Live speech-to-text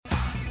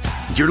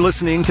You're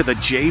listening to The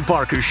Jay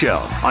Barker Show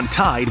on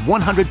Tide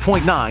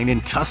 100.9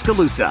 in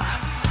Tuscaloosa.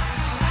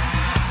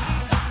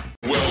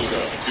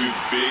 Welcome to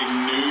Big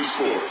News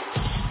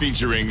Sports,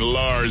 featuring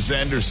Lars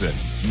Anderson,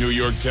 New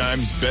York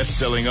Times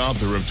best-selling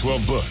author of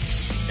 12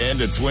 books and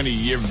a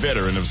 20-year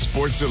veteran of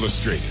Sports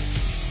Illustrated.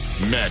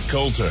 Matt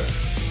Coulter,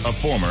 a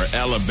former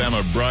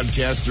Alabama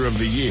Broadcaster of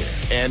the Year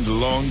and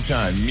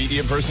longtime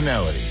media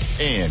personality.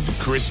 And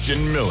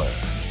Christian Miller,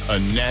 a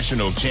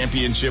national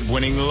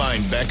championship-winning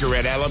linebacker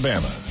at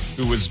Alabama,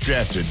 who was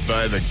drafted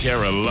by the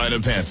Carolina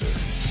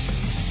Panthers.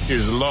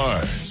 Here's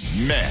Lars,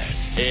 Matt,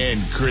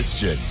 and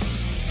Christian.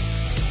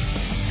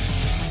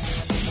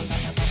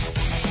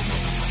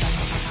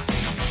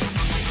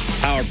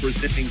 Our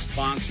presenting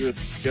sponsor of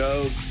the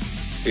show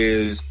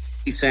is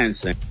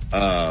Sansing,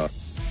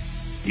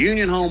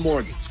 Union Home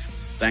Mortgage.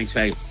 Thanks,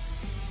 Haley.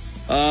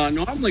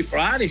 Normally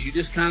Fridays you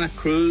just kind of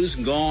cruise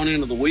and go on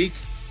into the week.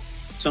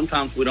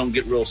 Sometimes we don't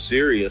get real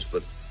serious,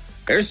 but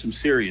there's some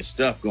serious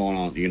stuff going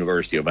on at the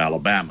University of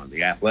Alabama,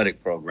 the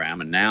athletic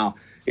program, and now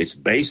it's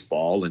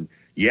baseball. And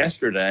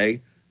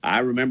yesterday, I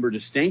remember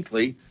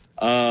distinctly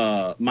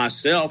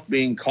myself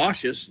being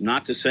cautious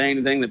not to say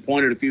anything that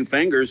pointed a few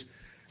fingers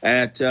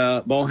at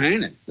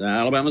Bohannon,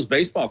 Alabama's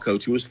baseball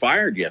coach, who was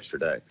fired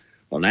yesterday.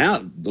 Well, now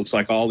it looks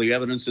like all the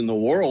evidence in the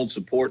world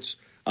supports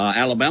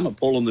Alabama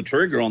pulling the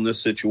trigger on this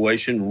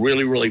situation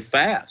really, really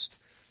fast.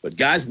 But,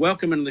 guys,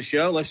 welcome into the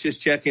show. Let's just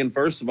check in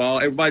first of all.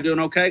 Everybody doing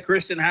okay?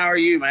 Christian, how are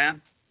you,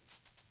 man?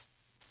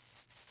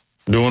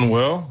 Doing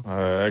well.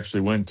 I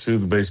actually went to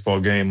the baseball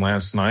game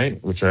last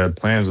night, which I had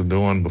plans of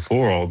doing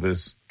before all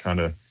this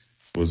kind of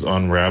was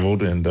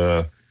unraveled. And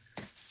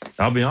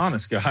I'll be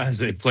honest, guys,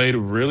 they played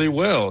really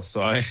well.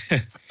 So I'm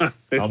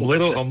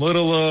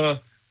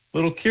little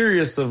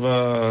curious of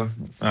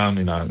let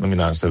me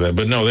not say that,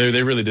 but no,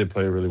 they really did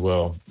play really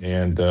well.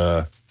 And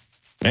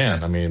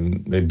man, I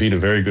mean, they beat a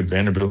very good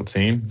Vanderbilt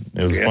team.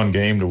 It was a fun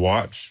game to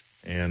watch.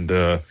 And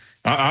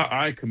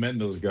I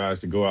commend those guys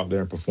to go out there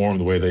and perform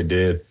the way they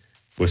did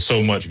with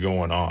so much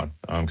going on.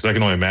 Because I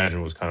can only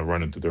imagine what's kind of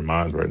running through their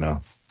minds right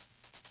now.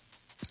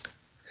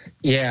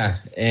 Yeah,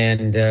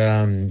 and,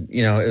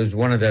 it was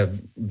one of the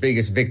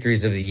biggest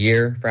victories of the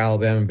year for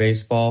Alabama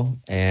baseball.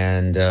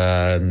 And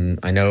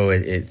I know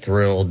it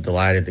thrilled,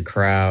 delighted the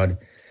crowd.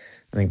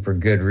 I think for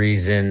good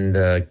reason.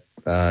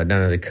 None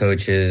of the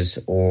coaches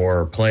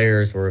or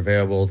players were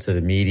available to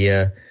the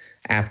media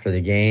after the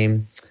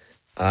game.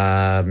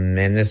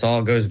 And this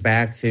all goes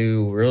back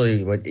to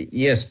really what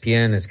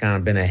ESPN has kind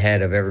of been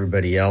ahead of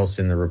everybody else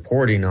in the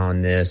reporting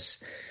on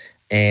this.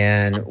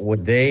 And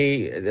what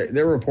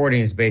their reporting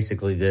is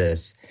basically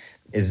this,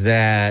 is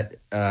that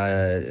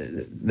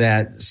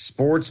that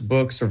sports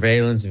book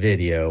surveillance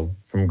video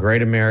from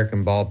Great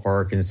American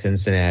Ballpark in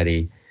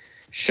Cincinnati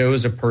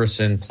shows a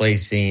person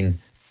placing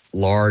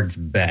large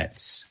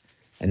bets.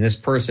 And this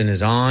person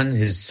is on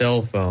his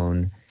cell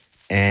phone,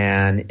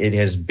 and it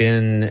has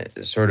been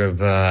sort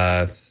of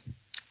it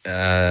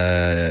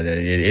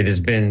has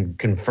been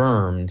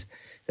confirmed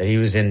that he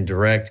was in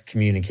direct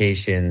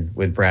communication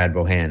with Brad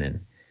Bohannon.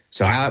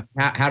 So how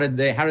did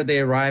they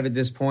arrive at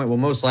this point? Well,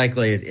 most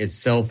likely it's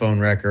cell phone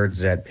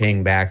records that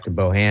ping back to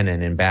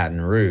Bohannon in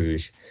Baton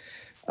Rouge.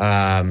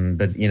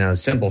 But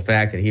simple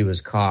fact that he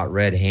was caught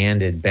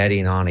red-handed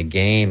betting on a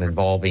game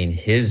involving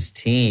his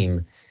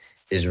team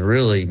is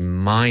really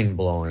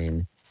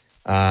mind-blowing.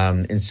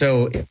 And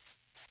so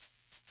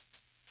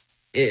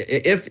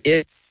if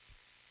it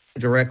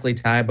directly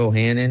tie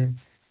Bohannon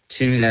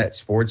to that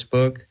sports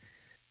book,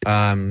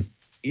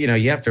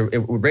 you have to,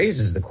 it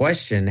raises the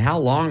question, how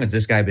long has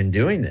this guy been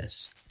doing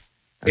this?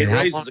 It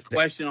raises a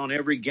question on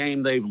every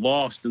game they've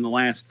lost in the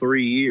last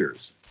 3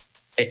 years.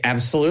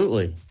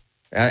 Absolutely.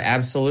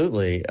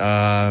 Absolutely.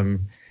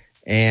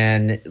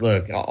 And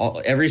look,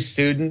 every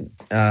student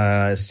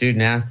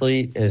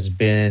athlete has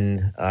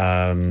been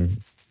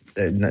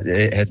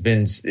it's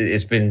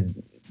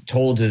been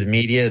told to the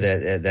media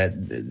that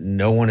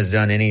no one has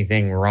done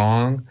anything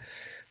wrong.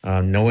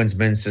 No one's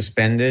been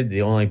suspended.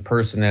 The only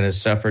person that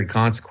has suffered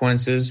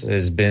consequences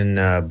has been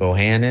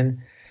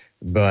Bohannon.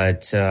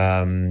 But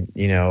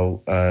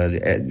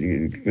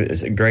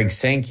Greg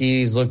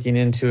Sankey's looking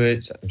into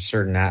it. I'm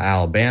certain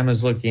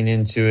Alabama's looking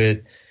into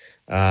it.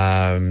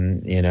 Ohio,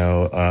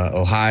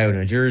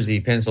 New Jersey,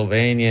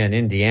 Pennsylvania, and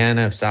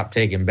Indiana have stopped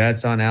taking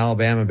bets on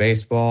Alabama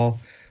baseball.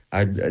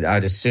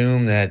 I'd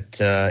assume that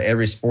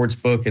every sports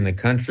book in the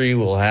country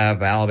will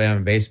have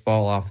Alabama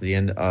baseball off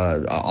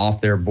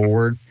their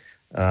board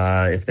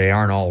if they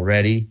aren't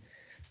already.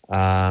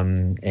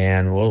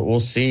 And we'll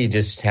see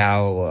just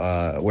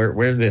how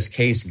where this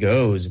case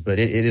goes. But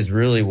it is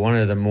really one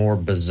of the more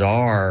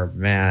bizarre,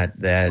 Matt,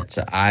 that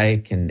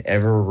I can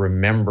ever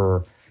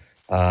remember.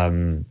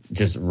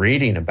 Just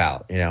reading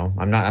about,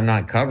 I'm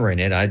not covering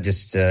it. I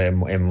just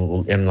am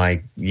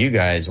like you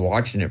guys,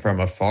 watching it from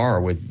afar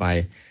with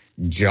my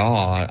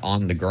jaw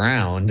on the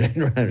ground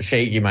and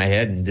shaking my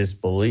head in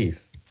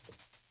disbelief.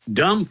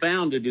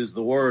 Dumbfounded is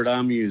the word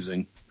I'm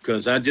using,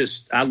 because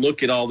I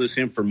look at all this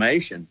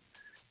information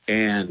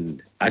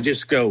and I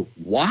just go,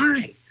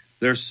 why?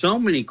 There's so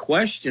many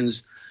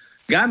questions.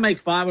 Guy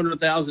makes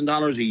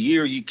 $500,000 a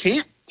year. You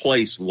can't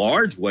place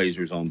large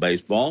wagers on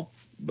baseball,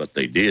 but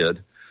they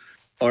did.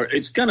 Or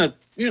it's gonna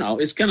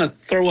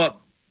throw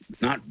up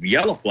not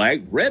yellow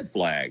flag, red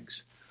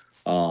flags.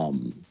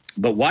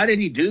 But why did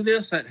he do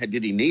this?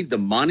 Did he need the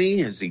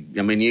money?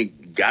 You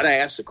got to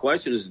ask the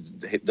question: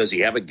 does he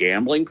have a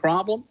gambling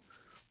problem?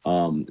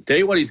 Tell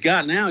you what he's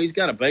got now. He's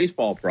got a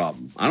baseball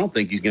problem. I don't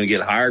think he's going to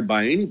get hired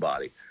by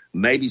anybody.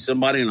 Maybe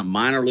somebody in a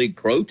minor league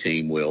pro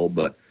team will,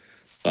 but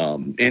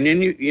and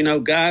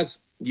then guys,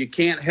 you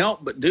can't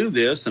help but do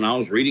this. And I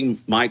was reading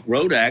Mike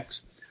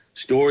Rodak's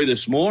story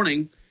this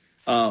morning.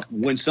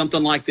 When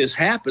something like this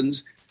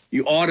happens,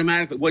 you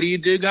automatically, what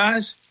do,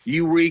 guys?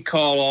 You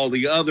recall all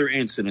the other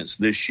incidents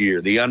this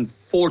year, the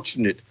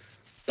unfortunate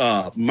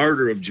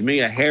murder of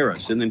Jamea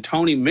Harris, and then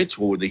Tony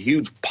Mitchell with a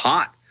huge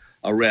pot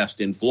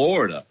arrest in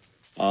Florida,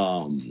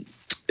 and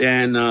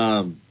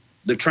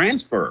the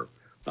transfer,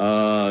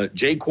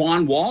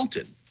 Jaquan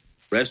Walton,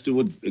 arrested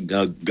with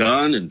a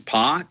gun and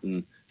pot,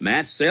 and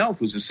Matt Self,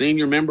 who's a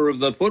senior member of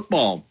the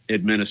football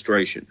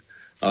administration,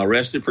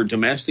 arrested for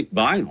domestic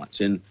violence.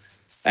 And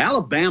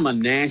Alabama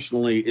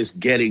nationally is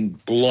getting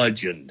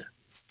bludgeoned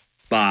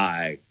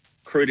by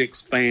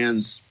critics,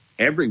 fans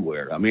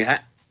everywhere. I mean,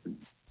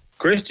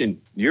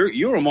 Christian,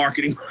 you're a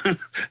marketing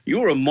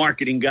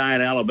guy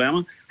at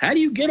Alabama. How do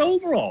you get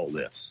over all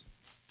this?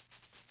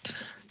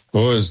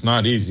 Well, it's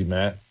not easy,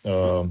 Matt.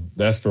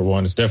 That's for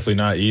one. It's definitely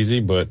not easy,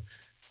 but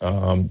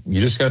you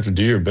just got to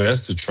do your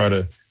best to try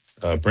to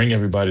bring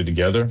everybody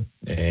together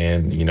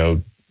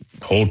and,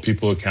 hold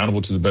people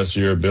accountable to the best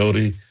of your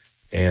ability.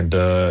 And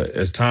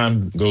as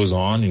time goes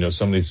on,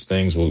 some of these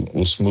things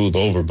will smooth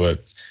over.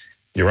 But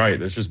you're right.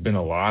 There's just been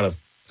a lot of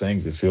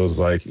things, it feels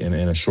like, in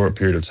a short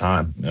period of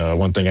time,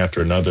 one thing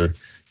after another.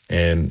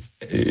 And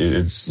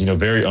it's,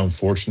 very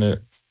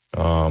unfortunate.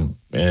 I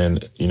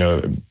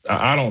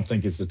don't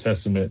think it's a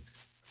testament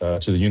to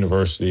the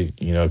university,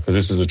 because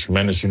this is a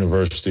tremendous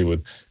university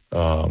with,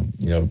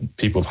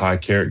 people of high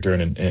character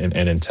and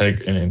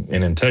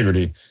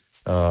integrity.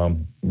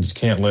 You just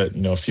can't let,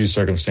 a few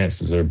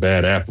circumstances or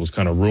bad apples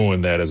kind of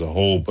ruin that as a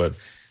whole. But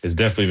it's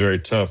definitely very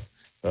tough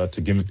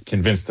to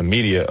convince the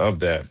media of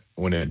that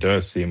when it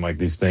does seem like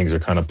these things are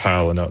kind of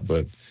piling up.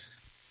 But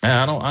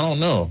I don't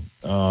know.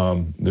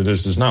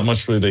 There's not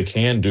much really they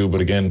can do,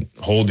 but again,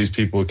 hold these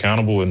people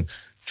accountable and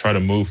try to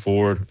move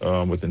forward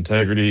with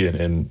integrity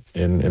and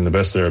in the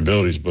best of their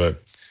abilities.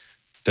 But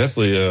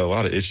definitely a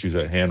lot of issues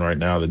at hand right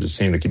now that just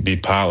seem to be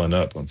piling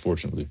up,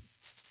 unfortunately.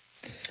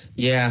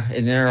 Yeah,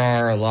 and there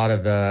are a lot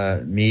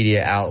of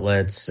media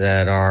outlets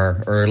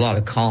or a lot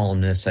of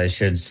columnists, I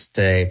should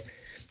say,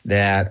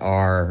 that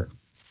are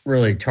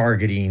really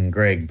targeting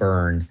Greg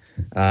Byrne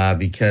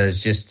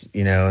because just,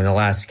 in the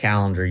last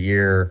calendar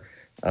year,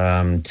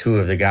 two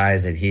of the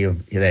guys that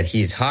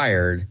he's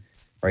hired,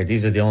 right,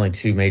 these are the only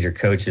two major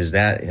coaches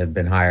that have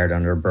been hired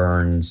under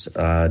Byrne's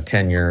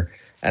tenure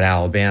at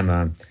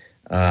Alabama,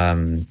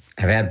 have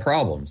had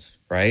problems.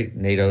 Right,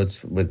 Nate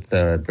Oates, with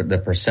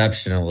the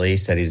perception at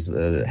least that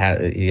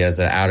he has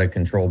an out of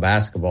control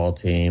basketball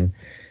team,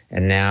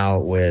 and now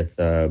with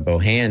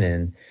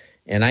Bohannon,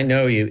 and I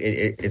know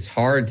it's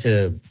hard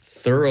to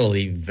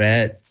thoroughly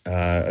vet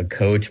a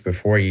coach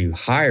before you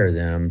hire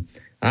them.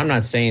 I'm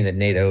not saying that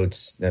Nate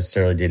Oates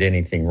necessarily did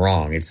anything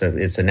wrong. It's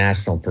a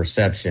national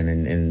perception,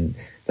 and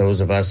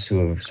those of us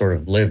who have sort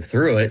of lived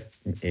through it,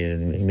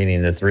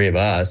 meaning the three of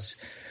us.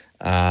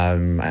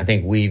 I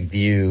think we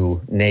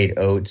view Nate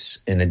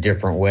Oates in a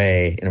different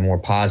way, in a more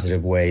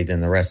positive way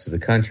than the rest of the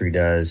country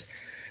does.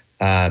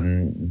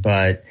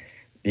 But,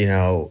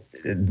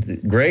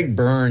 Greg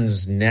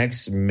Byrne's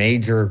next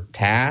major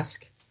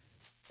task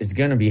is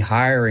going to be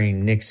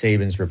hiring Nick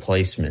Saban's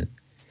replacement.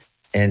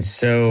 And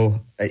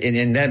so,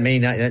 and that may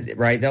not,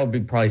 right, that'll be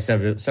probably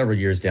several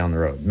years down the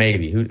road,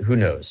 maybe, who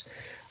knows?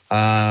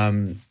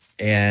 And,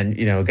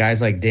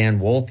 guys like Dan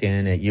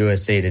Wolken at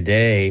USA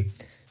Today,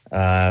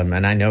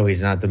 and I know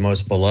he's not the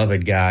most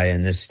beloved guy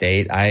in this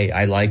state.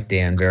 I like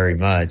Dan very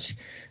much.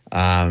 He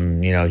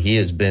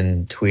has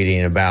been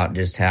tweeting about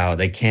just how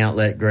they can't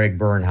let Greg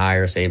Byrne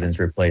hire Saban's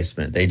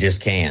replacement. They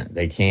just can't.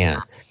 They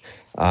can't.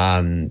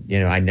 I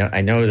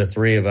know the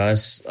three of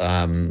us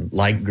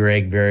like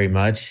Greg very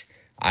much.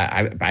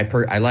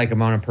 I like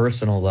him on a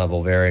personal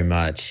level very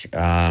much.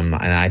 And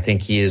I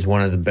think he is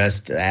one of the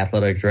best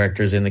athletic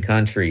directors in the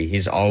country.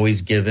 He's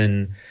always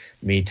given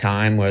me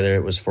time, whether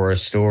it was for a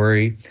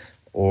story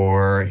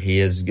or he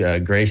has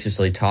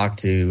graciously talked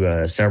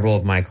to several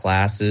of my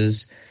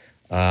classes.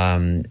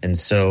 And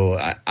so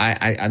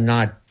I'm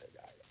not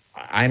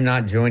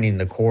joining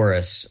the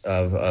chorus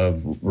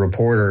of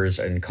reporters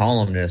and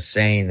columnists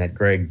saying that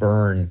Greg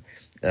Byrne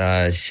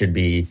should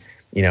be,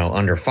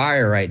 under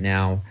fire right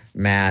now,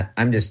 Matt.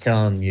 I'm just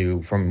telling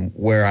you from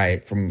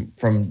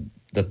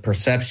the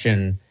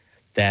perception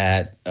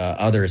that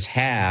others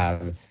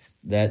have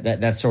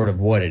that's sort of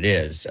what it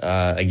is.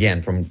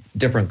 Again, from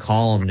different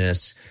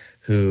columnists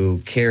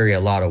who carry a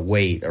lot of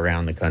weight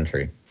around the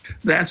country.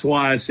 That's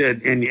why I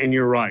said, and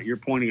you're right, you're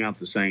pointing out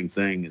the same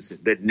thing, is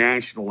that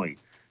nationally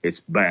it's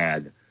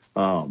bad.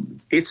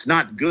 It's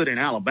not good in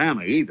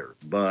Alabama either,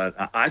 but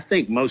I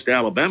think most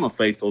Alabama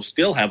faithful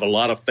still have a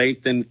lot of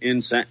faith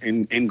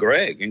in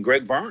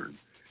Greg Byrne,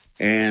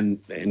 and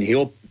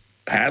he'll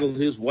paddle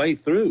his way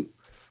through.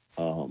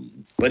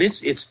 But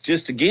it's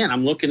just, again,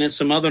 I'm looking at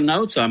some other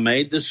notes I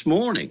made this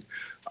morning.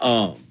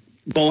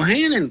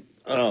 Bohannon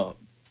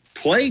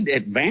played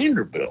at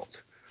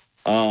Vanderbilt.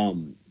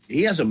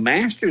 He has a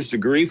master's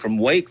degree from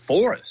Wake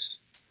Forest,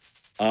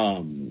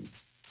 and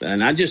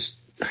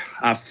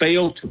I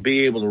fail to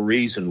be able to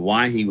reason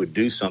why he would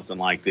do something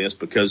like this,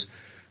 because,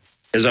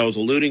 as I was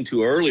alluding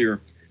to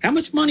earlier, how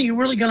much money are you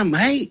really going to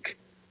make?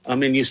 I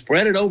mean, you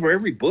spread it over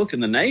every book in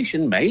the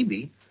nation,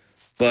 maybe,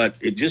 but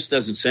it just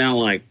doesn't sound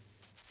like,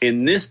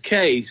 in this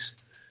case,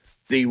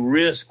 the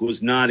risk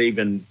was not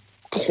even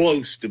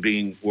close to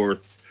being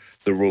worth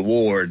the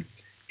reward.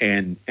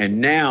 And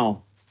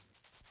now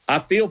I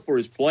feel for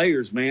his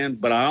players, man,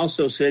 but I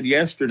also said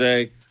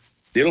yesterday,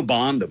 it'll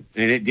bond them,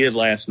 and it did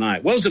last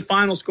night. What was the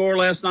final score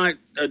last night?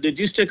 Did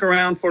you stick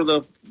around for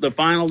the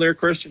final there,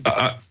 Christian?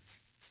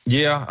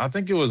 Yeah, I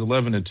think it was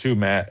 11-2,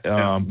 Matt.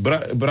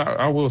 But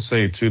I will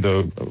say, too,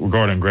 though,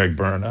 regarding Greg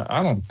Byrne,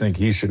 I don't think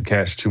he should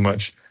catch too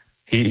much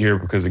heat here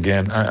because,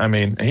 again, I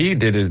mean, he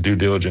did his due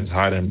diligence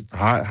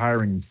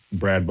hiring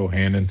Brad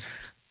Bohannon,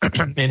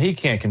 and he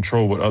can't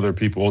control what other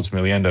people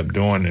ultimately end up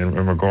doing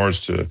in regards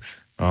to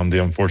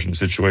the unfortunate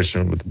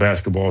situation with the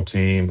basketball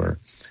team or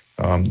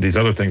these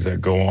other things that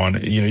go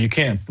on. You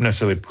can't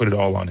necessarily put it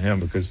all on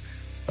him because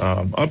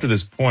up to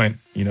this point,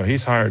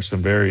 he's hired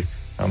some very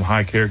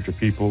high character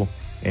people.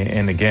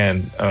 And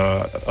again,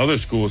 other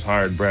schools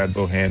hired Brad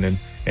Bohannon,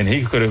 and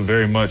he could have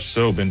very much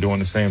so been doing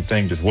the same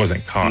thing, just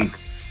wasn't caught.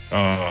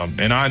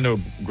 And I know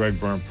Greg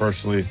Byrne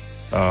personally.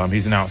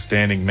 He's an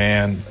outstanding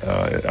man,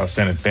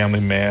 outstanding family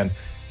man.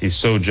 He's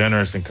so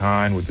generous and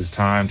kind with his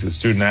time to his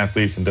student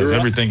athletes and does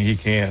everything he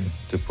can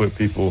to put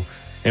people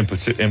in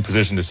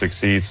position to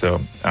succeed.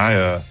 So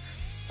I'm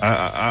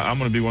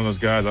going to be one of those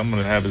guys. I'm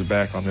going to have his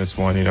back on this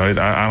one.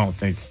 I don't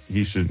think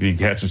he should be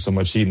catching so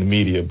much heat in the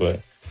media,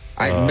 but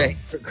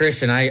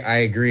Christian, I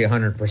agree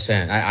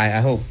 100%.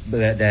 I hope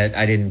that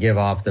I didn't give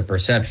off the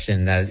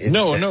perception that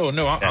No.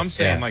 I'm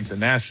saying like the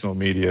national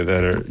media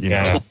that are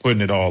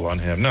putting it all on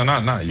him. No,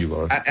 not you,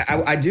 Lord.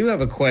 I do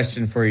have a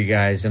question for you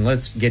guys, and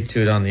let's get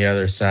to it on the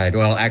other side.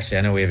 Well, actually,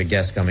 I know we have a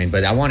guest coming,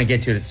 but I want to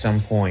get to it at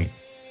some point.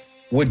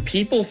 Would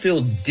people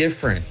feel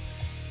different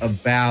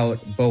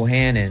about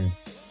Bohannon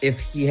if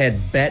he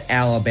had bet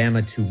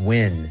Alabama to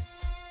win,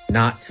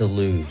 not to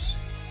lose?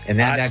 And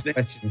that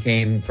question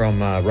came from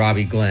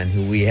Robbie Glenn,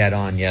 who we had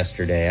on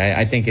yesterday.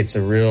 I think it's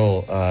a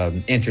real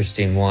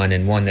interesting one,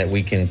 and one that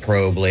we can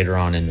probe later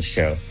on in the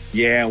show.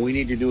 Yeah, we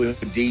need to do a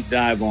deep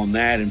dive on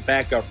that. In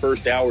fact, our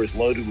first hour is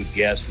loaded with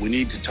guests. We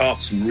need to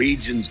talk some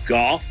Regions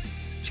golf,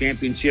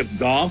 championship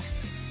golf.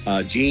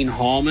 Gene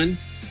Hallman,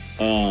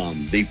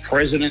 the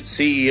president,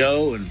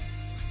 CEO,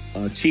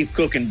 and chief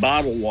cook and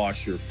bottle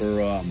washer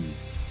for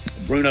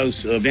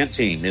Bruno's event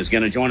team, is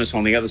going to join us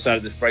on the other side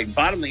of this break.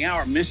 Bottom of the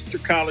hour,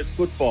 Mr. College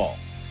Football.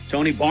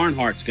 Tony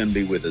Barnhart's going to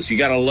be with us. You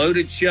got a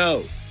loaded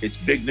show. It's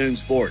Big Noon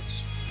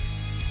Sports.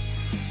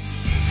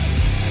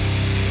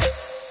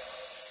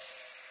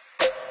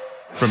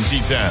 From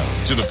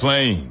T-Town to the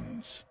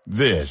Plains,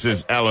 this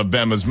is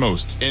Alabama's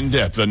most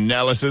in-depth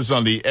analysis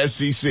on the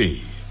SEC.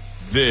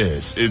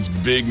 This is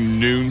Big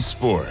Noon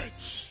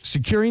Sports.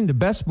 Securing the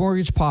best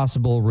mortgage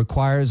possible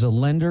requires a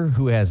lender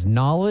who has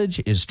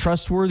knowledge, is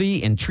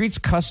trustworthy, and treats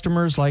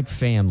customers like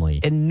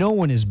family. And no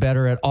one is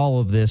better at all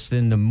of this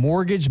than the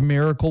mortgage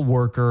miracle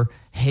worker,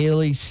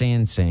 Haley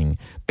Sansing.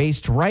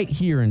 Based right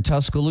here in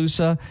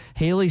Tuscaloosa,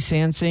 Haley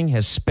Sansing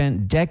has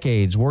spent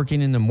decades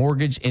working in the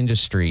mortgage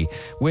industry.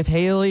 With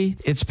Haley,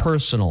 it's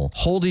personal,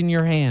 holding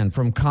your hand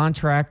from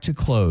contract to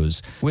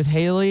close. With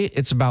Haley,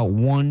 it's about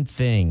one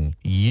thing,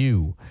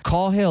 you.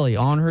 Call Haley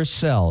on her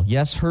cell,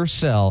 yes, her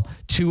cell,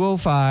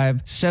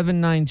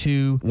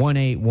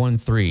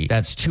 205-792-1813.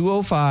 That's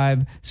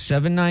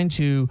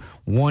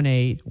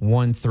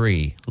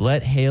 205-792-1813.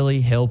 Let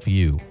Haley help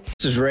you.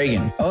 This is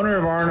Reagan, owner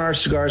of R&R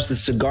Cigars, the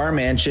Cigar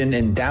Mansion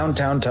in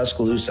downtown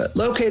Tuscaloosa,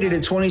 located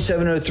at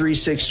 2703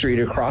 6th Street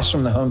across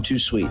from the Home 2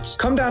 Suites.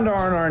 Come down to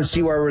R&R and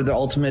see why we're the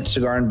ultimate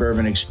cigar and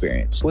bourbon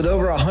experience. With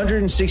over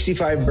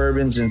 165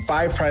 bourbons and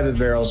 5 private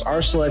barrels,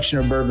 our selection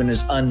of bourbon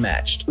is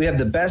unmatched. We have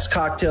the best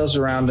cocktails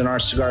around, and our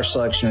cigar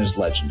selection is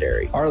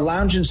legendary. Our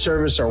lounge and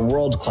service are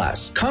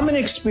world-class. Come and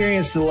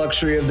experience the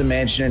luxury of the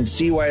mansion and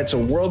see why it's a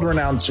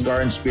world-renowned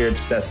cigar and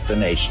spirits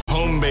destination.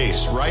 Home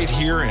base right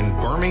here in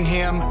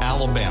Birmingham,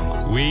 Alabama.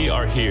 We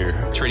are here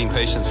treating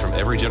patients from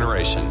every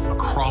generation,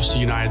 across the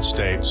United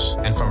States,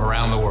 and from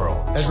around the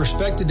world. As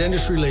respected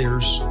industry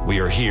leaders, we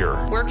are here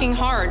working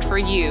hard for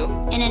you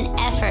in an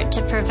effort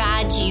to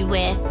provide you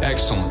with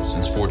excellence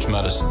in sports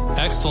medicine,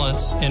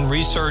 excellence in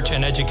research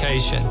and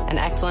education, and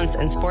excellence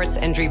in sports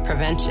injury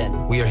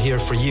prevention. We are here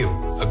for you,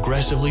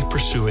 aggressively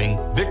pursuing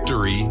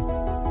victory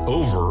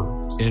over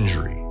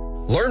injury.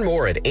 Learn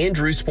more at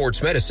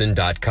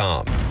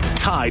andrewsportsmedicine.com.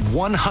 Tide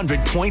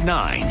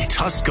 100.9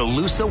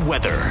 Tuscaloosa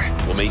weather.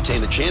 We'll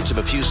maintain the chance of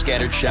a few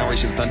scattered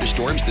showers and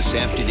thunderstorms this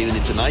afternoon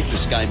and tonight. The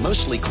sky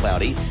mostly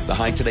cloudy. The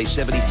high today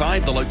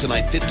 75, the low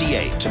tonight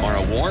 58.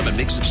 Tomorrow warm, a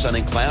mix of sun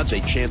and clouds,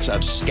 a chance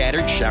of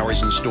scattered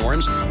showers and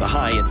storms. The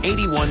high at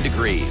 81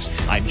 degrees.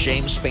 I'm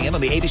James Spann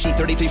on the ABC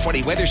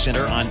 3340 Weather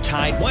Center on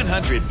Tide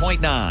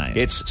 100.9.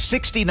 It's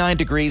 69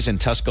 degrees in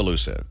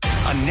Tuscaloosa.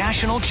 A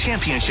national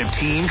championship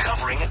team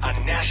covering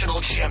a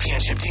national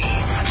championship team.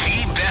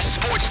 The best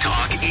sports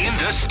talk in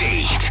the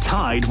state.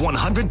 Tide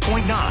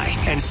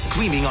 100.9 and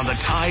streaming on the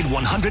Tide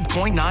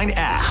 100.9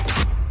 app.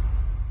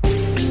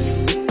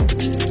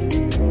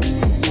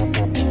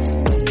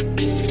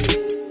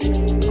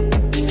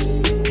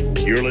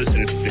 You're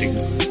listening to Big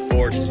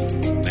Sports.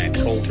 Matt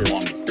Coulter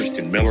along with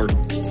Christian Miller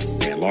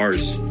and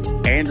Lars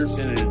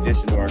Anderson. In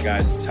addition to our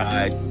guys at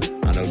Tide,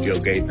 I know Joe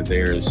Gaither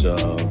there is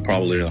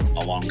probably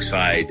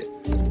alongside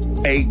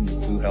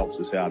Aiden, who helps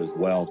us out as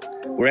well.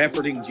 We're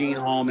efforting Gene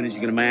Hallman, as you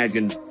can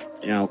imagine.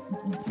 You know,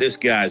 this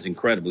guy's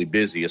incredibly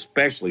busy,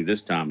 especially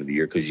this time of the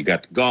year, because you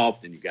got the golf,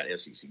 then you got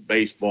SEC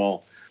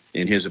baseball,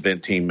 and his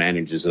event team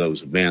manages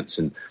those events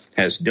and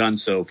has done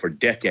so for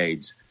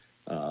decades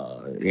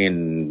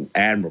in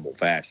admirable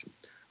fashion.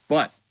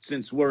 But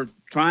since we're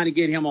trying to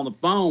get him on the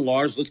phone,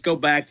 Lars, let's go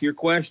back to your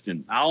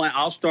question.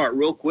 I'll start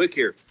real quick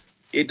here.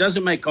 It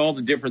doesn't make all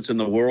the difference in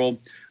the world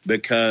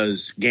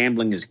because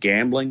gambling is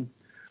gambling.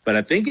 But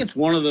I think it's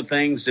one of the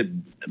things that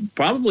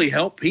probably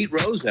helped Pete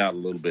Rose out a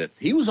little bit.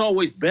 He was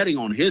always betting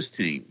on his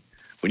team.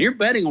 When you're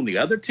betting on the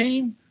other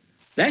team,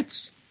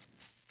 that's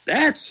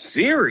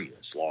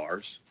serious,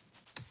 Lars.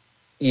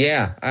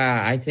 Yeah,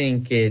 I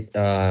think it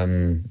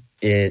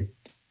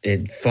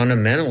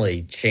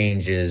fundamentally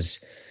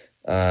changes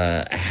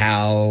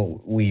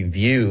how we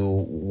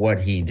view what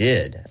he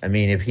did. I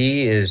mean, if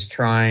he is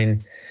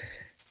trying,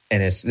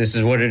 and this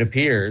is what it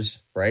appears,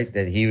 right,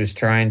 that he was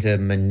trying to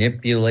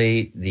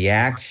manipulate the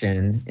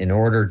action in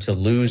order to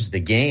lose the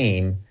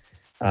game,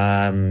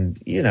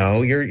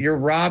 you're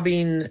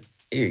robbing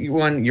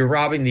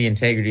the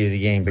integrity of the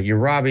game, but you're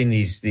robbing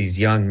these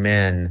young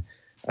men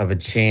of a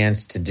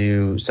chance to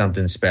do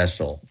something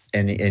special.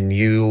 And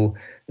you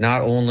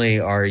not only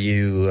are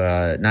you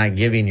not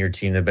giving your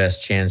team the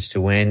best chance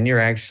to win, you're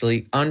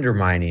actually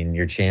undermining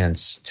your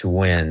chance to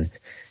win.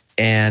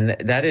 And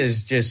that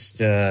is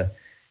just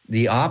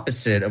the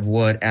opposite of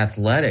what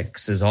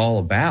athletics is all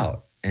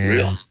about.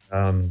 And,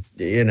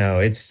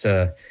 it's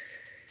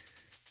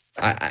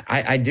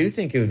I do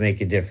think it would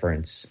make a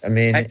difference. I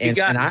mean,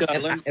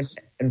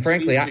 and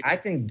frankly, I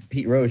think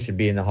Pete Rose should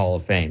be in the Hall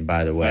of Fame,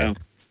 by the way.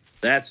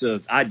 Well,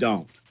 I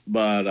don't,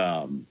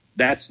 but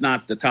that's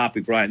not the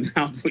topic right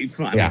now.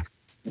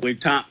 We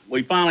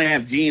finally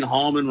have Gene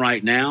Hallman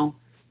right now.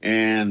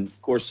 And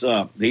of course,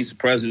 he's the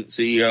president,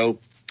 CEO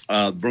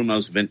of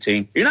Brumo's event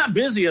team. You're not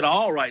busy at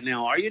all right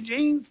now, are you,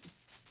 Gene?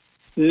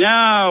 No,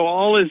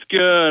 all is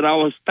good. I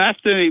was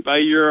fascinated by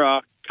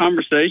your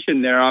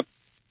conversation there.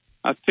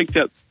 I've picked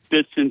up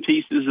bits and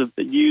pieces of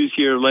the news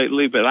here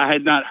lately, but I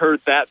had not heard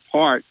that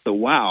part. So,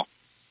 wow.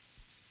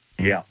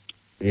 Yeah.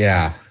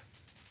 Yeah.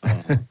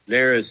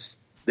 There is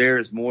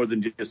more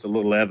than just a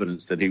little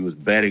evidence that he was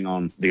betting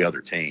on the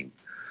other team.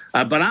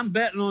 But I'm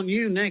betting on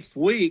you next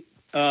week.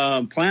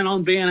 Plan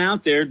on being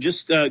out there.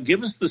 Just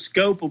give us the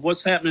scope of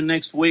what's happening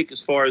next week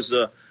as far as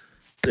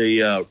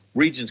the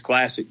Regions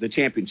Classic, the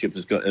championship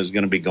is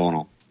going to be going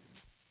on.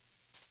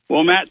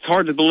 Well, Matt, it's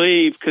hard to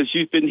believe because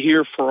you've been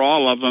here for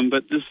all of them,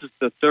 but this is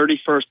the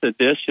 31st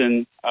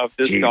edition of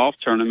this golf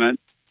tournament.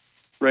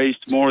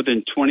 Raised more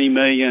than $20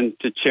 million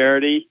to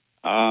charity.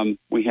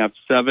 We have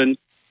 7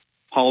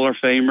 Hall of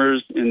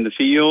Famers in the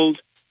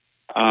field.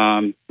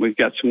 We've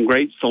got some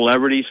great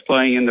celebrities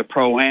playing in the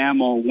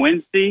Pro-Am on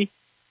Wednesday.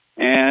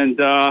 And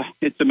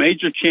it's a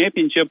major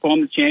championship on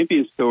the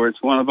Champions Tour.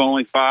 It's one of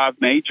only 5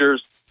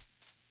 majors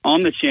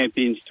on the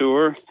Champions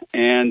Tour.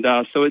 And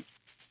so it's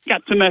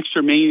got some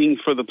extra meaning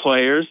for the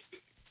players.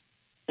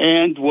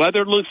 And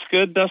weather looks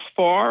good thus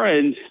far,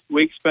 and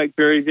we expect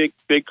very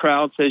big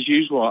crowds as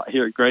usual out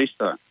here at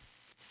Greystone.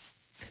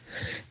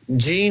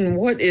 Gene,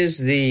 what is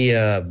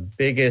the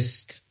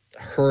biggest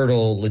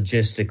hurdle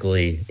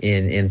logistically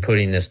in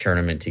putting this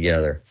tournament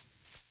together?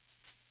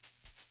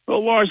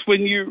 Well, Lars,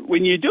 when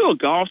you do a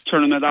golf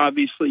tournament,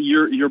 obviously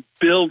you're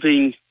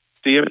building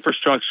the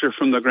infrastructure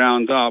from the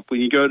ground up. When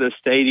you go to a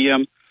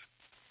stadium,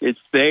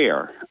 it's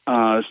there.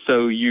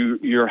 So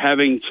you're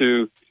having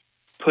to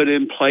put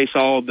in place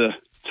all the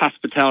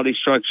hospitality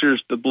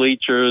structures, the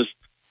bleachers,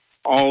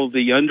 all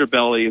the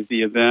underbelly of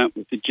the event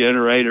with the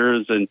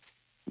generators and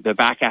the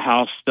back of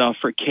house stuff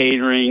for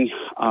catering.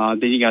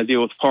 Then you got to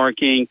deal with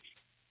parking.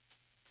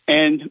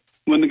 And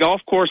when the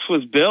golf course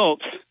was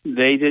built,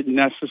 they didn't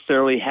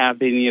necessarily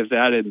have any of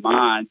that in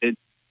mind. And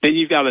then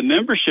you've got a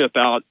membership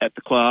out at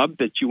the club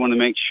that you want to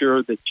make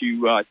sure that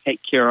you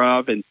take care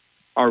of and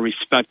are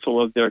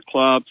respectful of their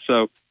club.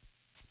 So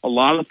a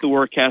lot of the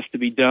work has to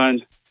be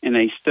done in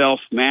a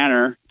stealth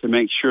manner to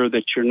make sure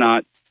that you're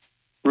not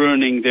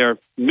ruining their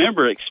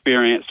member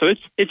experience. So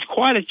it's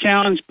quite a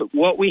challenge, but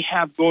what we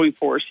have going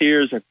for us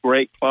here is a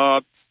great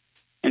club.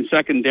 And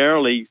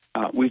secondarily,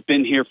 we've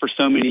been here for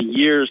so many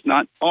years,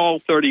 not all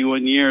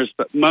 31 years,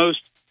 but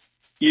most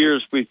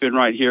years we've been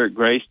right here at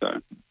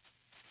Greystone.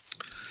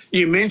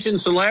 You mentioned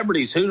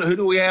celebrities. Who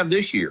do we have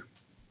this year?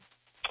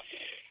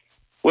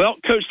 Well,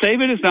 Coach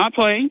Saban is not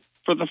playing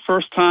for the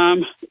first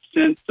time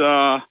since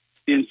the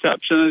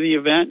inception of the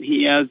event.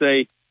 He has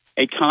a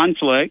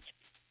conflict,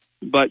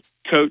 but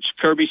Coach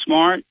Kirby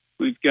Smart,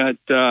 we've got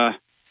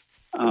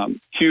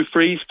Hugh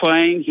Freeze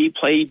playing. He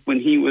played when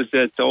he was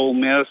at Ole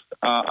Miss,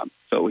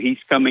 so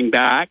he's coming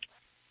back.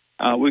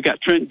 We've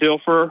got Trent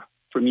Dilfer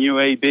from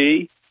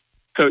UAB,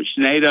 Coach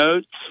Nate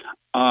Oates,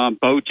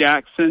 Bo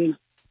Jackson,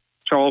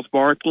 Charles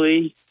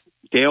Barkley,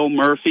 Dale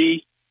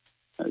Murphy.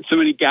 So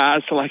many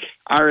guys like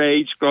our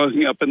age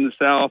growing up in the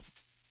South.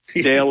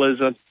 Dale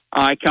is an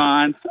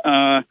icon.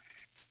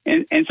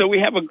 And so we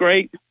have a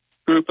great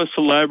group of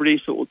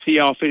celebrities that will tee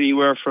off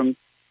anywhere from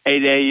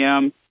 8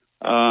 a.m.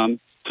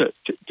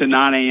 To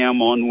 9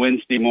 a.m. on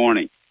Wednesday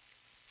morning.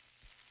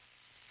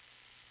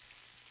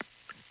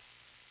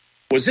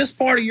 Was this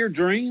part of your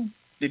dream?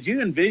 Did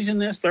you envision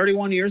this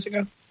 31 years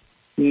ago?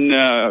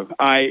 No,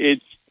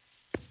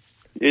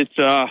 it's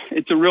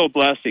a real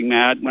blessing,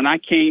 Matt. When I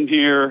came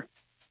here,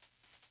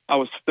 I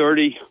was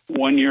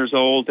 31 years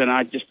old, and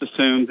I just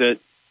assumed that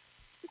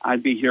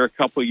I'd be here a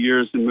couple of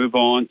years and move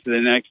on to the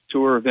next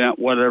tour event,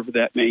 whatever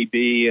that may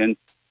be. And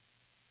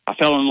I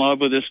fell in love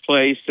with this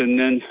place, and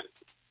then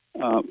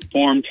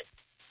formed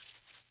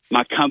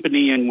my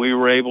company, and we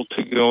were able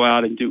to go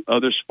out and do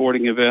other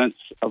sporting events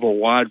of a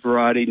wide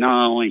variety,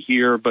 not only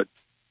here, but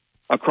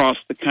across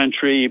the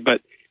country.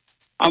 But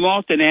I'm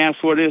often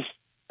asked, what is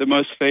the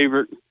most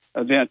favorite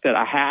event that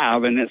I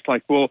have? And it's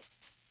like, well,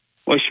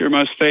 what's your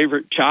most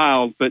favorite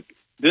child? But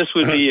this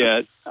would be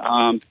it.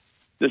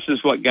 This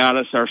is what got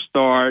us our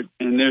start.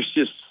 And there's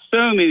just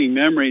so many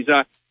memories.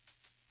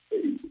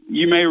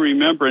 You may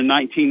remember in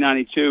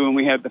 1992 when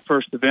we had the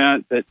first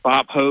event that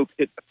Bob Hope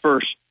hit the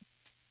first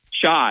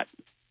shot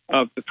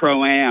of the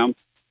Pro-Am.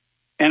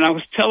 And I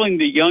was telling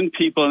the young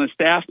people in the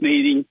staff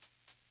meeting,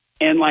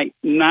 and like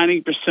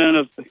 90%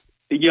 of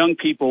the young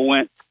people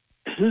went,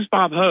 "Who's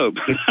Bob Hope?"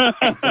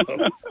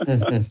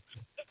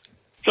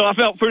 So I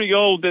felt pretty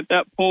old at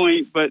that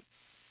point, but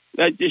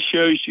that just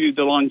shows you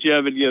the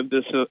longevity of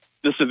this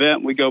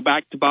event. We go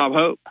back to Bob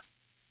Hope.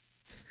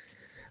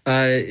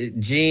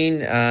 Gene,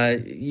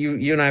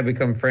 you and I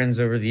become friends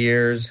over the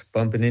years,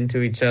 bumping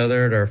into each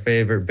other at our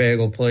favorite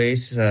bagel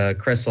place,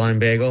 Crestline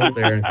Bagel,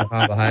 there in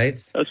Capaba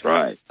Heights. That's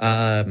right.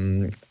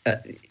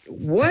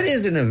 What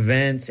is an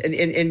event?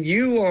 And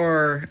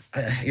you're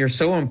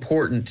so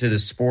important to the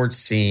sports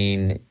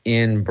scene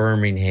in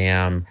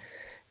Birmingham,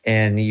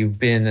 and you've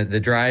been the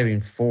driving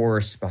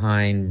force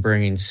behind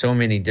bringing so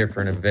many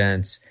different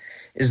events.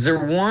 Is there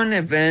one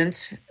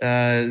event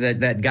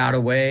that got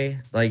away,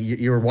 like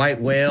your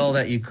white whale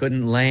that you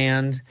couldn't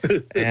land?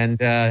 And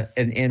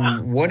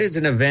what is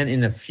an event in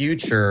the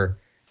future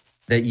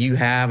that you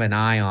have an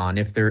eye on,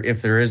 if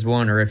there is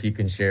one, or if you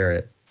can share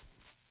it?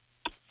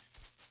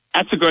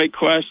 That's a great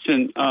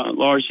question,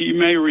 Lars. You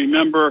may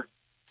remember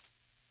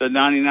the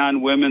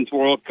 99 Women's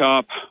World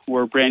Cup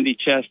where Brandi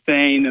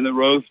Chastain in the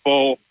Rose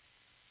Bowl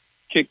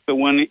kicked the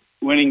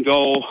winning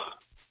goal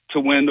to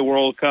win the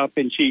World Cup,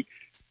 and she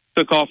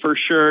took off her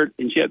shirt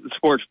and she had the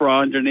sports bra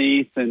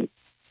underneath. And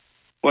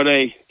what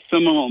a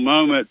seminal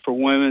moment for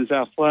women's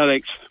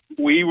athletics.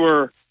 We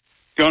were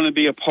going to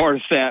be a part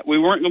of that. We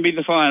weren't going to be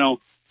the final,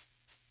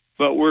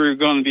 but we were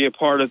going to be a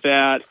part of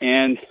that.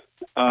 And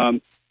I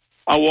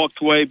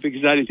walked away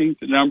because I didn't think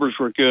the numbers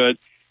were good.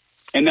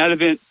 And that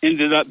event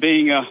ended up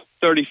being a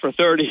 30 for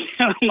 30.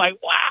 And I'm like,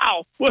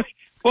 wow, what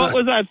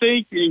was I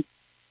thinking?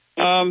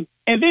 And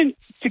then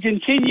to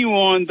continue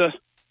on the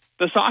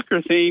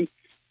soccer theme,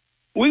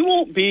 we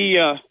won't be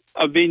a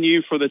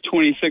venue for the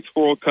 26th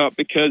World Cup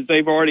because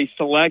they've already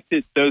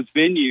selected those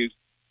venues.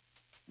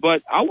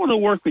 But I want to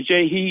work with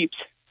Jay Heaps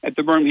at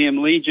the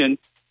Birmingham Legion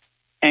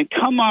and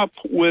come up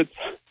with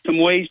some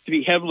ways to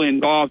be heavily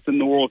involved in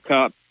the World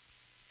Cup,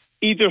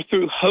 either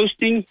through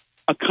hosting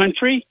a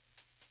country,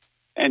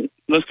 and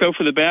let's go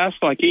for the best,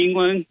 like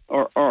England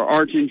or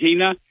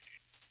Argentina,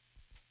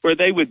 where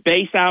they would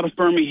base out of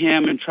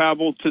Birmingham and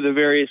travel to the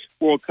various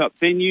World Cup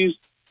venues,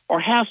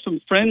 or have some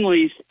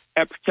friendlies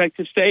at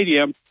Protective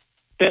Stadium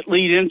that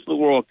lead into the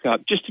World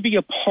Cup, just to be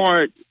a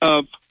part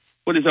of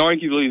what is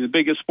arguably the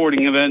biggest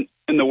sporting event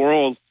in the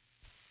world,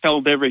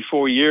 held every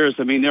 4 years.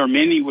 I mean, there are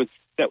many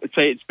that would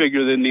say it's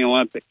bigger than the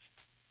Olympics.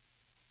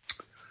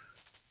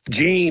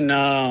 Gene,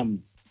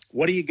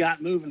 what do you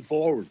got moving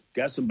forward?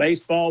 Got some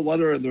baseball? What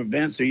other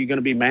events are you going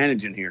to be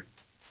managing here?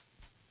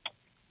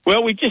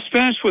 Well, we just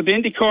finished with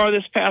IndyCar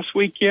this past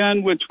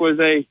weekend, which was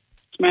a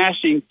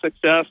smashing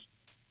success.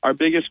 Our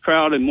biggest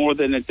crowd in more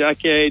than a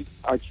decade.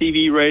 Our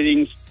TV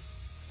ratings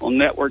on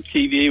network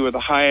TV were the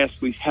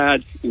highest we've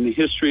had in the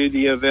history of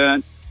the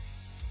event.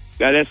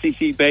 Got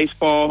SEC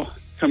baseball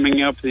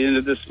coming up at the end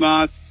of this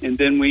month. And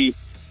then we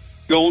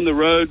go on the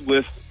road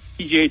with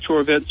PGA Tour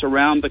events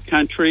around the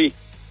country.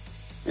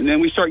 And then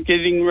we start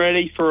getting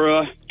ready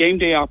for game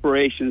day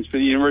operations for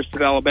the University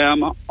of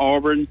Alabama,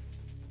 Auburn,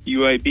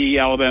 UAB,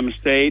 Alabama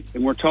State,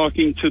 and we're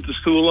talking to the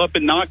school up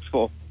in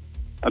Knoxville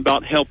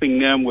about helping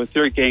them with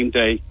their game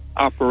day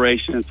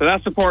operations. So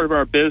that's a part of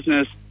our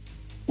business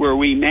where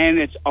we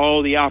manage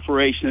all the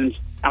operations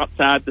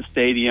outside the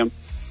stadium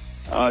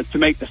to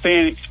make the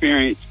fan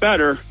experience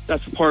better.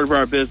 That's a part of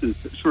our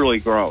business that's really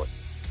growing.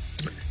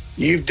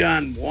 You've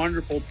done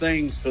wonderful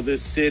things for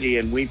this city,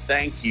 and we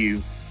thank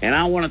you. And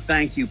I want to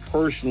thank you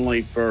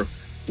personally for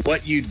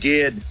what you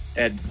did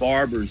at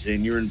Barbers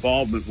and your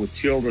involvement with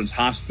Children's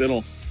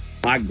Hospital.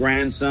 My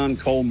grandson,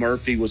 Cole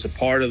Murphy, was a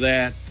part of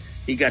that.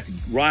 He got to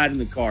ride in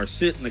the car,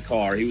 sit in the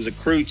car. He was a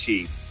crew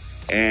chief,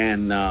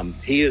 and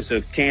he is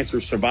a cancer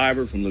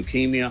survivor from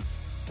leukemia.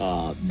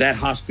 That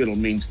hospital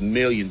means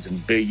millions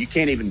and billions. You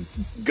can't even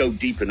go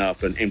deep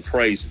enough and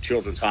praise the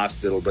Children's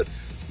Hospital, but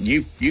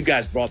you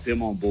guys brought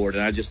them on board,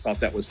 and I just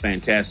thought that was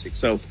fantastic.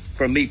 So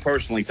from me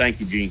personally,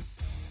 thank you, Gene.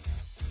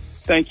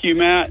 Thank you,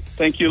 Matt.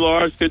 Thank you,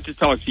 Lars. Good to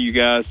talk to you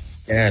guys.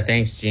 Yeah,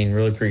 thanks, Gene.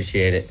 Really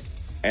appreciate it.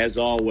 As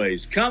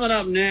always. Coming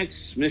up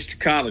next, Mr.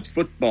 College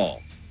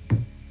Football.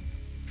 Covering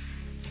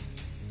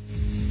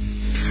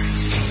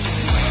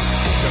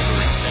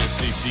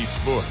SEC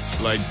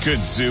sports like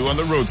kudzu on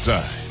the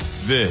roadside.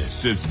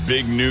 This is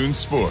Big Noon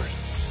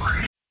Sports.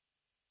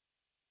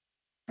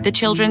 The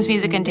children's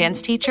music and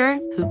dance teacher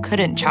who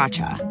couldn't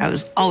cha-cha. I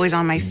was always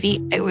on my feet.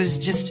 It was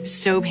just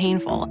so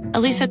painful.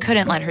 Elisa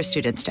couldn't let her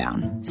students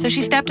down, so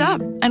she stepped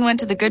up and went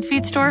to the Good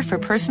Feet store for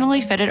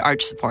personally fitted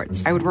arch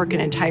supports. I would work an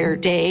entire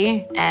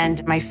day,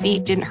 and my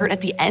feet didn't hurt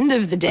at the end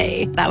of the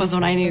day. That was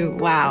when I knew,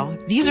 wow,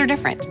 these are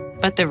different.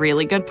 But the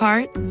really good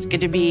part? It's good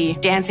to be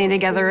dancing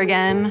together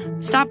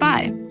again. Stop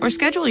by or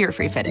schedule your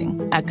free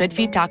fitting at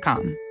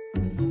goodfeet.com.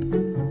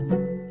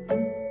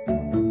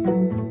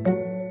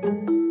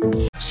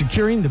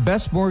 Securing the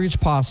best mortgage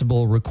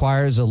possible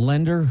requires a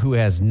lender who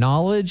has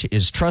knowledge,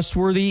 is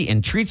trustworthy,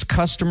 and treats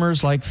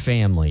customers like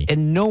family.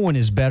 And no one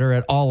is better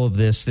at all of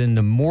this than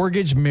the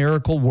mortgage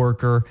miracle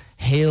worker,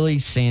 Haley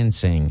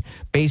Sansing.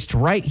 Based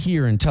right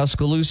here in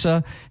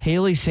Tuscaloosa,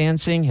 Haley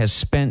Sansing has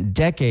spent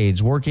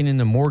decades working in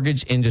the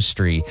mortgage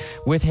industry.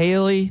 With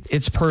Haley,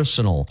 it's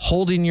personal,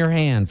 holding your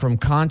hand from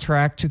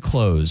contract to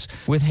close.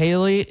 With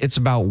Haley, it's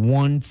about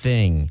one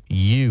thing,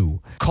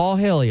 you. Call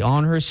Haley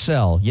on her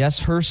cell,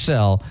 yes, her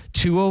cell,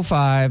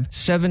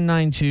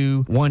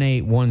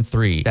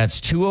 205-792-1813.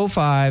 That's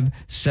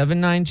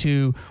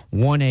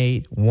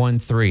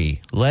 205-792-1813.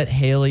 Let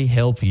Haley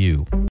help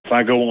you. If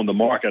I go on the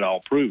market,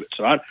 I'll prove it.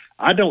 So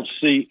I don't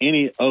see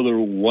any other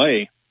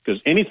way,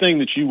 because anything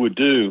that you would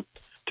do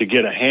to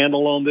get a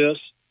handle on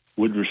this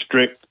would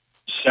restrict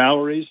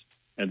salaries,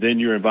 and then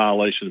you're in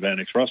violation of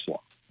antitrust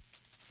law.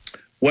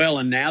 Well,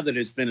 and now that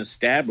it's been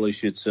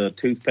established, it's a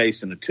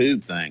toothpaste in a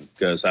tube thing,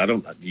 because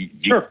you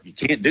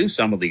can't do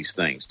some of these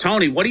things.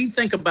 Tony, what do you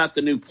think about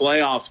the new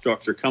playoff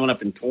structure coming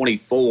up in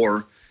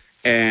 24?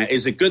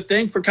 Is it a good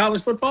thing for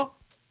college football?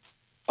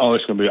 Oh, I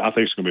think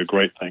it's going to be a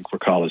great thing for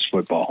college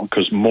football,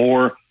 because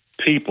more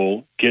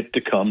people get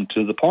to come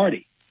to the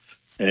party.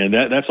 And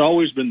that's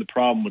always been the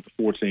problem with the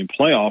 14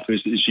 playoff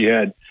is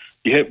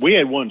we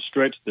had one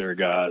stretch there,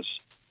 guys.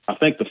 I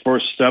think the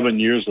first 7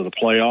 years of the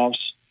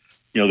playoffs,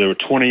 there were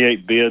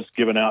 28 bids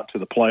given out to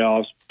the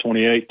playoffs,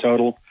 28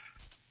 total.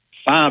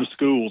 5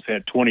 schools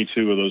had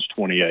 22 of those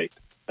 28.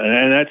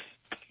 And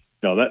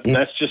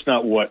that's just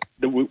not what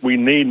we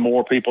need.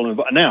 More people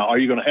involved. Now, are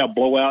you going to have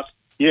blowouts?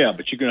 Yeah,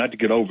 but you're going to have to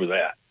get over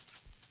that.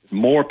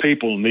 More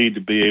people need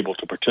to be able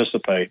to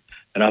participate,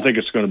 and I think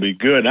it's going to be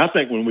good. And I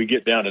think when we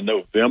get down to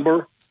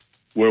November,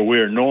 where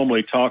we're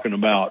normally talking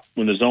about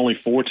when there's only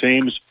 4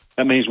 teams,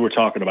 that means we're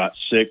talking about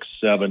 6,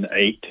 7,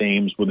 8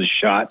 teams with a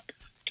shot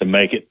to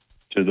make it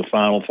to the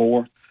Final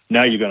Four.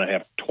 Now you're going to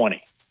have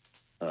 20,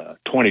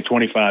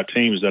 25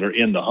 teams that are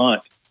in the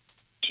hunt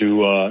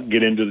to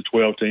get into the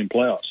 12-team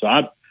playoffs. So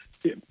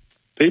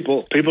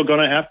people are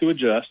going to have to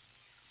adjust,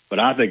 but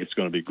I think it's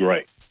going to be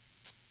great.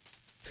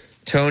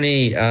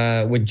 Tony,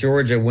 with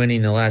Georgia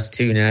winning the last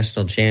 2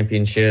 national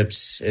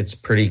championships, it's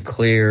pretty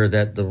clear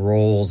that the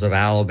roles of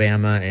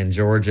Alabama and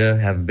Georgia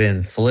have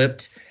been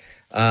flipped.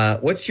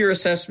 What's your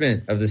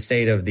assessment of the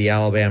state of the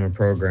Alabama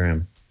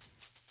program?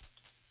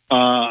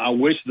 I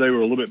wish they were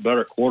a little bit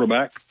better at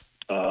quarterback,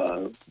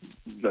 because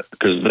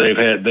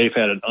they've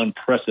had an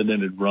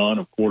unprecedented run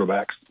of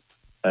quarterbacks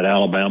at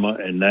Alabama,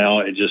 and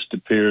now it just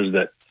appears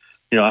that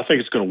I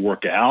think it's going to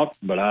work out,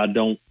 but I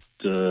don't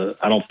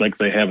think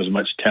they have as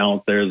much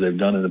talent there as they've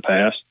done in the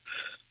past.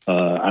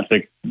 I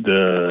think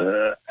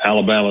I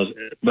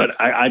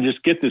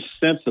just get this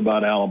sense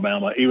about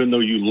Alabama, even though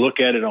you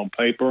look at it on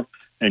paper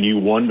and you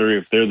wonder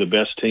if they're the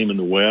best team in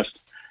the West.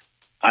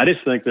 I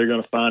just think they're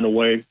going to find a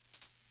way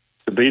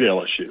to beat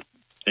LSU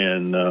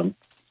and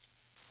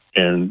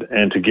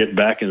to get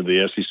back into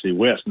the SEC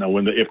West. Now,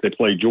 if they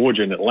play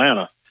Georgia and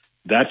Atlanta,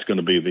 that's going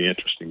to be the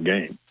interesting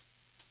game.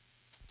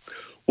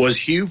 Was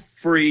Hugh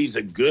Freeze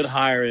a good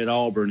hire at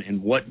Auburn,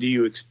 and what do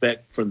you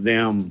expect for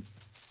them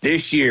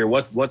this year?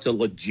 What's a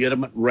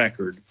legitimate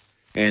record?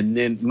 And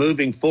then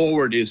moving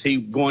forward, is he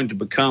going to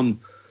become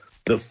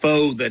the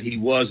foe that he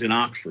was in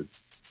Oxford?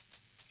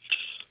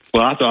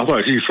 Well, I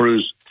thought Hugh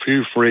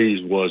Hugh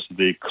Freeze was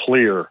the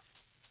clear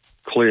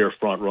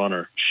front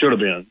runner. Should have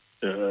been.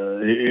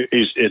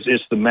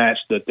 It's the match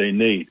that they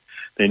need.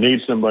 They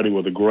need somebody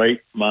with a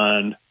great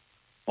mind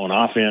on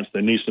offense.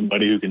 They need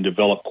somebody who can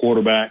develop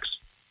quarterbacks.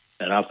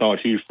 And I thought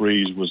Hugh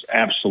Freeze was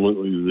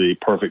absolutely the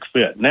perfect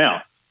fit.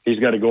 Now, he's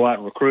got to go out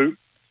and recruit,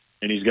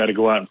 and he's got to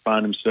go out and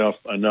find himself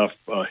enough,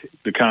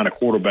 the kind of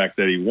quarterback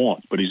that he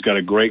wants. But he's got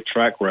a great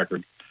track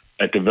record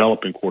at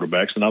developing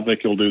quarterbacks, and I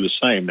think he'll do the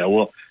same.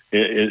 Now,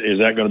 is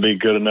that going to be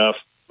good enough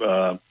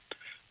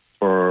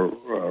for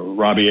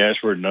Robbie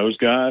Ashford and those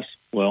guys?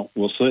 Well,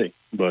 we'll see.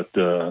 But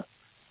there's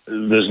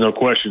no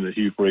question that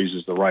Hugh Freeze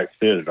is the right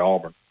fit at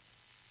Auburn.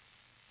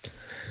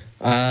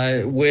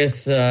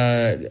 With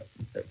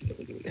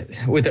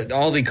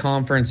all the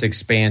conference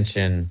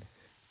expansion,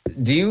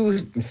 do you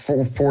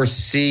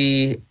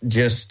foresee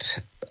just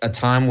a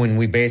time when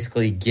we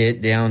basically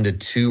get down to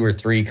 2 or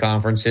 3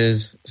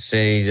 conferences,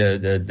 say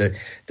the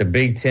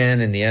Big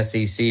Ten and the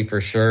SEC for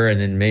sure, and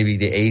then maybe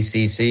the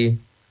ACC?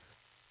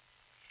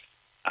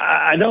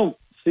 I don't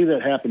see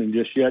that happening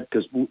just yet,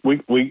 because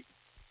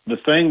the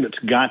thing that's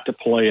got to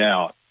play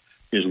out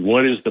is,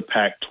 what is the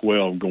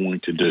Pac-12 going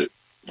to do?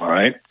 All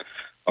right.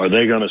 Are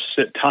they going to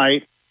sit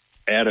tight,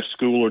 add a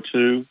school or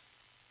two,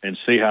 and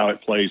see how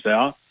it plays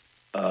out?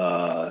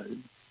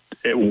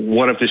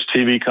 What if this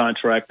TV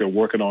contract they're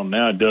working on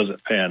now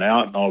doesn't pan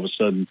out, and all of a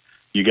sudden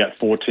you got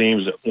 4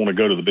 teams that want to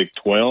go to the Big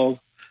 12?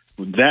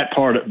 That's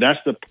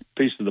the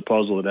piece of the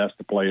puzzle that has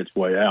to play its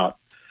way out.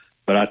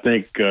 But I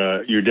think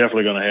you're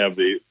definitely going to have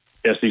the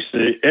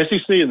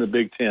SEC and the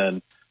Big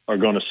Ten are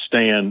going to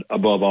stand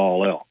above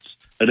all else.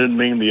 That doesn't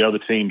mean the other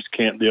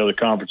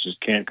conferences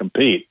can't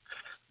compete.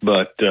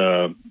 But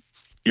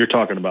you're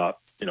talking about,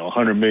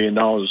 $100 million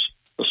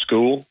a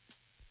school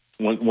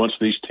once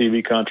these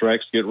TV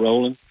contracts get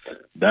rolling.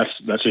 That's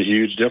a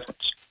huge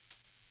difference.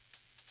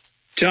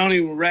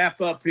 Tony, we'll wrap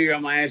up here.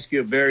 I'm going to ask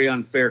you a very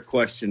unfair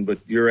question, but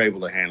you're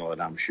able to handle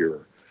it, I'm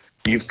sure.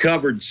 You've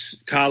covered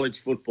college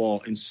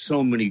football and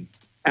so many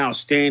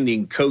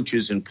outstanding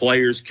coaches and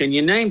players. Can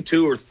you name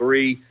 2 or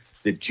 3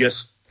 that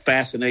just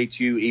fascinate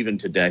you even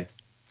today?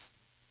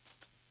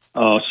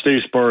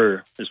 Steve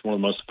Spurrier is one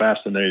of the most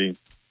fascinating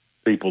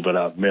people that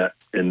I've met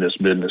in this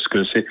business,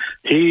 because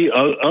he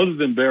other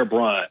than Bear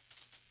Bryant,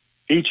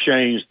 he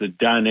changed the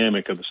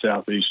dynamic of the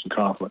Southeastern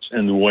Conference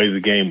and the way the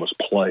game was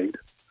played.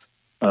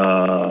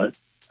 I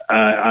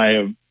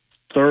have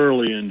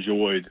thoroughly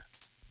enjoyed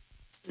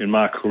in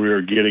my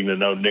career getting to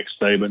know Nick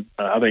Saban.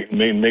 I think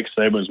Nick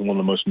Saban is one of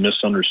the most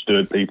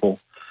misunderstood people.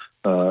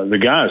 The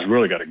guy's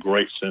really got a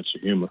great sense of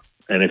humor,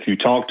 and if you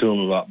talk to him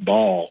about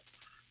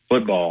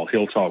football,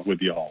 he'll talk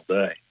with you all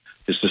day.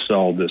 It's just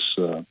all this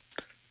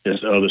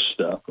other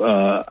stuff.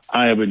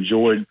 I have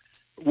enjoyed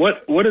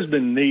what has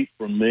been neat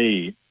for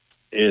me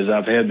is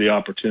I've had the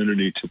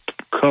opportunity to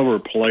cover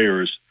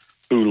players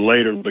who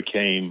later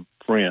became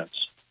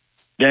friends.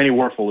 Danny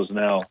Werfel is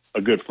now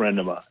a good friend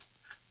of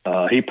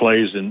mine. He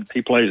plays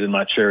in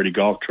my charity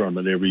golf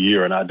tournament every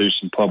year, and I do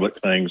some public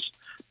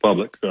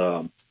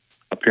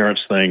appearance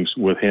things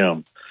with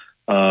him.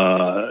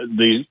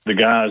 The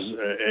guys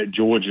at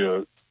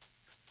Georgia,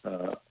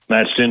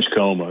 Matt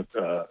Stinchcomb,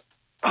 a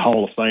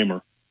Hall of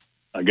Famer,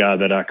 a guy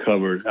that I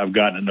covered, I've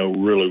gotten to know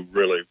really,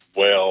 really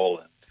well,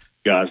 and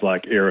guys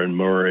like Aaron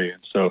Murray.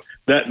 And so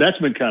that's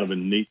been kind of a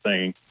neat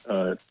thing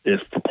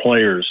is for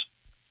players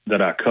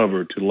that I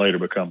covered to later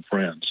become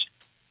friends.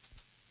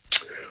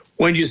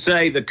 When you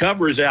say the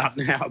cover is out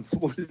now,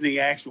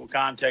 the actual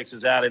context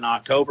is out in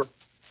October?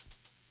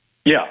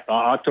 Yeah,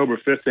 October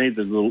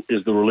 15th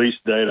is the release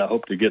date. I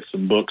hope to get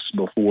some books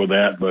before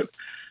that, but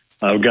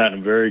I've gotten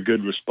a very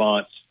good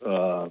response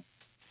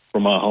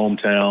from my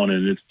hometown,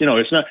 and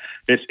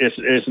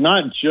it's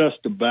not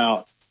just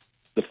about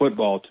the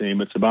football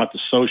team. It's about the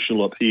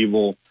social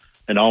upheaval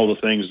and all the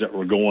things that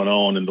were going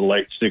on in the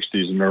late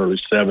 60s and early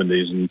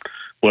 70s, and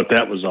what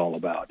that was all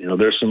about.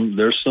 There's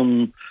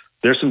some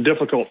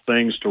difficult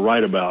things to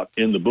write about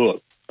in the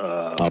book,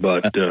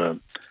 but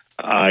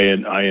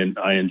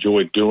I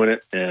enjoyed doing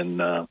it, and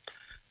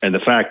the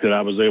fact that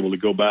I was able to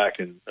go back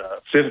and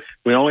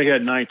we only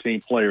had 19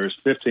 players,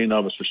 15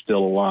 of us are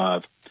still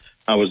alive.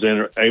 I was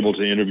able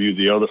to interview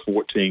the other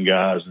 14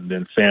 guys and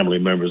then family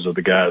members of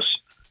the guys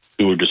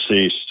who were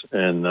deceased,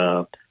 and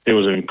it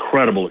was an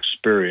incredible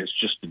experience.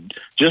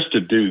 Just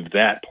to do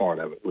that part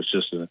of it was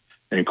just an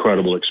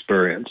incredible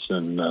experience.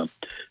 And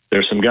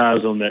there's some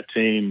guys on that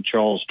team,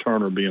 Charles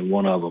Turner being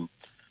one of them,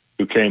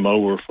 who came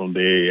over from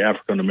the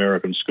African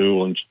American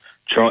school, and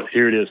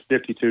here it is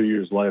 52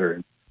 years later,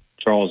 and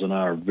Charles and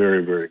I are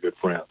very, very good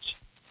friends.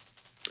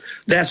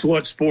 That's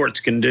what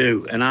sports can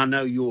do, and I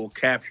know you will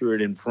capture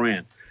it in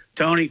print.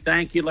 Tony,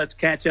 thank you. Let's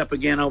catch up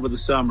again over the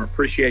summer.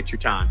 Appreciate your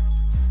time.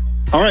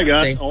 All right,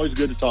 guys. Always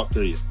good to talk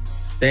to you.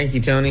 Thank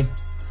you, Tony.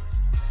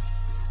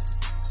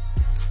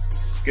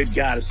 Good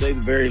guy, to say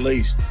the very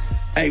least.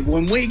 Hey,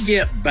 when we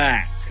get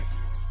back,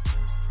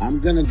 I'm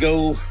going to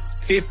go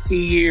 50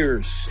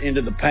 years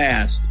into the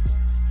past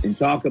and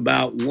talk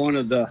about one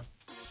of the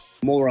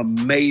more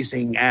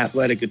amazing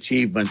athletic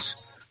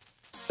achievements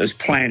this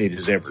planet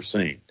has ever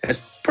seen.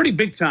 That's pretty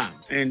big time,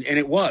 and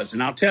it was.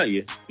 And I'll tell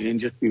you in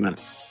just a few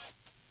minutes.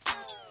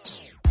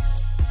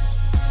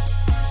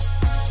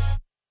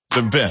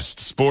 The best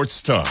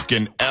sports talk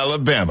in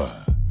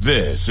Alabama.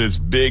 This is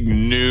Big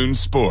Noon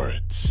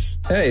Sports.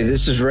 Hey,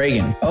 this is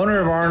Reagan,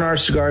 owner of R&R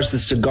Cigars, the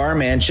Cigar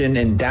Mansion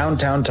in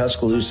downtown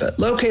Tuscaloosa,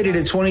 located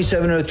at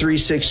 2703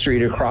 6th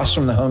Street across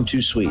from the Home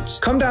 2 Suites.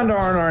 Come down to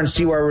R&R and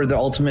see why we're the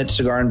ultimate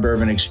cigar and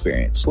bourbon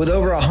experience. With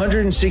over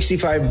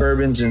 165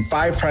 bourbons and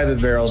 5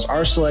 private barrels,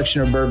 our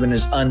selection of bourbon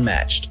is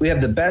unmatched. We have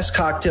the best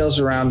cocktails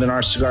around and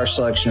our cigar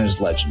selection is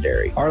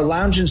legendary. Our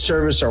lounge and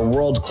service are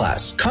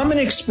world-class. Come and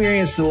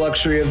experience the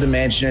luxury of the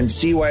mansion and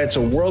see why it's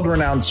a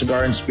world-renowned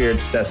cigar and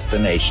spirits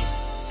destination.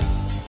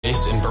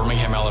 Based in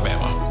Birmingham,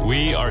 Alabama.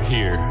 We are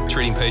here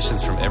Treating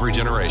patients from every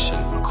generation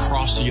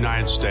across the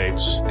United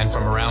States and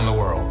from around the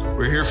world.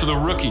 We're here for the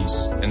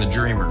rookies and the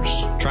dreamers,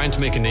 trying to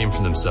make a name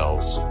for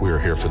themselves. We are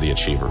here for the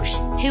achievers,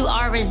 who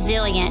are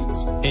resilient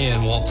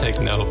and won't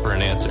take no for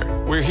an answer.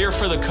 We're here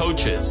for the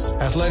coaches,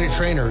 athletic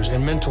trainers,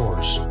 and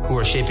mentors who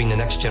are shaping the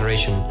next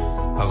generation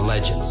of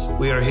legends.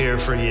 We are here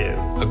for you,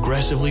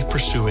 aggressively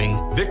pursuing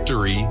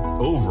victory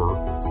over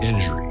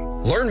injury.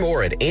 Learn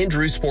more at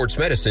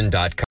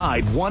andrewsportsmedicine.com.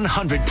 Tide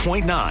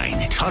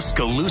 100.9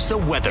 Tuscaloosa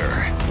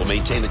weather. We'll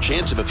maintain the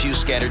chance of a few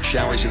scattered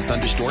showers and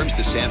thunderstorms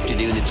this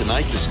afternoon and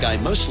tonight. The sky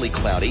mostly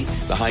cloudy.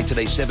 The high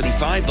today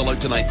 75, the low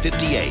tonight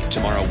 58.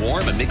 Tomorrow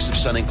warm, a mix of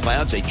sun and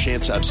clouds, a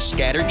chance of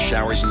scattered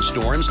showers and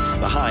storms.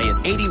 The high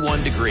at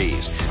 81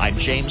 degrees. I'm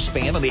James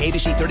Spann on the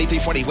ABC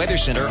 3340 Weather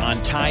Center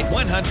on Tide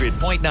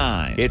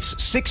 100.9.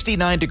 It's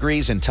 69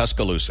 degrees in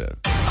Tuscaloosa.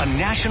 A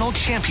national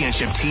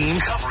championship team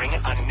covering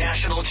a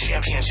national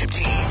championship team.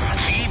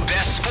 The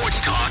best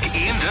sports talk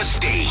in the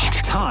state.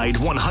 Tide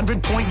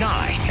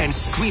 100.9 and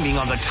streaming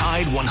on the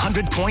Tide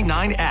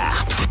 100.9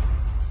 app.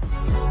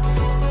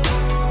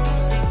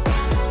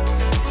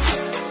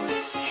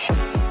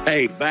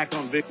 Hey, back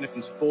on Big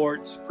Noon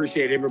Sports.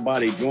 Appreciate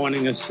everybody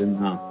joining us, and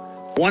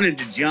wanted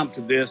to jump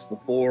to this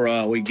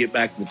before we get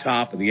back to the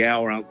top of the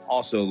hour. I'll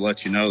also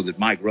let you know that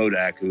Mike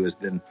Rodak, who has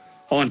been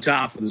on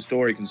top of the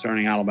story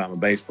concerning Alabama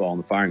baseball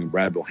and the firing of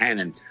Brad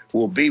Bohannon,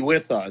 will be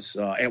with us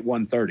at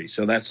 1:30.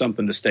 So that's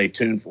something to stay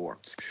tuned for.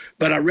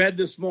 But I read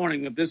this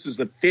morning that this is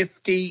the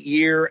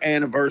 50-year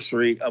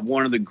anniversary of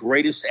one of the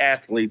greatest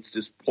athletes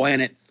this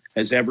planet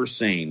has ever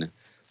seen.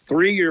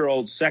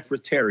 3-year-old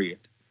Secretariat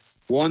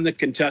won the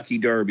Kentucky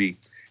Derby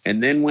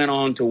and then went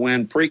on to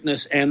win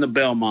Preakness and the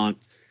Belmont.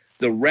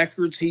 The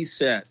records he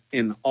set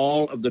in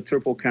all of the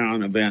Triple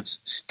Crown events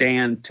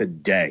stand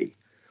today.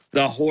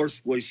 The horse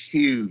was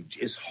huge.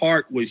 His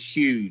heart was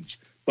huge,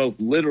 both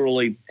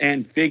literally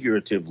and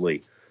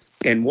figuratively.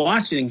 And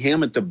watching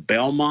him at the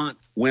Belmont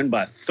win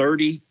by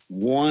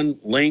 31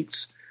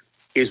 lengths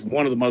is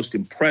one of the most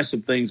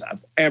impressive things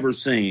I've ever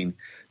seen,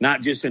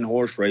 not just in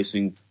horse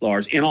racing,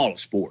 Lars, in all of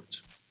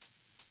sports.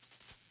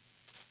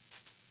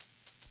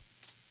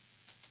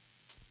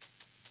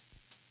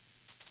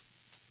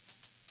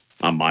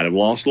 I might have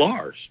lost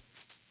Lars.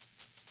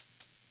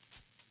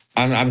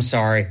 I'm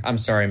sorry,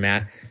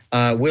 Matt.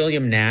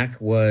 William Knack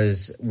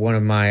was one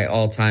of my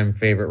all-time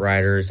favorite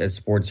writers at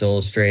Sports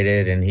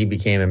Illustrated, and he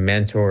became a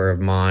mentor of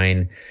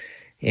mine.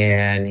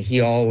 And he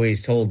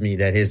always told me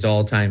that his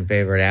all-time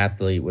favorite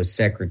athlete was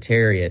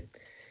Secretariat.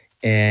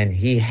 And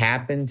he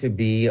happened to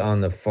be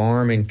on the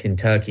farm in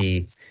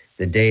Kentucky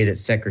the day that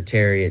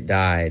Secretariat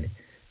died.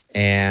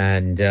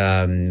 And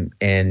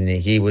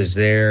he was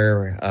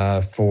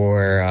there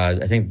for,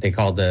 I think they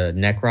called the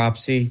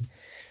necropsy.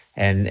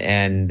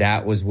 And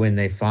that was when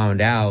they found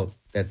out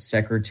that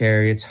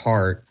Secretariat's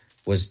heart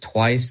was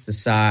twice the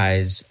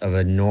size of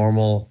a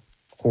normal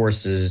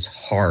horse's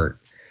heart.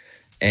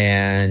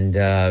 And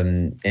I'll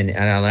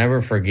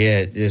never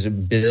forget, there's a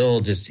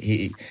bill,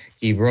 he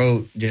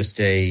wrote just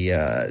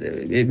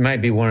it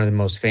might be one of the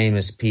most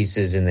famous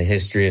pieces in the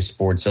history of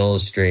Sports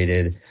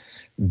Illustrated.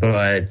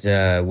 But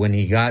when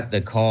he got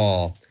the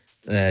call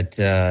that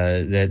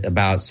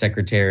about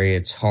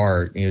Secretariat's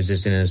heart, he was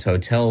just in his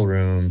hotel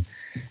room,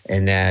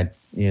 and that,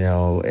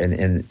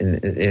 and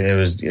it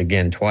was,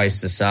 again,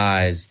 twice the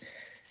size.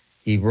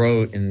 He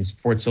wrote in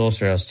Sports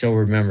Illustrated, I still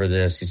remember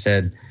this. He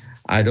said,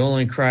 "I'd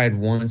only cried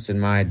once in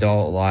my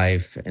adult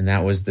life, and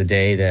that was the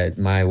day that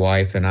my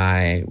wife and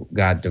I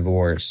got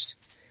divorced.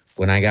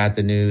 When I got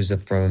the news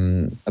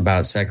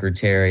about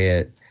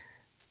Secretariat,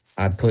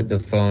 I put the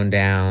phone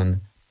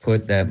down,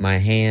 put my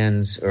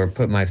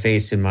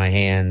face in my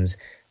hands,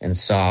 and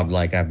sobbed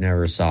like I've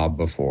never sobbed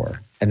before."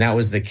 And that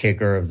was the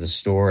kicker of the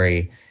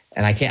story.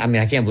 And I can't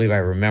believe I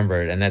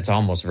remember it, and that's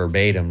almost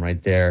verbatim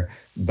right there.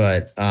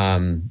 But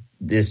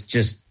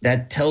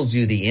that tells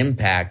you the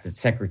impact that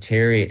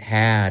Secretariat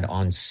had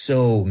on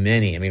so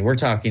many. I mean, we're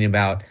talking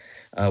about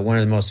one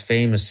of the most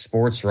famous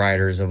sports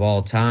writers of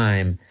all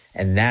time,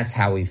 and that's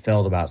how he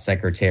felt about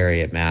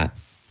Secretariat, Matt.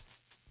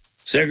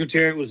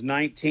 Secretariat was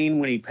 19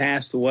 when he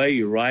passed away.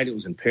 You're right. It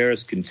was in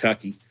Paris,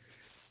 Kentucky.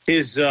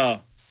 His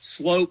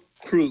slope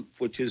croup,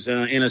 which is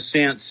in a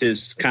sense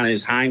his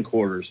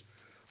hindquarters,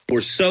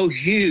 were so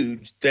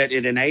huge that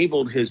it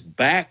enabled his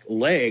back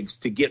legs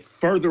to get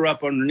further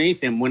up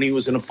underneath him when he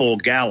was in a full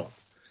gallop.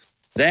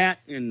 That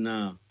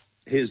and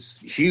his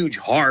huge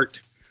heart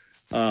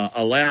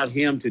allowed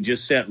him to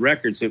just set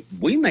records that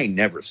we may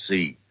never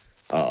see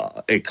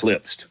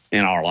eclipsed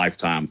in our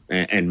lifetime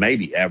and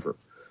maybe ever.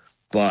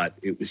 But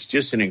it was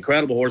just an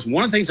incredible horse.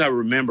 One of the things I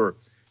remember,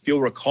 if you'll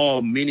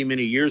recall, many,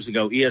 many years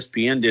ago,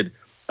 ESPN did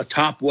a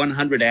top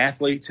 100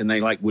 athletes, and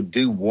they would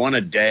do one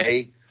a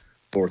day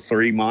for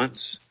 3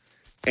 months.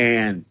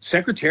 And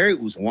Secretariat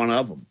was one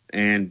of them,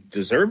 and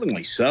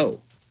deservingly so.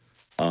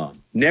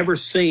 Never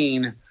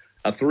seen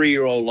a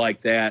 3-year-old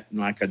like that, and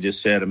like I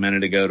just said a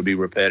minute ago, to be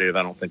repetitive,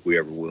 I don't think we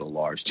ever will,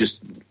 Lars.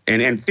 Just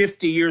and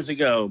 50 years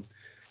ago,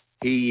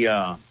 he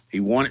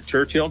won at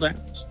Churchill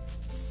Downs.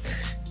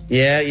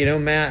 Yeah,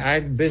 Matt,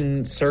 I've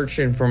been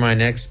searching for my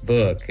next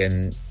book,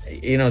 and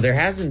there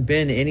hasn't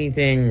been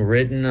anything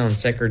written on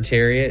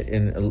Secretariat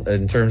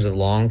in terms of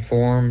long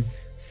form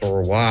for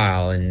a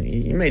while, and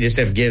you may just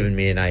have given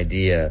me an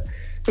idea.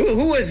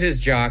 Who was his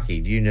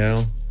jockey? Do you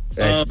know?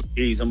 Oh,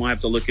 geez, I'm gonna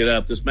have to look it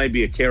up. This may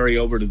be a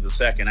carryover to the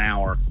second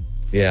hour.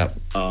 Yeah.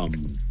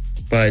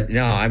 But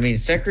no, I mean,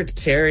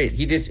 Secretariat.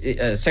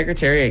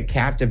 Secretariat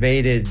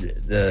captivated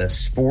the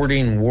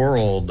sporting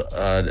world.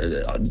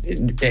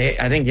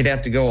 I think you'd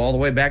have to go all the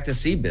way back to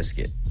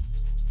Seabiscuit.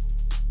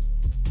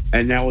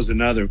 And that was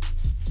another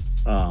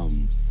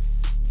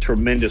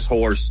tremendous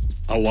horse,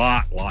 a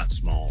lot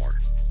smaller.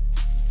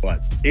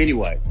 But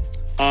anyway,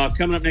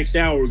 coming up next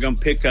hour, we're going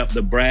to pick up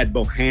the Brad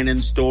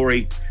Bohannon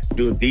story,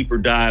 do a deeper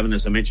dive, and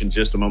as I mentioned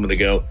just a moment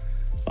ago,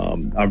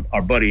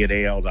 our buddy at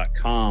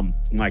AL.com,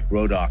 Mike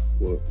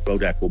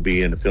Rodak will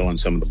be in to fill in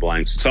some of the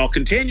blanks. It's all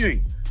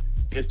continuing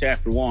just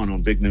after 1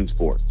 on Big Noon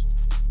Sports.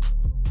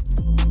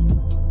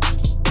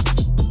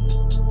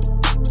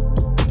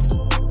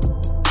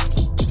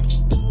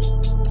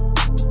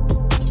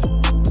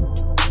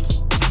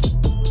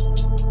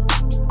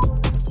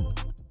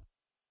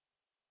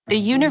 The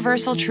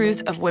universal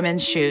truth of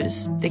women's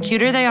shoes. The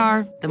cuter they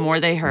are, the more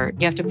they hurt.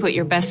 You have to put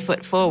your best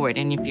foot forward,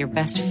 and if your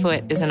best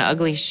foot is an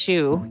ugly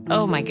shoe,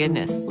 oh my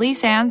goodness.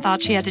 Lise Ann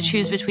thought she had to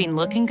choose between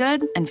looking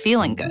good and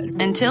feeling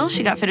good until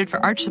she got fitted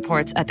for arch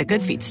supports at the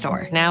Good Feet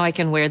store. Now I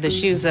can wear the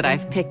shoes that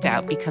I've picked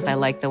out because I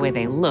like the way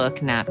they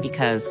look, not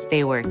because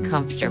they were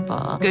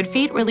comfortable. Good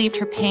Feet relieved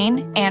her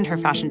pain and her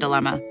fashion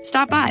dilemma.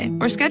 Stop by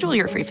or schedule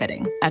your free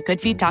fitting at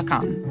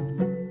goodfeet.com.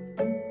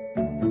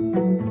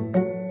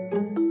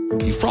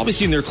 You've probably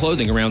seen their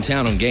clothing around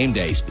town on game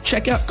days, but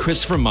check out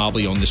Christopher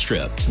Mobley on the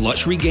Strip. It's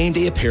luxury game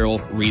day apparel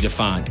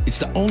redefined. It's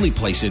the only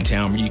place in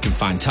town where you can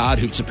find Todd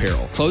Hoops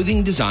apparel.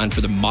 Clothing designed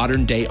for the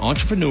modern day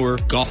entrepreneur,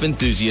 golf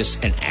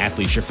enthusiast, and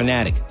athlete or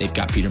fanatic. They've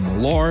got Peter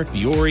Millar,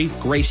 Fiore,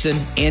 Grayson,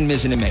 and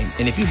Mizzen and Main.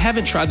 And if you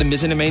haven't tried the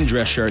Mizzen and Main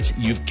dress shirts,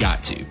 you've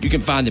got to. You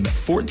can find them at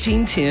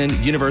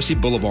 1410 University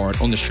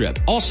Boulevard on the Strip.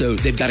 Also,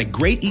 they've got a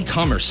great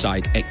e-commerce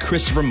site at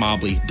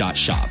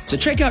ChristopherMobley.shop. So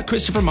check out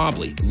Christopher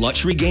Mobley,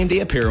 luxury game day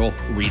apparel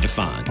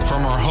redefined.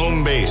 From our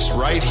home base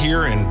right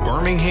here in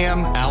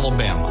Birmingham,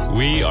 Alabama.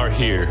 We are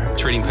here,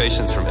 treating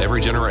patients from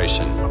every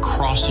generation,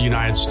 across the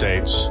United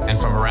States, and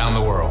from around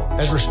the world.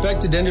 As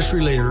respected industry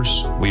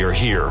leaders, we are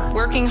here,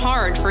 working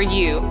hard for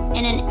you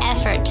in an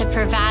effort to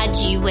provide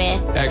you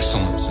with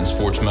excellence in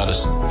sports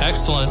medicine,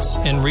 excellence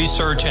in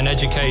research and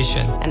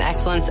education, and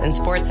excellence in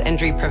sports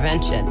injury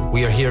prevention.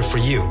 We are here for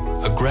you,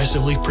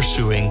 aggressively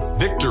pursuing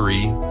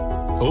victory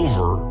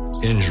over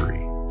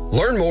injury.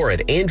 Learn more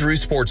at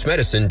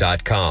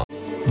andrewsportsmedicine.com.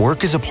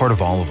 Work is a part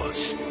of all of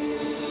us.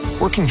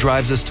 Working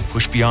drives us to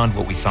push beyond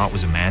what we thought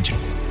was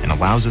imaginable and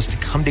allows us to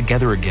come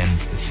together again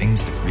for the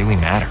things that really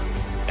matter.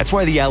 That's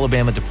why the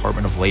Alabama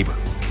Department of Labor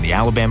and the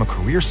Alabama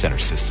Career Center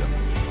system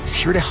is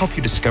here to help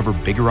you discover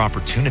bigger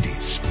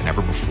opportunities than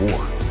ever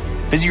before.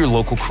 Visit your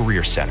local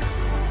career center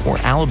or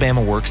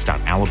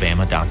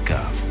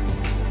alabamaworks.alabama.gov.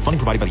 Funding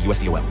provided by the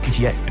USDOL,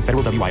 PTA, and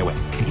Federal WIOA,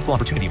 an Equal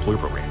Opportunity Employer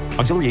Program.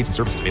 Auxiliary aids and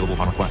services available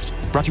upon request.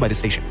 Brought to you by this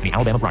station and the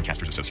Alabama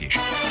Broadcasters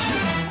Association.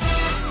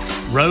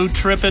 Road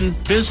tripping,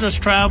 business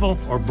travel,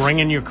 or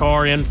bringing your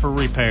car in for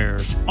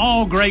repairs.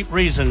 All great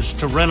reasons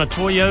to rent a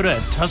Toyota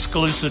at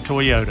Tuscaloosa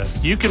Toyota.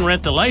 You can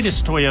rent the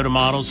latest Toyota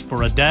models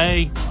for a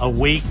day, a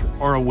week,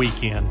 or a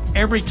weekend.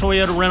 Every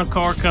Toyota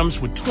rental-car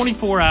comes with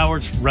 24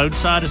 hours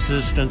roadside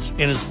assistance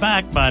and is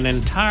backed by an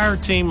entire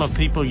team of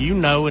people you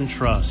know and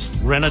trust.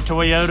 Rent a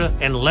Toyota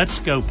and let's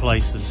go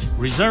places.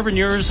 Reserving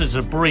yours is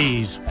a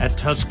breeze at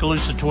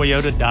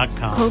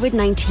TuscaloosaToyota.com.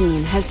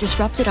 COVID-19 has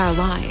disrupted our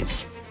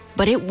lives,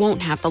 but it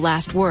won't have the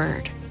last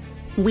word.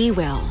 We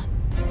will.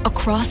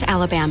 Across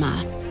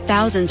Alabama,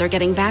 thousands are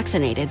getting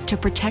vaccinated to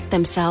protect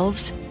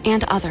themselves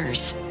and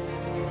others.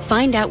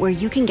 Find out where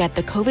you can get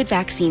the COVID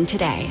vaccine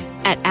today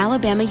at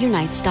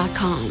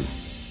alabamaunites.com.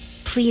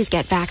 Please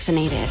get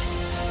vaccinated.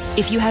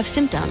 If you have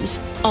symptoms,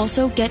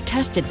 also get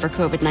tested for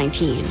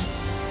COVID-19.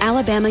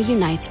 Alabama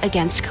unites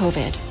against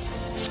COVID.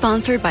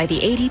 Sponsored by the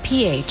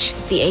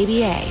ADPH, the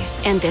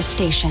ABA, and this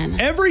station.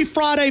 Every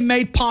Friday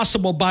made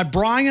possible by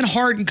Brian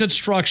Hardin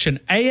Construction,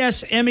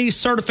 ASME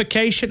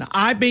certification,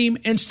 I-beam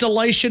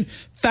installation,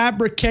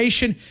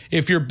 fabrication.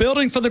 If you're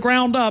building for the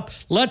ground up,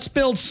 let's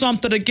build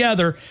something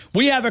together.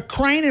 We have a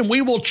crane and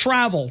we will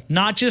travel,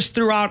 not just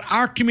throughout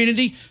our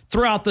community,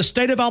 throughout the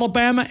state of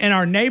Alabama and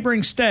our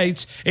neighboring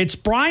states. It's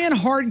Brian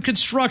Hardin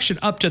Construction,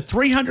 up to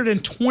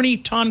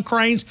 320-ton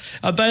cranes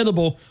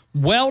available.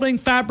 Welding,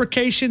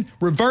 fabrication,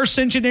 reverse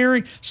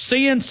engineering,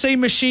 CNC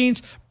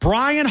machines.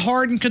 Brian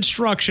Hardin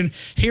Construction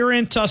here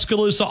in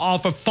Tuscaloosa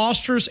off of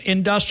Foster's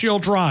Industrial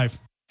Drive.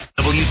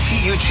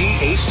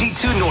 WTUG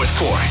HD2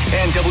 Northport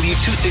and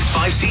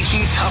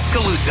W265CG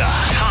Tuscaloosa.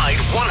 Tide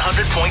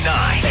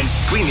 100.9 and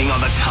streaming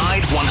on the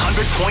Tide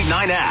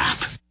 100.9 app.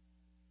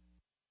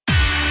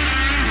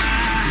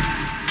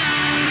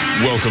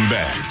 Welcome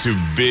back to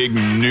Big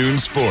Noon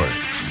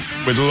Sports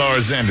with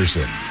Lars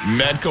Anderson,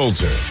 Matt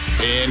Coulter,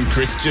 and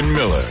Christian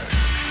Miller.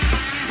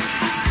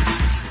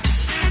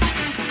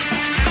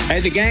 Hey,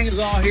 the gang is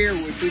all here.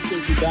 We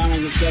appreciate you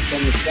dialing us up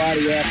on this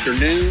Friday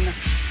afternoon.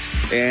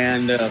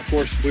 And, of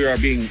course, we are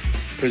being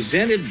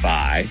presented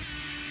by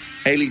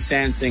Haley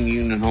Sansing,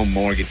 Union Home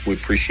Mortgage. We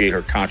appreciate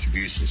her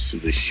contributions to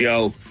the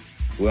show.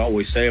 We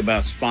always say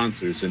about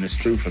sponsors, and it's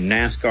true from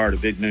NASCAR to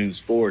Big Noon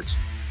Sports,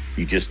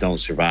 you just don't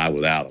survive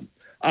without them.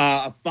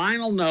 A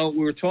final note,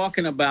 we were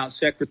talking about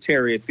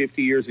Secretariat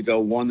 50 years ago,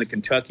 won the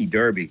Kentucky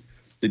Derby.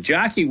 The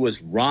jockey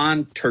was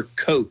Ron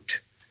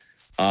Turcotte,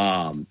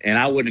 and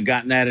I wouldn't have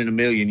gotten that in a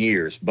million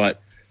years.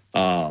 But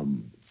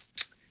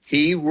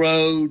he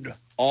rode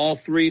all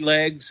three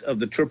legs of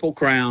the Triple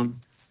Crown.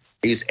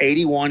 He's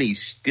 81.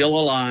 He's still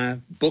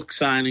alive. Book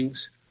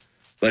signings.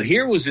 But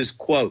here was his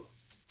quote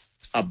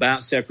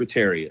about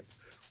Secretariat.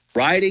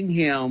 Riding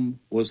him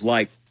was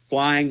like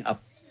flying a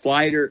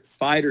fighter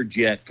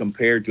jet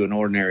compared to an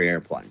ordinary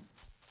airplane.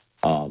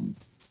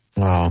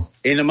 Wow.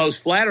 In the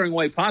most flattering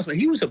way possible.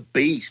 He was a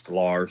beast,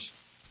 Lars.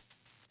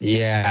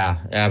 Yeah,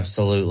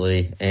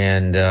 absolutely.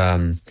 And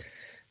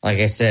like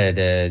I said,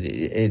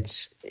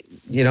 it's,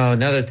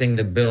 another thing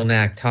that Bill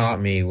Nack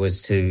taught me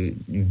was to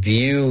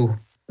view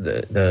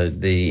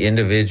the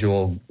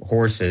individual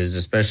horses,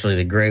 especially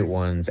the great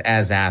ones,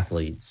 as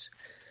athletes.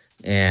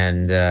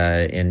 And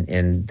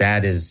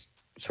that is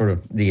sort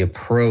of the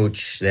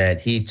approach that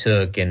he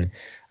took. And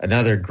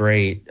another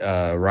great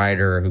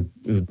rider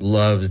who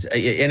loves, and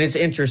it's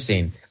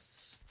interesting,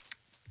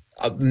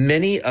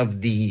 many of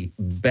the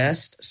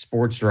best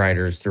sports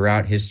writers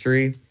throughout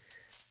history,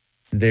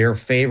 their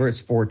favorite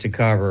sport to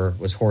cover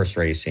was horse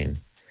racing.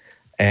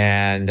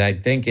 And I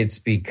think it's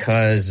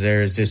because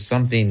there's just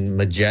something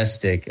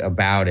majestic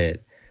about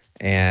it.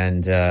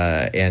 And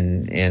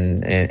again,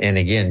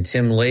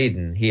 Tim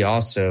Layden, he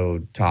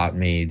also taught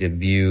me to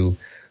view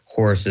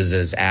horses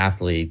as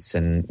athletes.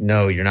 And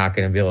no, you're not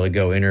going to be able to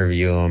go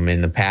interview them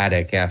in the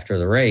paddock after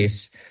the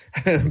race.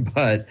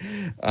 But,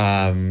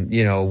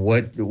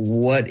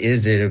 what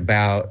is it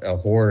about a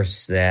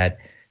horse that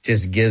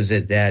just gives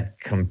it that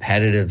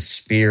competitive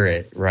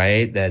spirit,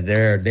 right? That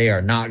they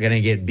are not going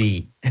to get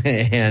beat.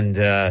 And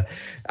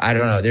I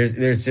don't know.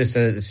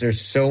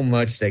 There's so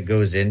much that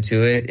goes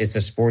into it. It's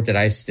a sport that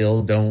I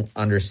still don't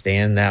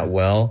understand that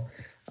well.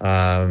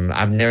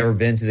 I've never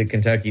been to the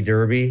Kentucky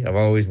Derby. I've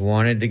always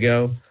wanted to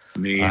go.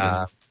 Me.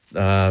 I've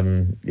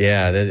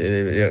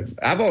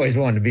always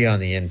wanted to be on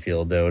the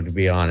infield, though, to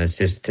be honest,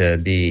 just to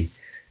be,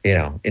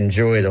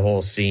 enjoy the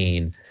whole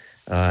scene,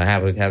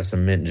 have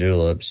some mint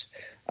juleps.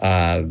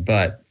 That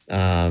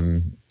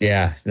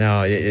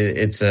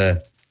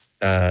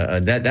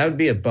would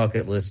be a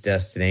bucket list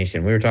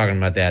destination. We were talking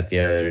about that the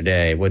other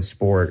day. What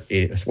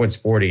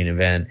sporting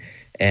event?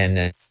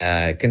 And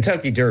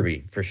Kentucky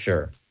Derby for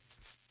sure.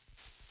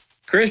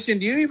 Christian,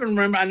 do you even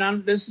remember? I know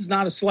this is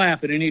not a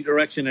slap in any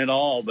direction at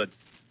all, but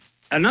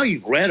I know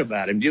you've read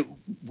about him.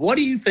 What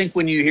do you think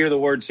when you hear the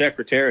word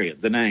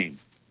Secretariat, the name?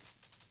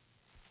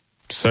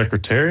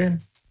 Secretariat?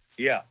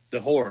 Yeah,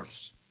 the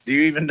horse. Do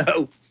you even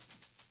know?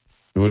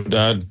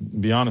 To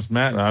be honest,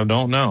 Matt, I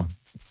don't know.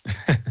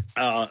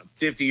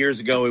 50 years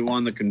ago, he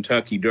won the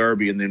Kentucky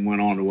Derby and then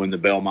went on to win the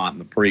Belmont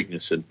and the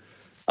Preakness. And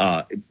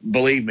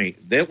believe me,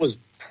 that was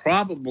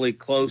probably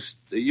close.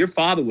 Your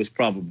father was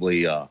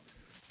probably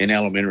in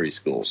elementary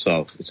school,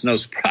 so it's no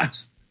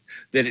surprise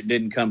that it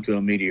didn't come to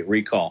immediate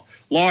recall.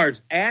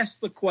 Lars, ask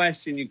the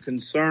question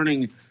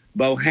concerning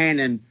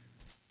Bohannon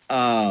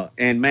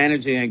and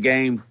managing a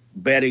game,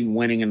 betting,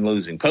 winning, and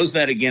losing. Pose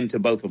that again to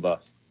both of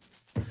us.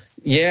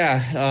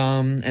 Yeah,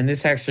 and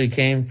this actually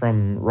came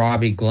from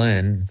Robbie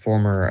Glenn,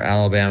 former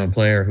Alabama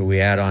player who we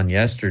had on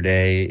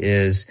yesterday,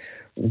 is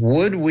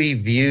would we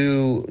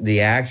view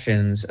the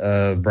actions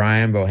of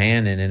Brian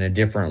Bohannon in a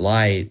different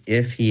light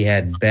if he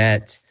had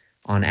bet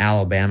on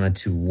Alabama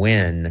to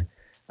win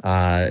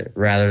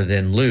rather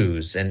than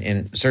lose?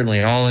 And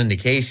certainly all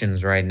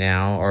indications right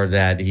now are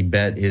that he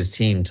bet his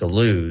team to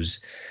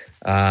lose.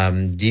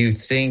 Do you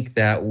think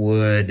that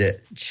would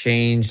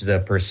change the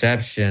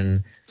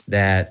perception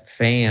that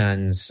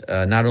fans,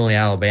 not only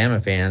Alabama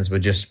fans,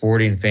 but just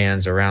sporting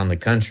fans around the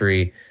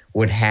country,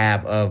 would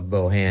have of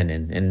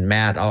Bohannon. And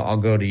Matt, I'll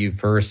go to you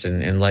first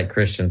and let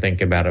Christian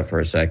think about it for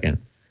a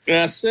second.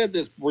 Yeah, I said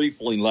this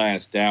briefly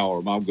last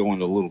hour. I'll go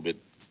into a little bit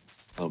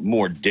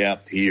more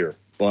depth here,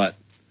 but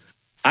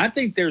I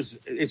think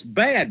it's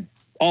bad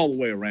all the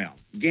way around.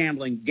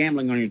 Gambling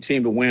on your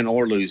team to win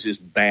or lose is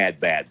bad,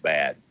 bad,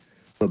 bad.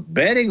 But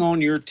betting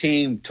on your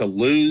team to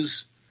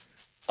lose,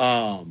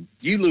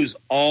 you lose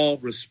all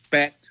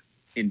respect,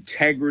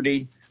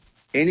 integrity,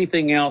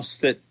 anything else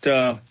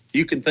that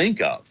you can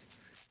think of.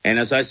 And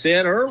as I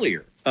said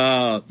earlier,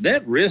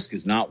 that risk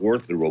is not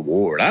worth the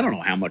reward. I don't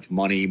know how much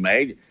money he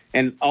made.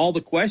 And all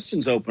the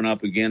questions open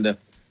up again to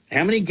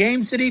how many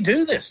games did he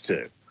do this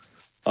to?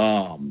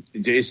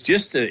 It's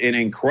just an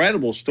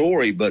incredible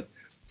story, but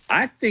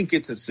I think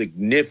it's a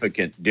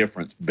significant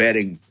difference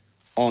betting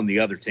on the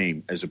other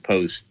team as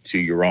opposed to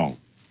your own.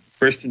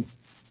 Christian?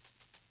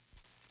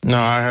 No,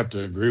 I have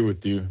to agree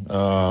with you.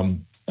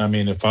 I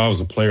mean, if I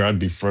was a player, I'd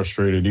be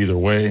frustrated either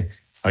way.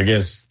 I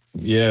guess,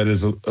 yeah, it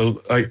is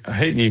I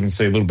hate to even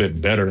say a little bit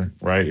better,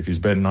 right, if he's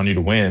betting on you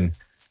to win.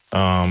 But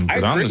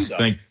I'm just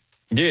thinking,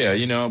 yeah,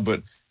 you know,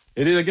 but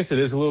it is, I guess it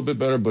is a little bit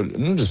better, but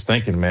I'm just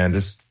thinking, man,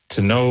 just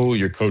to know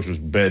your coach was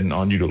betting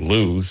on you to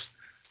lose,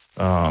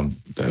 that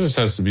just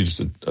has to be just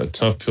a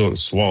tough pill to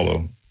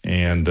swallow.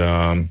 And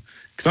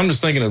because I'm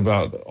just thinking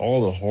about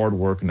all the hard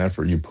work and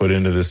effort you put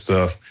into this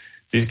stuff.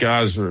 These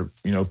guys are,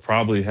 you know,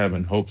 probably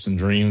having hopes and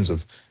dreams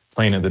of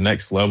playing at the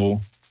next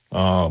level.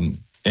 And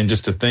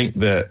just to think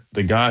that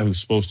the guy who's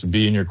supposed to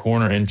be in your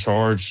corner, in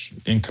charge,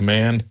 in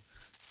command,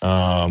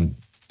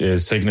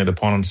 is taking it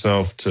upon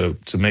himself to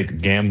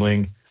make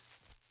gambling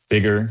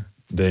bigger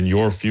than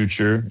your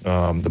future,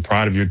 the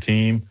pride of your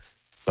team,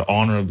 the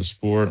honor of the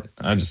sport.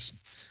 I just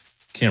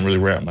can't really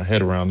wrap my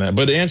head around that.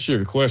 But to answer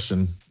your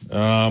question,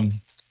 I'll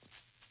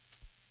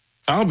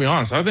be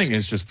honest. I think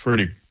it's just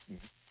pretty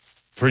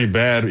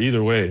bad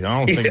either way.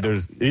 I don't think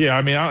there's – yeah,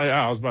 I mean,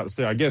 I was about to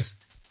say, I guess,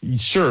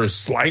 sure,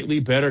 slightly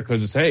better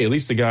because it's, hey, at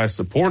least the guy's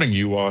supporting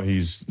you while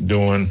he's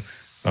doing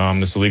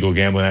this illegal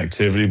gambling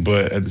activity.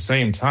 But at the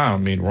same time, I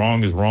mean,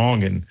 wrong is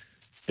wrong, and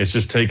it's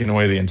just taking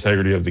away the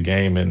integrity of the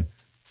game. And,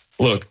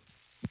 look,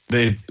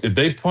 if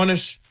they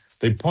punish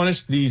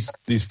these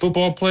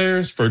football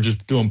players for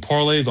just doing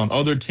parlays on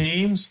other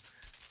teams,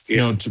 you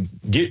know, to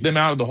get them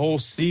out of the whole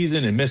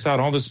season and miss out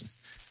on all this.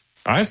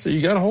 I say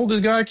you got to hold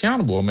this guy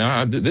accountable.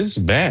 I mean, this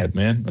is bad,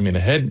 man. I mean,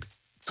 a head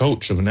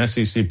coach of an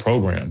SEC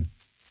program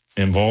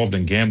involved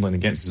in gambling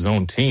against his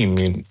own team. I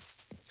mean,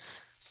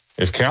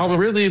 if Calvin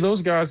Ridley,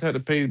 those guys had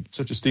to pay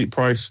such a steep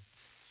price,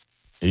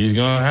 he's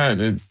going to have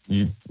it.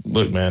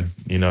 Look, man,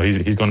 you know,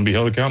 he's going to be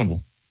held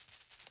accountable.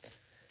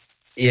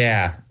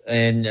 Yeah,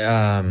 and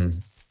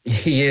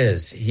he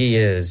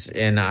is.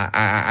 And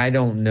I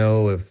don't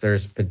know if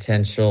there's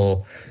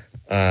potential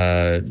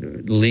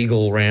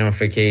legal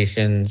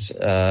ramifications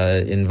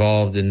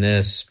involved in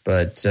this,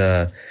 but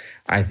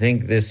I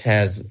think this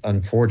has,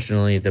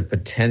 unfortunately, the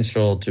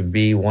potential to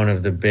be one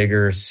of the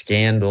bigger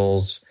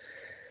scandals,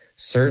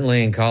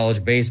 certainly in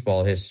college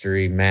baseball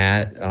history,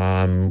 Matt.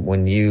 I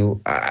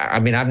mean,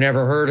 I've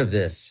never heard of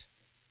this.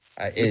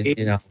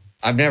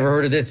 I've never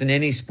heard of this in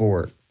any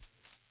sport.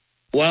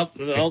 Well,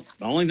 the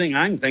only thing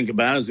I can think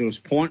about is it was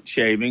point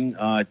shaving,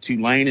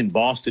 Tulane and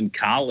Boston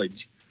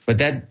College. But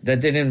that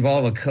didn't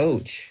involve a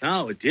coach.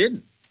 No, it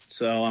didn't.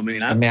 So, I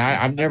mean,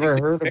 I've never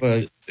heard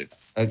of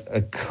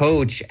a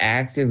coach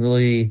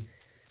actively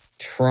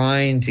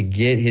trying to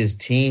get his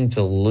team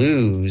to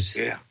lose.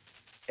 Yeah.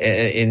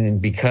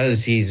 And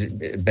because he's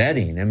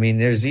betting. I mean,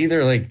 there's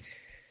either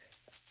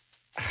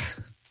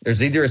a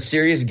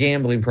serious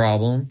gambling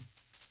problem,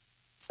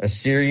 a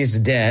serious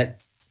debt,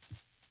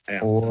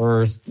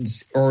 or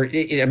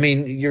I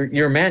mean,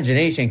 your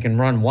imagination can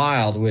run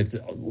wild with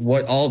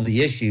what all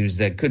the issues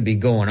that could be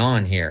going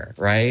on here,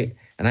 right?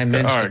 And I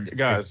mentioned, all right,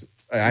 guys,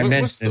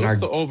 what's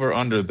the over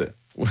under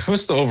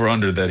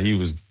that he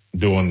was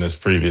doing this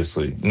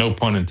previously? No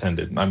pun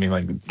intended. I mean,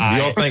 like, do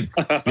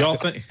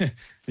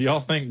y'all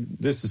think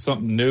this is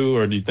something new,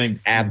 or do you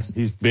think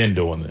he's been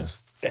doing this?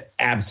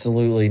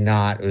 Absolutely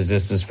not. Was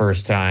this his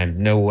first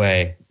time? No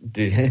way.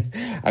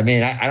 I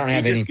mean, I don't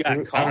have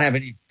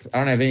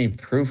any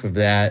proof of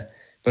that.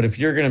 But if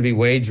you're going to be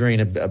wagering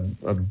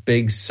a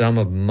big sum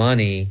of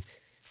money,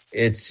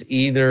 it's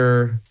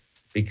either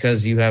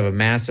because you have a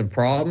massive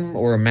problem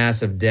or a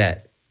massive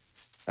debt.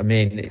 I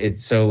mean,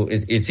 it's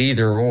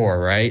either or,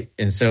 right?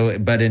 And so,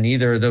 but in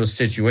either of those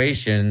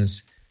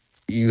situations,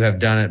 you have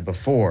done it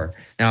before.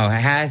 Now,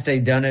 has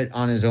they done it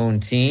on his own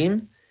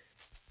team?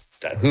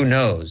 Who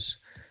knows?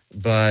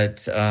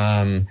 But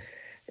I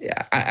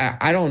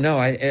don't know.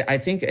 I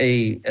think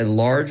a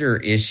larger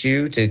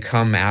issue to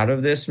come out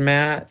of this,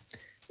 Matt,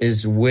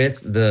 is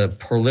with the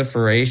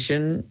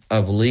proliferation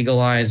of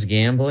legalized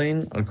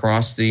gambling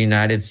across the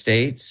United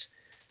States.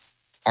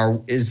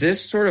 Is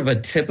this sort of a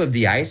tip of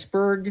the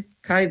iceberg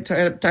type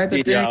of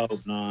thing? I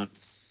hope not.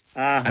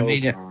 I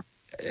hope not.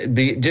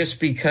 Just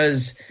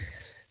because,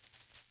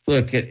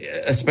 look,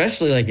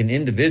 especially like in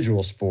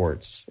individual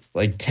sports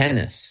like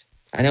tennis.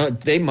 I know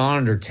they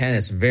monitor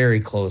tennis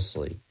very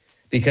closely.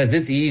 because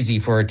it's easy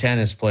for a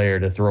tennis player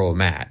to throw a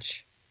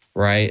match,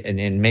 right?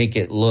 And make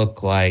it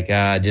look like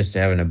just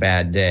having a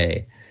bad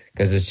day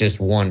because it's just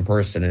one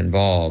person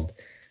involved.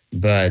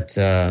 But,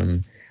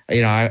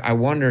 I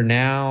wonder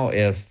now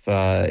if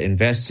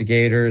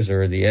investigators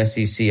or the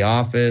SEC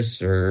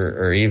office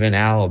or even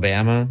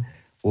Alabama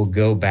will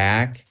go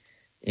back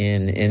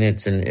in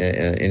its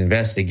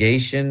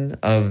investigation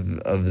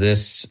of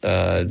this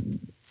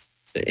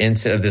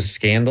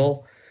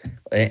scandal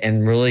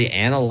and really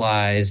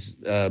analyze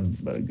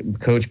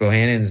Coach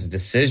Bohannon's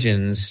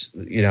decisions,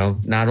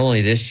 not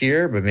only this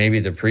year, but maybe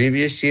the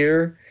previous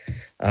year.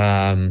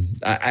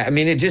 It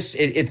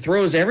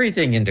throws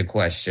everything into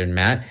question,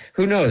 Matt.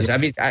 Who knows? I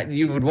mean,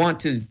 you would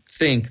want to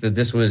think that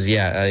this was,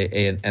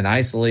 an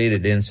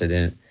isolated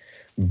incident,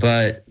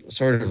 but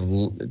sort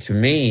of to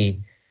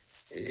me,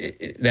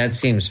 that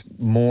seems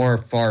more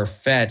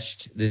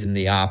far-fetched than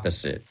the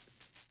opposite.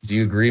 Do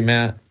you agree,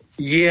 Matt?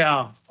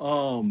 Yeah,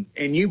 and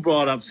you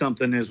brought up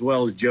something as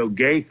well as Joe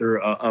Gaither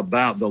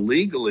about the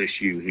legal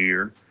issue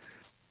here,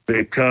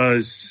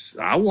 because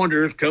I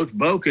wonder if Coach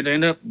Bo could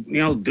end up,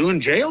 doing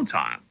jail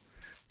time.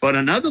 But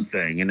another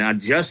thing, and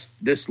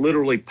this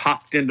literally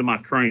popped into my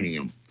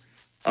cranium.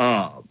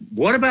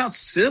 What about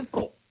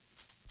civil?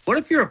 What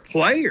if you're a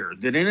player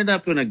that ended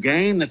up in a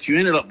game that you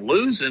ended up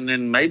losing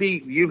and maybe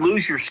you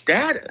lose your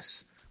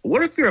status?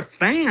 What if you're a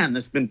fan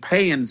that's been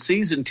paying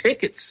season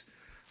tickets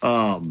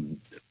for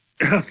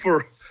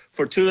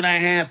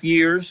 2.5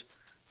 years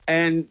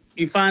and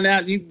you find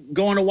out you're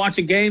going to watch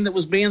a game that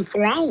was being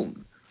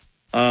thrown?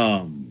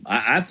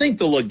 I think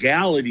the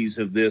legalities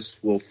of this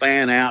will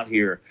fan out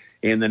here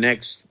in the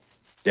next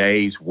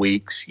days,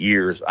 weeks,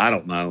 years. I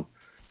don't know.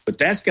 But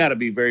that's got to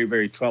be very,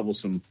 very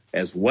troublesome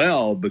as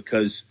well,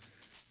 because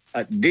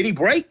did he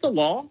break the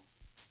law?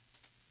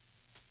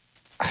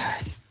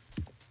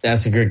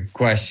 That's a good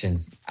question.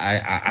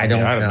 I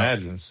don't know. I'd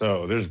imagine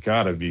so. There's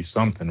got to be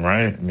something,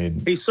 right? I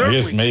mean, I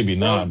guess maybe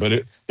not,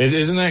 but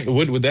isn't that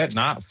would that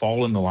not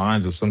fall in the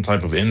lines of some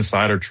type of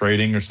insider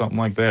trading or something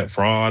like that?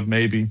 Fraud,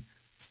 maybe.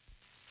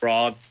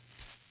 Fraud.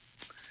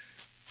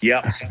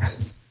 Yep.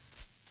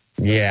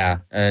 Yeah.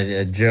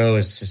 Joe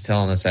is just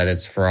telling us that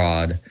it's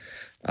fraud.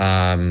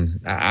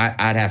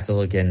 I'd have to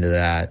look into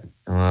that.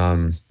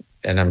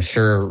 And I'm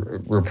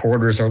sure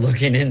reporters are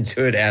looking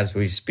into it as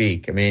we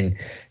speak. I mean,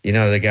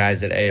 the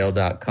guys at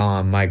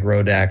AL.com, Mike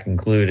Rodak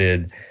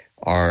included,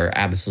 are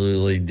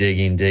absolutely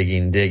digging,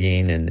 and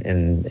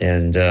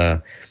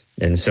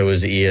so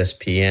is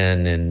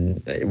ESPN.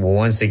 And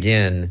once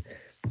again,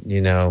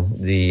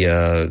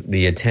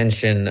 the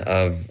attention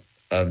of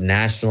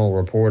national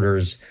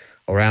reporters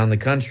around the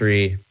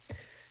country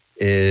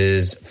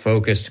is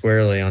focused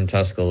squarely on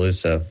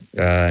Tuscaloosa,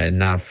 and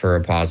not for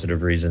a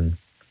positive reason.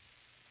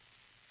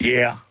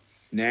 Yeah,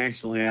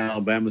 nationally,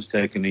 Alabama's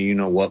taking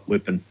a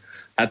whipping.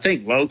 I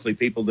think locally,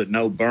 people that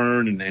know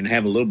Byrne and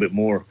have a little bit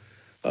more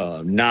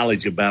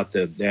knowledge about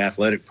the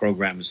athletic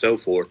program and so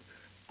forth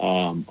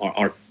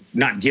are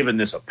not giving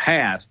this a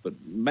pass, but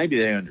maybe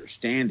they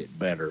understand it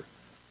better.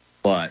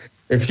 But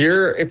this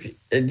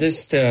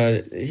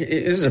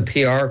is a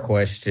PR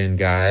question,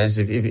 guys.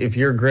 If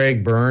you're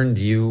Greg Byrne,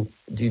 do you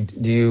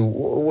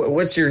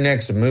what's your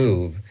next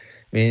move?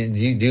 I mean,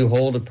 do you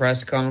hold a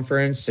press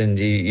conference and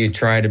do you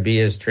try to be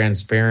as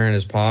transparent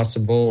as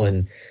possible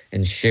and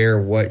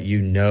share what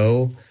you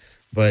know?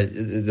 But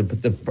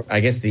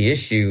I guess the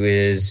issue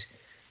is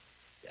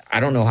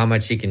I don't know how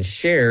much he can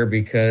share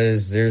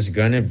because there's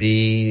going to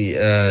be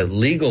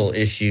legal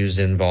issues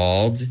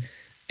involved,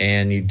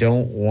 and you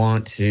don't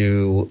want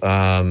to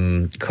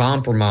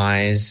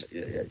compromise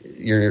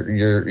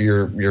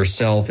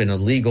yourself in a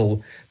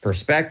legal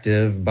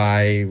perspective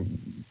by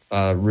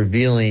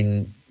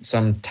revealing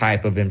some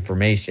type of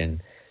information.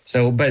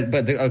 So, so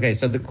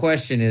the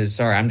question is,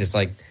 sorry, I'm just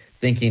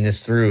thinking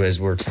this through as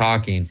we're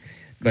talking.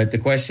 But the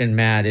question,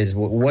 Matt, is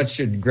what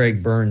should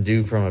Greg Byrne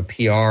do from a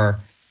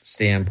PR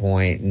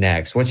standpoint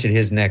next? What should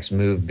his next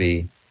move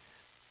be?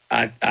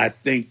 I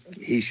think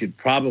he should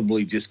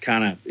probably just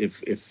kind of,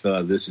 if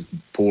this is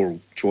poor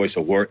choice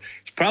of word,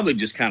 he's probably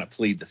just kind of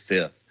plead the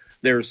fifth.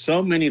 There are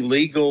so many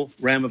legal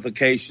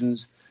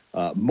ramifications,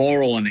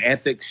 moral and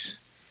ethics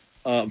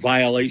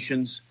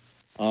violations.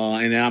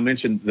 And I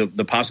mentioned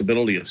the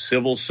possibility of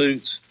civil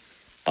suits.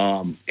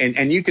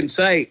 And you can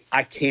say,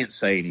 I can't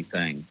say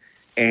anything.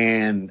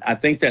 And I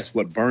think that's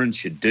what Byrne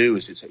should do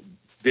is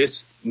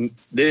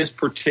this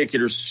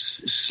particular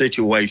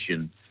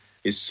situation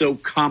is so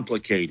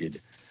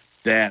complicated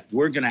that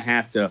we're going to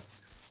have to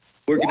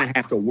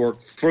work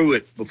through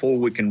it before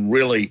we can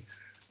really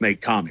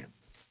make comment.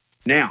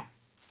 Now,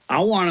 I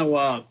want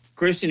to,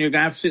 Christian, you're going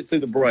to have to sit through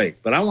the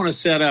break, but I want to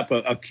set up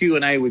a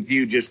Q&A with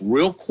you just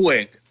real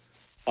quick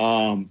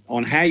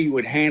on how you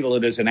would handle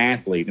it as an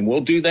athlete. And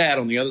we'll do that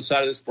on the other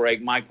side of this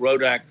break. Mike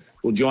Rodak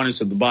will join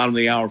us at the bottom of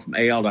the hour from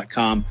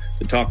AL.com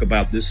to talk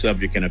about this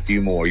subject and a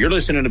few more. You're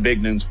listening to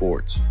Big Noon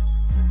Sports.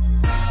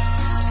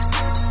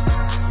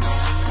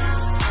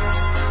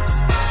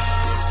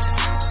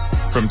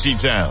 From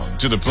T-Town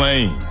to the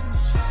Plains,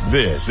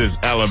 This is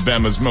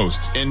Alabama's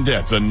most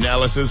in-depth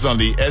analysis on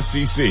the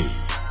SEC.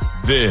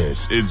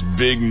 This is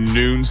Big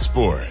Noon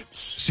Sports.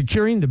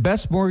 Securing the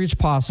best mortgage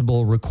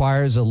possible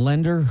requires a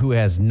lender who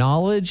has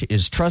knowledge,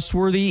 is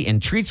trustworthy,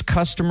 and treats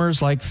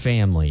customers like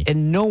family.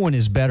 And no one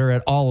is better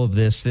at all of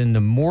this than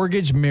the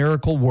mortgage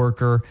miracle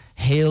worker,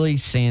 Haley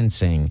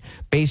Sansing.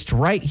 Based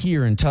right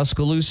here in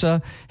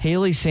Tuscaloosa,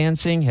 Haley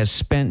Sansing has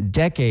spent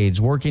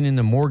decades working in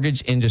the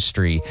mortgage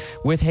industry.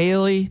 With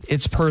Haley,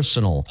 it's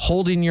personal,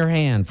 holding your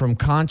hand from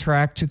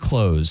contract to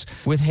close.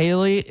 With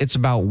Haley, it's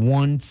about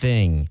one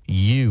thing,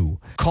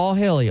 you. Call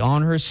Haley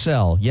on her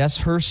cell, yes,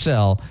 her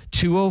cell,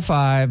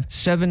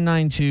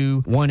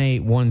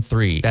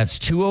 205-792-1813. That's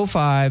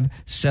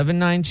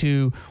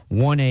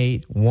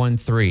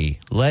 205-792-1813.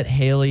 Let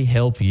Haley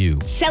help you.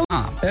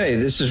 Hey,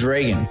 this is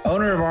Reagan,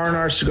 owner of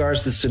R&R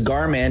Cigars, the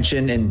Cigar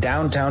Mansion in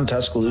downtown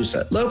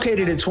Tuscaloosa,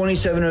 located at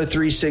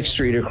 2703 6th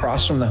Street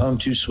across from the Home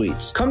 2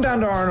 Suites. Come down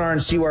to R&R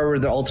and see why we're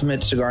the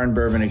ultimate cigar and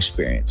bourbon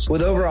experience.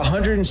 With over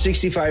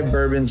 165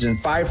 bourbons and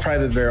 5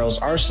 private barrels,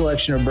 our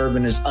selection of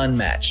bourbon is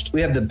unmatched.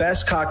 We have the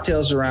best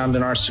cocktails around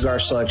and our cigar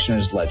selection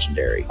is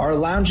legendary. Our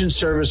lounge and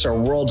service are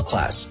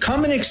world-class.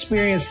 Come and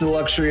experience the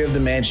luxury of the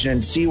mansion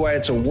and see why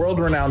it's a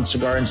world-renowned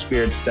cigar and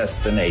spirits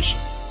destination.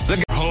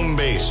 The home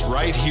base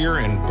right here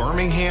in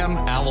Birmingham,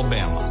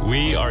 Alabama.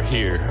 We are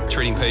here,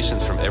 treating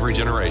patients from every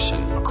generation,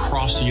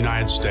 across the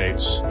United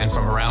States, and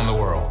from around the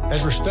world.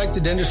 As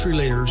respected industry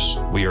leaders,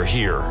 we are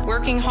here,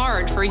 working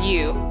hard for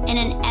you in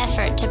an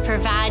effort to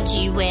provide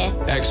you with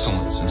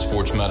excellence in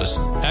sports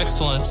medicine,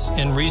 excellence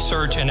in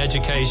research and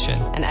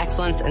education, and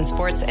excellence in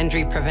sports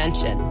injury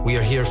prevention. We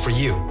are here for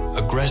you,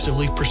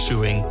 aggressively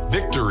pursuing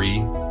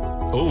victory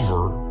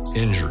over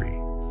injury.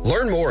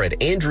 Learn more at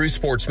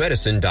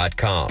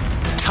andrewsportsmedicine.com.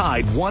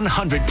 Tide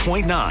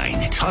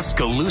 100.9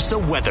 Tuscaloosa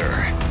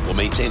weather. We'll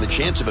maintain the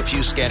chance of a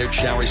few scattered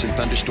showers and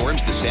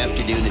thunderstorms this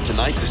afternoon and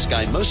tonight. The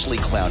sky mostly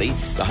cloudy.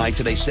 The high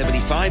today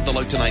 75, the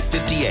low tonight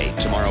 58.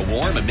 Tomorrow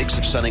warm, a mix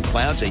of sun and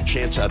clouds, a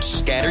chance of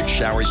scattered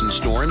showers and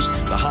storms.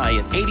 The high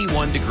at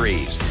 81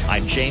 degrees.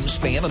 I'm James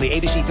Spann on the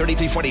ABC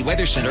 3340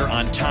 Weather Center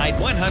on Tide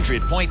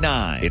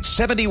 100.9. It's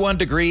 71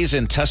 degrees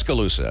in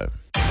Tuscaloosa.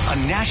 A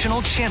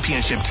national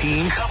championship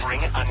team covering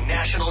a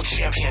national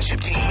championship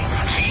team.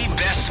 The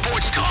best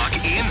sports talk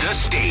in the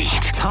state.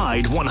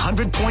 Tide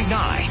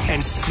 100.9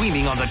 and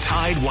streaming on the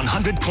Tide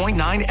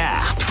 100.9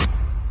 app.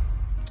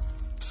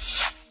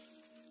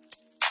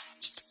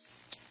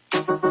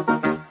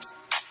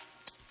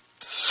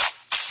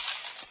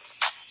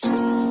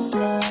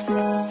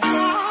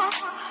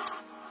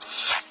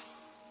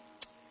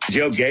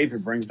 Joe Gaither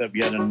brings up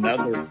yet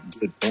another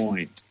good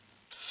point.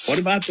 What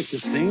about the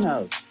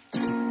casinos?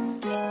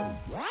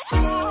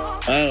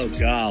 Oh,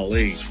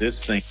 golly,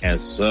 this thing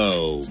has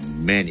so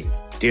many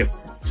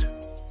different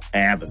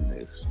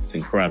avenues. It's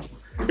incredible.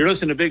 You're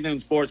listening to Big Noon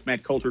Sports.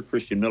 Matt Coulter,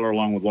 Christian Miller,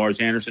 along with Lars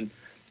Anderson.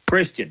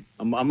 Christian,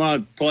 I'm going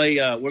to play,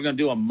 we're going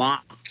to do a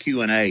mock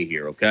Q&A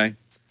here, okay?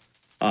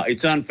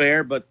 It's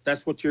unfair, but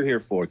that's what you're here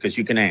for because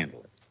you can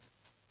handle it.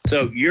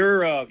 So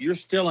you're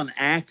still an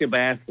active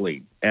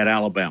athlete at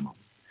Alabama.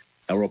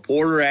 A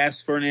reporter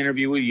asks for an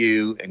interview with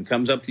you and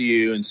comes up to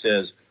you and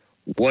says,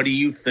 what do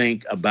you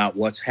think about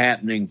what's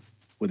happening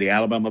with the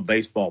Alabama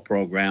baseball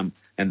program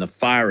and the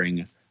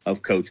firing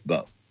of Coach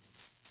Bo?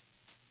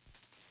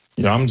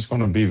 Yeah, I'm just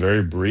going to be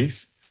very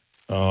brief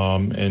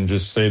and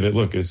just say that,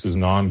 look, this is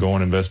an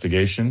ongoing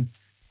investigation.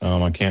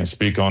 I can't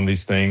speak on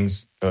these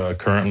things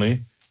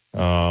currently,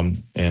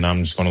 and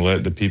I'm just going to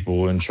let the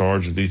people in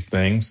charge of these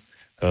things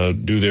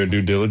do their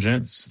due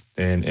diligence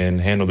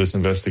and handle this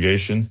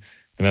investigation.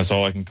 And that's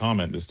all I can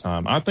comment this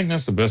time. I think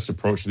that's the best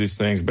approach to these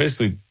things.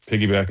 Basically,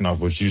 piggybacking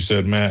off what you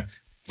said, Matt,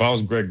 if I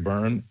was Greg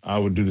Byrne, I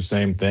would do the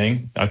same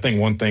thing. I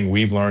think one thing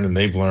we've learned and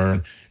they've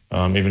learned,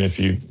 even if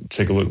you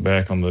take a look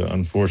back on the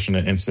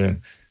unfortunate incident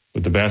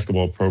with the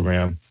basketball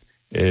program,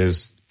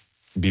 is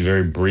be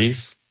very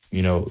brief.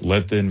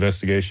 Let the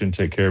investigation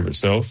take care of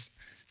itself.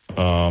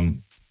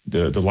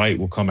 The light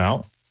will come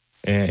out,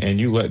 and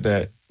you let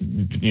that.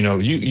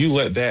 You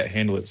let that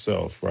handle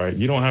itself, right?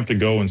 You don't have to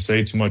go and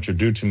say too much or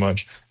do too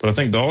much. But I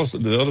think the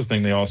other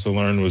thing they also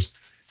learned was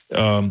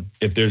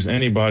if there's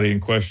anybody in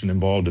question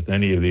involved with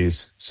any of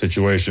these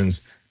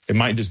situations, it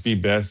might just be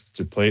best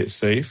to play it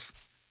safe.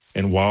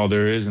 And while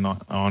there is an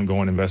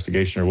ongoing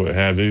investigation or what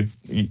have you,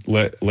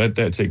 let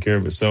that take care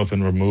of itself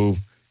and remove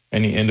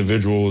any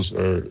individuals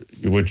or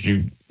what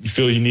you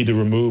feel you need to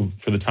remove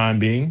for the time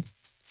being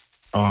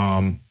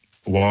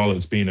while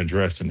it's being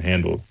addressed and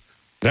handled.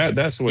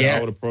 That's the way I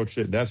would approach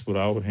it. That's what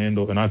I would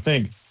handle. And I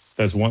think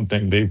that's one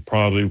thing they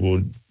probably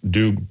will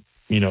do,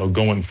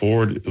 going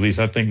forward. At least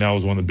I think that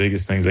was one of the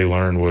biggest things they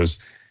learned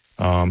was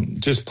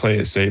just play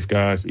it safe,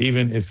 guys.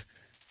 Even if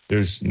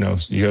there's,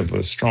 you have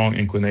a strong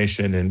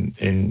inclination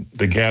in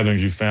the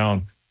gatherings you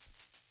found,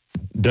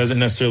 doesn't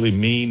necessarily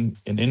mean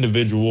an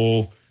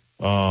individual,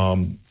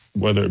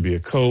 whether it be a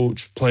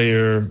coach,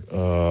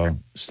 player,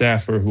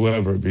 staffer,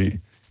 whoever it be,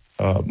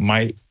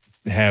 might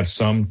have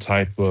some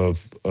type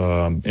of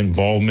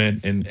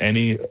involvement in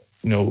any,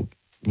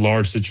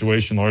 large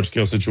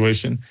scale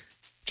situation.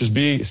 just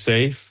be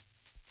safe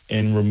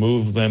and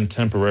remove them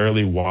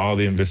temporarily while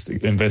the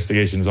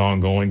investigation is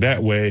ongoing.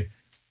 That way,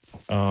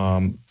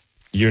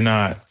 you're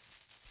not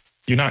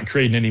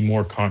creating any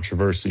more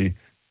controversy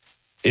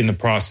in the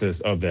process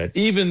of that.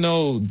 Even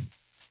though,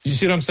 you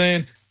see what I'm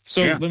saying?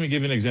 So Let me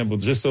give you an example.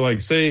 Just so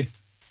say,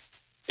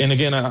 and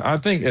again, I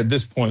think at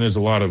this point there's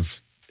a lot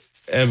of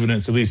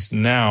evidence, at least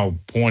now,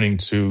 pointing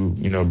to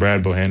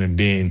Brad Bohannon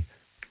being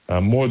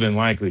more than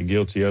likely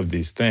guilty of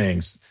these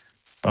things.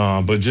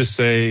 But just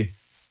say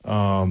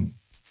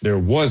there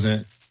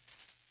wasn't,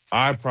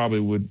 I probably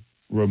would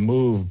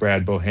remove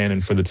Brad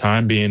Bohannon for the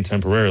time being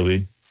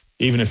temporarily,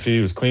 even if he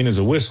was clean as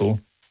a whistle,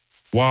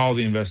 while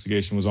the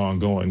investigation was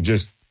ongoing,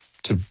 just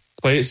to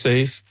play it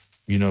safe,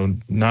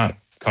 not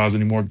cause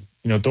any more,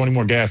 throw any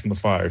more gas in the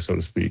fire, so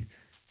to speak.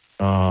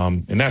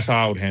 And that's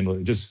how I would handle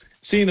it. Just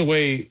seeing the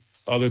way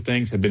other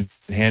things have been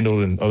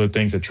handled and other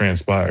things have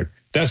transpired.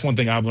 That's one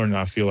thing I've learned,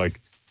 and I feel like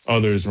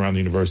others around the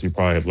university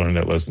probably have learned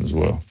that lesson as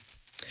well.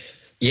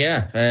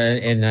 Yeah,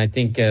 and I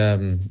think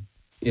I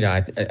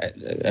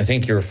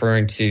think you're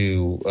referring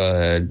to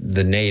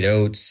the Nate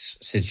Oates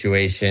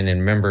situation.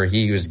 And remember,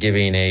 he was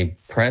giving a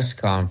press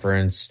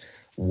conference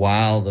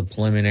while the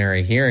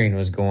preliminary hearing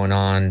was going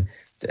on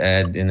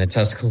in the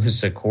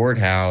Tuscaloosa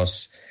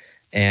courthouse,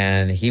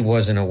 and he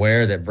wasn't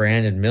aware that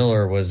Brandon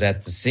Miller was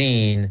at the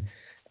scene,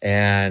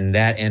 and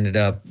that ended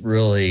up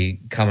really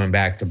coming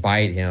back to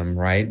bite him,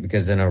 right?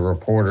 Because then a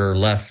reporter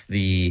left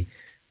the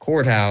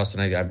courthouse,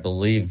 and I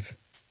believe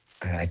 –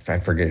 I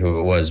forget who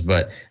it was,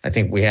 but I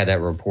think we had that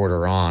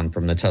reporter on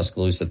from the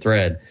Tuscaloosa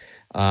Thread.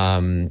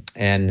 And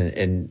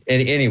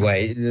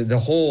anyway, the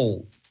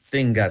whole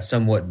thing got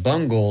somewhat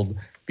bungled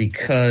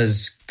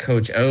because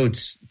Coach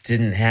Oates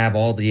didn't have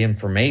all the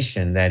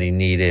information that he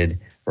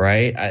needed,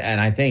 right? And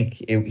I think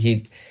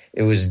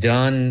it was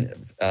done.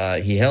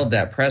 He held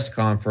that press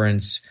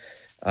conference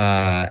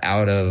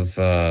out of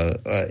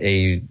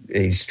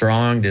a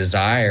strong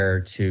desire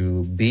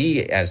to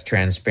be as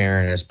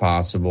transparent as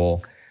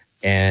possible,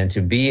 and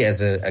to be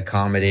as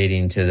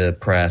accommodating to the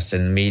press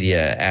and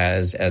media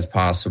as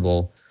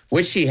possible,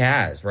 which he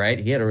has, right?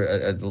 He had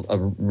a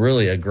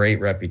really great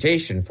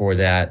reputation for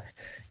that.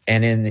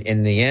 And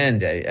in the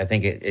end, I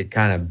think it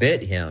kind of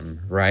bit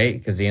him, right?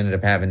 Because he ended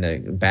up having to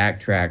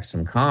backtrack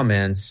some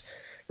comments,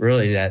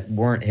 really, that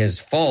weren't his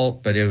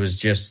fault, but it was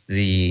just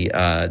the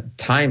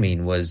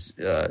timing was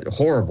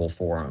horrible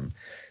for him.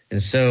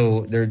 And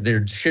so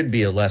there should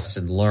be a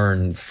lesson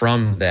learned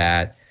from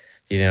that.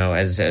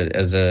 As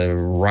a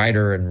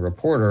writer and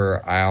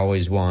reporter, I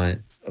always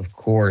want, of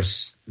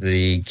course,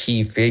 the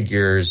key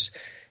figures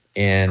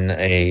in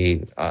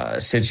a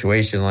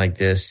situation like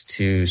this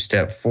to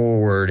step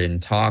forward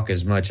and talk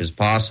as much as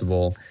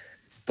possible.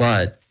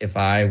 But if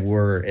I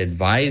were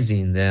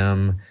advising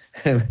them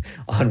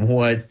on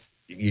what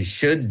you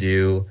should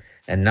do,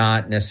 and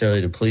not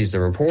necessarily to please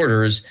the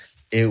reporters,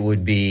 it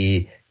would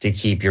be to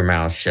keep your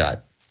mouth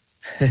shut.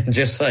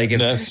 Just like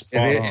that's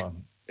spot on.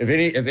 If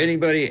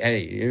anybody,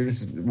 hey,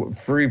 here's a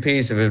free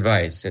piece of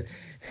advice. If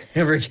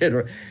you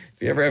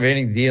ever have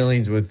any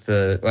dealings with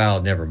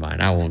well, never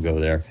mind, I won't go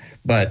there.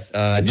 But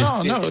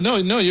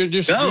no, you're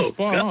just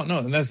spot on. No,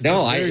 and that's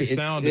very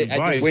sound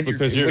advice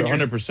because you're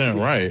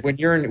 100% right.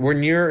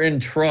 When you're in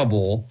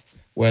trouble,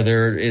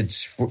 whether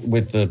it's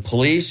with the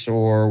police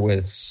or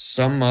with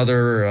some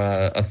other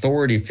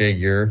authority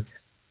figure,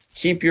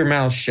 keep your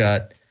mouth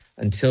shut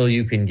until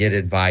you can get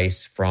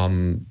advice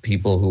from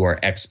people who are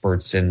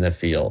experts in the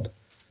field.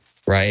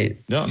 Right?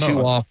 No. Too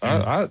often.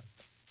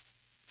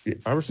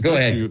 I respect Go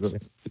ahead. you.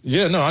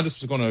 Yeah, no, I just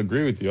was going to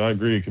agree with you. I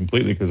agree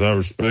completely because I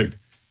respect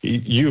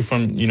you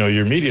from,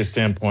 your media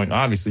standpoint.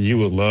 Obviously, you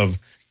would love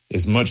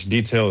as much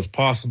detail as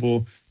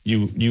possible.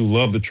 You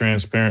love the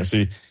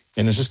transparency.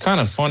 And it's just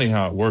kind of funny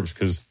how it works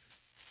because,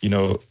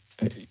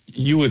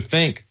 you would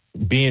think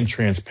being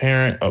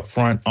transparent,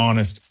 upfront,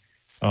 honest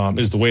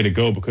is the way to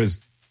go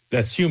because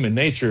that's human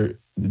nature.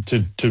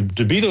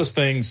 To be those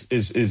things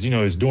is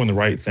doing the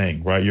right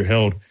thing, right? You're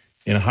held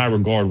in a high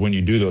regard when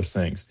you do those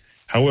things.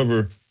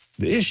 However,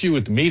 the issue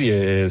with the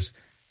media is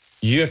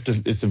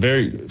it's a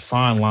very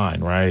fine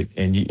line, right?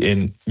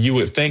 And you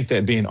would think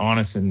that being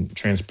honest and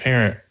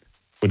transparent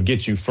would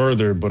get you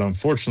further, but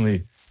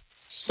unfortunately,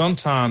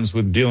 sometimes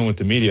with dealing with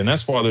the media, and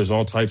that's why there's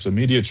all types of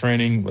media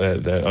training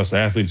that us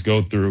athletes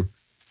go through,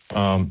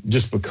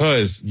 just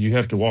because you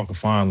have to walk a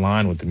fine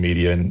line with the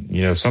media.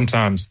 And,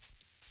 sometimes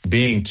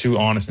being too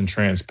honest and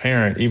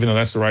transparent, even though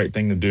that's the right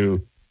thing to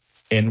do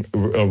in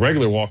a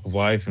regular walk of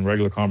life and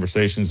regular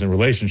conversations and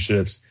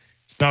relationships,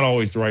 it's not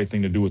always the right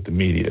thing to do with the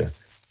media.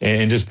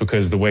 And just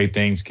because the way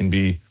things can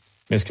be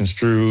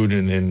misconstrued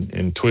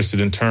and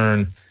twisted and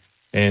turned.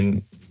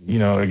 And,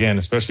 again,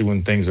 especially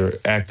when things are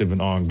active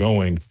and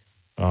ongoing,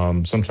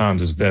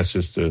 sometimes it's best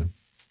just to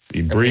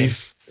be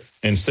brief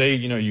and say,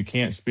 you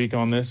can't speak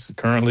on this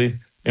currently.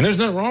 And there's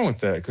nothing wrong with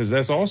that because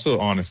that's also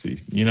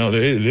honesty.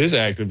 It is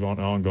active and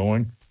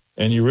ongoing.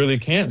 And you really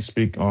can't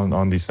speak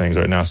on these things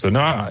right now. So,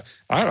 no,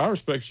 I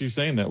respect you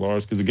saying that,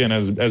 Lars, because, again,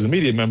 as a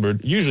media member,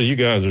 usually you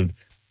guys are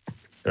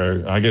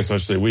I guess I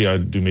should say I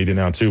do media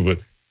now too, but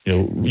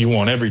you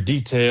want every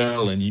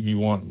detail and you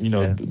want,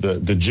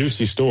 the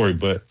juicy story.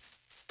 But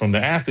from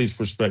the athlete's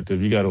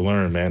perspective, you got to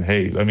learn, man.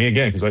 Hey, I mean,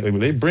 again, because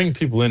they bring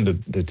people in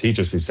to teach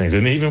us these things.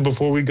 And even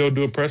before we go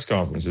do a press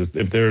conference,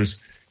 if there's,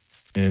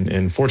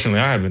 and fortunately,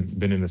 I haven't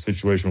been in a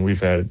situation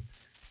where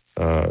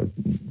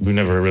we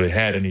never really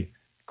had any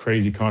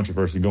crazy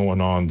controversy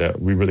going on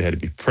that we really had to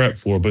be prepped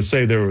for. But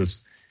say there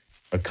was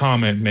a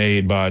comment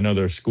made by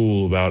another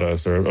school about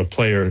us or a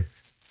player,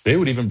 they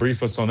would even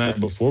brief us on that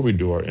before we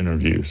do our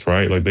interviews,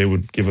 right? Like they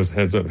would give us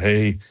heads up,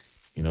 hey,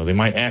 they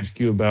might ask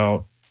you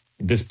about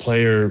this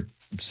player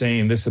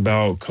saying this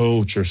about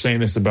coach or saying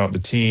this about the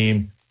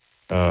team.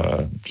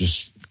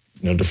 Just,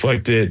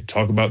 deflect it,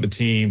 talk about the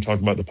team,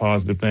 talk about the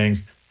positive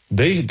things.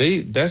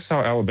 That's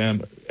how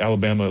Alabama,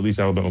 at least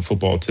Alabama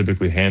football,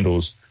 typically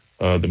handles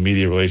the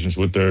media relations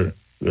with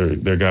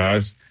their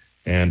guys,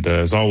 and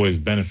has always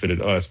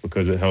benefited us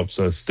because it helps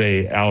us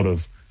stay out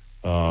of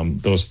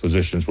those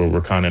positions where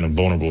we're kind of in a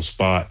vulnerable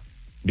spot,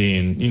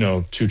 being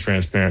too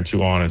transparent,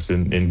 too honest,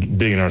 and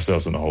digging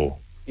ourselves in the hole.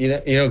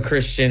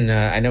 Christian,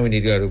 I know we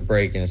need to go to a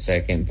break in a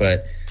second,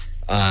 but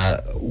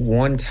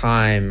one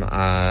time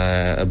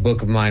a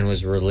book of mine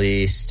was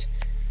released,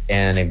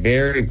 and a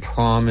very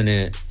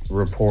prominent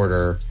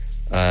reporter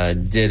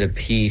did a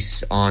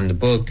piece on the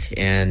book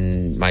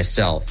and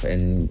myself,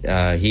 and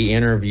he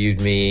interviewed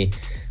me.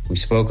 We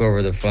spoke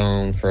over the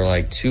phone for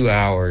like 2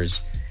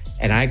 hours,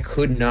 and I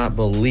could not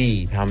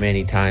believe how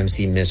many times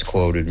he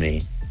misquoted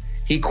me.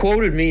 He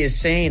quoted me as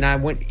saying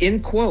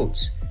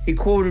he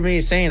quoted me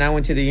as saying I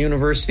went to the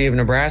University of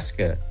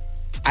Nebraska.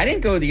 I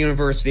didn't go to the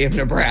University of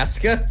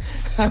Nebraska.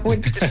 I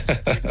went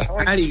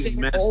to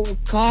St. Paul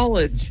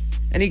College.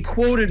 And he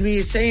quoted me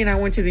as saying I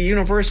went to the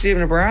University of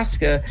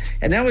Nebraska,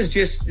 and that was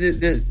just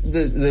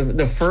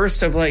the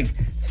first of like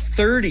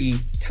 30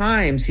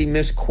 times he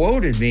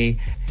misquoted me.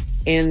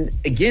 And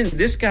again,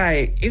 this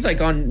guy, he's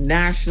like on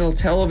national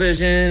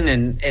television,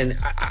 and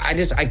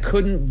I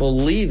couldn't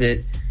believe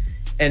it.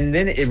 And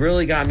then it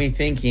really got me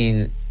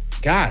thinking,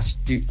 gosh,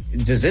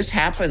 does this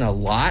happen a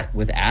lot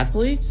with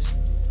athletes?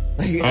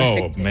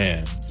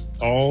 Man.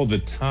 All the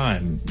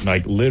time,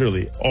 like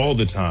literally all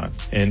the time,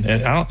 and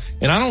I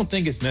don't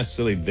think it's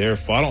necessarily their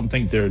fault. I don't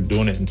think they're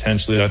doing it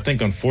intentionally. I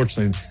think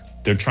unfortunately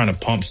they're trying to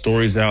pump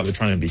stories out. They're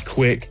trying to be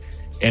quick,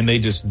 and they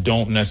just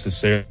don't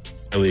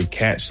necessarily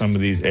catch some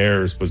of these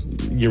errors. But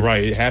you're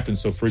right, it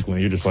happens so frequently.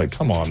 You're just like,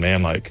 come on,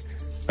 man, like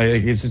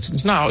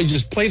it's not. You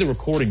just play the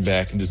recording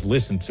back and just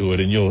listen to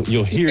it, and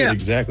you'll hear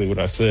exactly what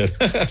I said.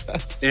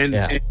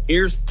 And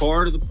here's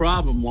part of the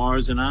problem,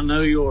 Lars, and I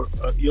know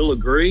you'll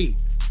agree.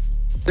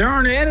 There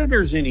aren't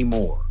editors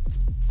anymore.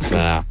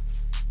 Nah.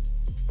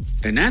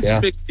 And that's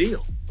a big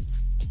deal.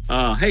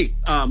 Mike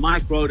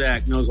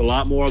Rodak knows a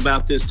lot more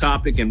about this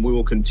topic, and we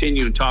will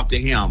continue to talk to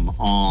him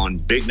on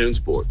Big Noon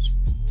Sports.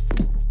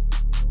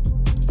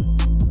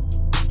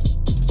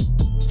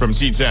 From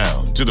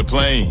T-Town to the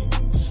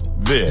Plains,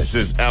 this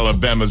is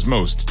Alabama's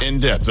most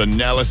in-depth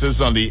analysis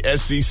on the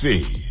SEC.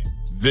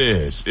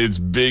 This is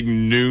Big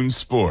Noon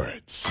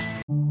Sports.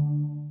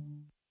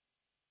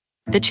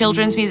 The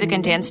children's music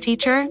and dance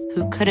teacher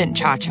who couldn't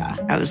cha-cha.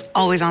 I was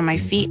always on my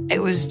feet.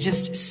 It was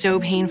just so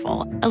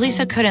painful.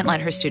 Elisa couldn't let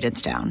her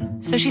students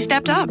down. So she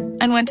stepped up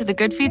and went to the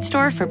Good Feet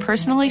store for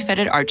personally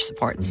fitted arch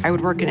supports. I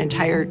would work an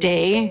entire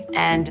day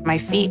and my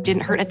feet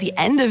didn't hurt at the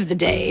end of the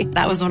day.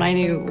 That was when I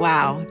knew,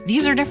 wow,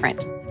 these are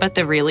different. But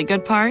the really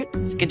good part?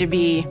 It's good to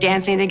be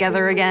dancing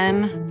together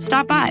again.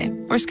 Stop by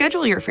or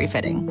schedule your free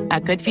fitting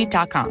at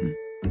goodfeet.com.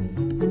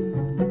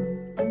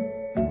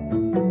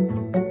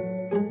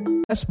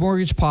 Best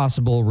mortgage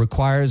possible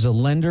requires a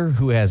lender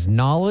who has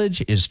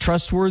knowledge, is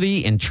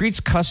trustworthy, and treats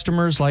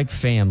customers like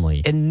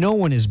family. And no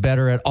one is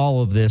better at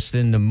all of this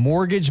than the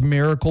mortgage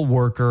miracle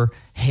worker,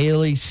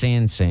 Haley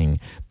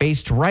Sansing.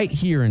 Based right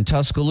here in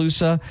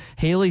Tuscaloosa,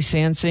 Haley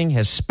Sansing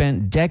has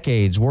spent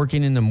decades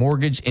working in the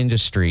mortgage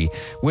industry.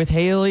 With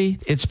Haley,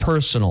 it's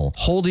personal,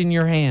 holding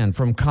your hand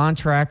from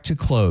contract to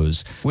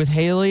close. With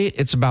Haley,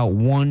 it's about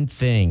one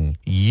thing,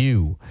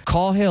 you.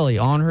 Call Haley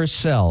on her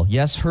cell,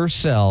 yes, her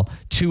cell,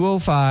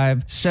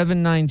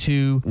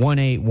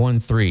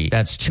 205-792-1813.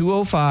 That's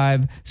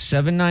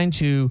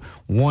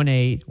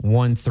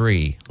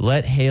 205-792-1813.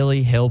 Let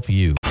Haley help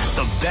you.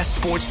 The best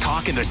sports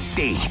talk in the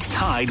state.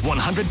 Tide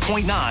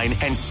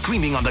 100.9 and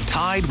streaming on the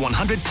Tide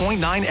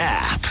 100.9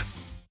 app.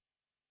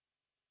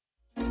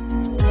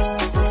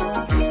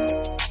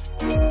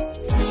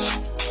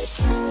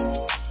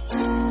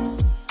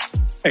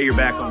 Hey, you're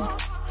back on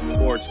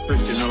Sports.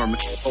 Christian Norman,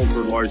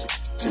 Holder, Lars,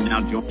 and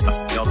now joined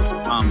by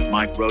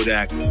Mike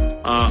Rodak.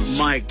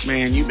 Mike,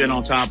 man, you've been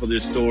on top of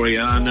this story,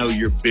 and I know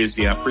you're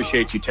busy. I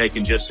appreciate you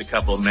taking just a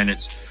couple of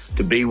minutes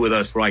to be with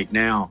us right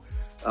now.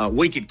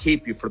 We could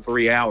keep you for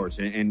 3 hours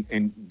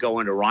and go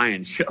into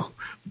Ryan's show.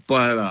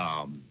 But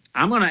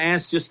I'm going to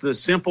ask just the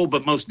simple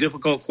but most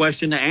difficult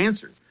question to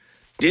answer.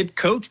 Did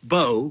Coach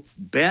Bo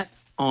bet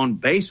on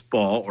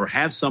baseball or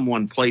have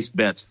someone place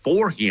bets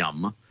for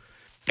him?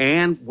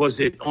 And was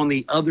it on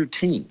the other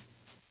team?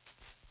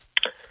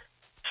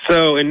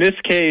 So in this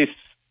case,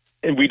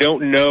 and we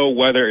don't know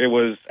whether it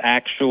was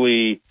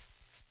actually,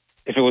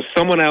 if it was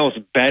someone else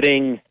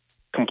betting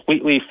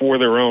completely for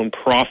their own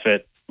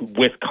profit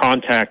with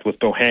contact with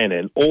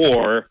Bohannon,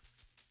 or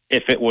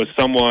if it was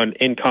someone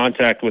in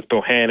contact with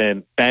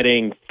Bohannon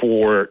betting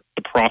for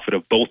the profit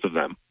of both of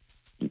them,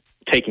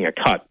 taking a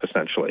cut,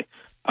 essentially.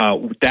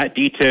 That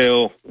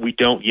detail, we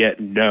don't yet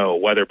know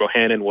whether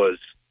Bohannon was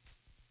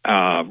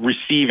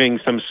receiving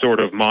some sort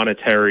of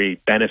monetary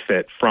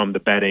benefit from the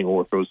betting,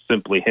 or if it was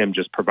simply him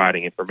just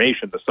providing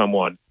information to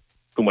someone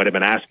who might have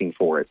been asking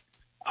for it.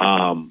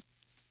 And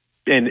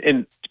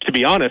to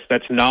be honest,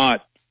 that's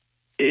not,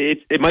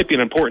 it might be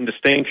an important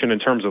distinction in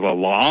terms of the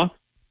law,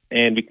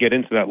 and we can get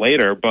into that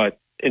later, but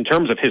in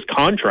terms of his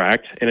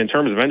contract and in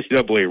terms of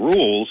NCAA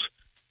rules,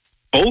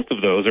 both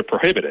of those are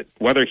prohibited.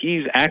 Whether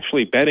he's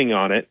actually betting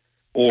on it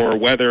or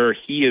whether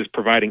he is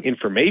providing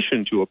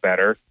information to a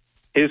bettor,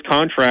 his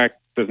contract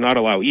does not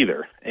allow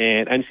either,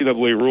 and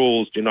NCAA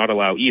rules do not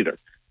allow either.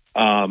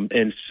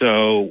 And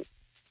so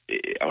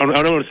I don't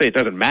want to say it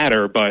doesn't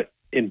matter, but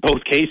in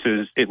both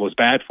cases, it was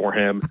bad for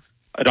him.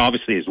 It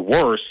obviously is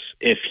worse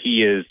if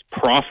he is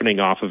profiting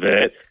off of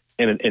it.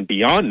 And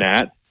beyond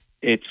that,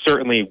 it's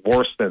certainly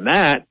worse than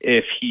that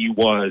if he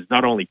was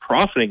not only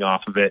profiting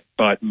off of it,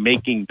 but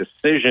making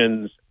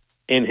decisions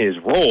in his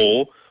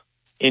role,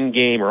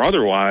 in-game or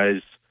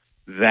otherwise,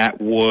 that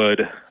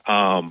would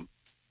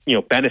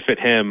benefit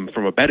him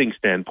from a betting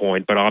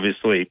standpoint, but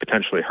obviously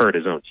potentially hurt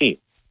his own team.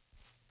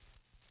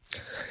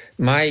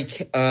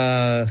 Mike,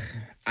 I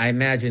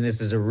imagine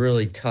this is a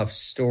really tough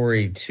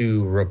story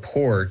to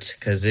report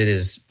because it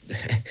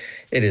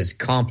is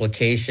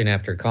complication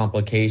after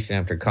complication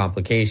after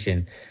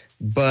complication.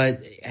 But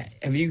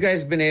have you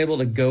guys been able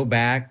to go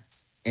back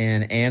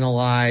and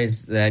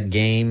analyze that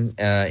game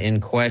in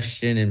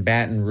question in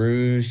Baton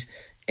Rouge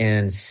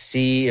and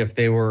see if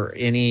there were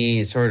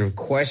any sort of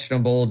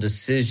questionable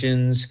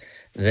decisions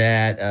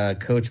that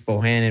Coach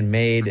Bohannon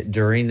made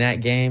during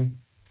that game?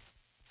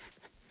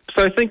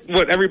 So I think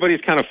what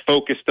everybody's kind of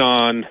focused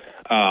on,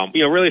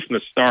 really from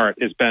the start,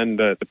 has been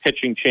the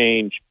pitching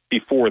change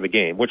before the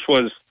game, which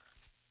was,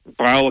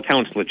 by all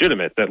accounts,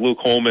 legitimate. That Luke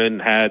Holman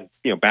had,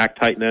 back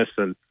tightness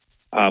and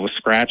was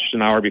scratched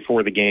an hour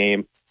before the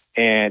game.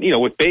 And,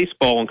 with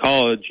baseball in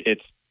college,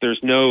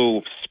 there's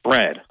no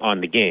spread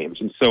on the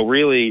games. And so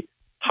really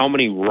how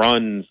many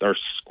runs are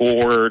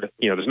scored,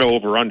 there's no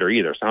over-under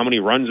either. So how many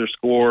runs are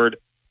scored,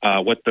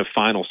 what the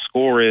final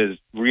score is,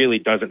 really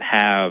doesn't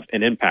have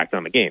an impact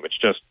on the game. It's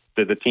just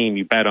the team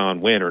you bet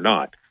on win or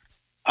not.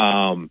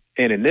 And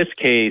in this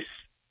case,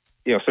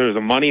 so there's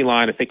a money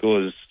line, I think it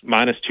was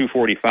minus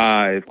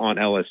 245 on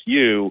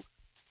LSU.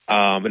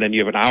 And then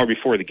you have an hour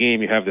before the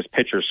game, you have this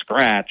pitcher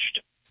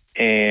scratched.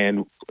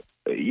 And,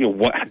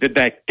 what did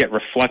that get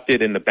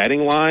reflected in the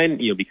betting line?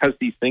 Because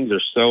these things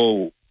are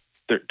so,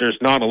 there's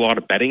not a lot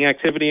of betting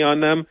activity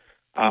on them.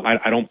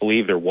 I don't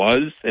believe there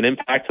was an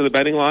impact to the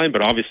betting line,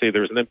 but obviously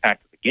there's an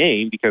impact to the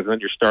game because then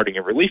you're starting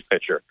a relief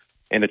pitcher.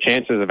 And the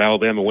chances of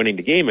Alabama winning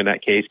the game in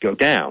that case go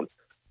down.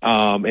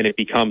 And it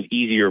becomes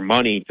easier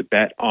money to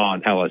bet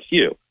on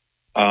LSU.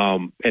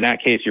 In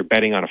that case, you're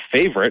betting on a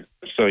favorite,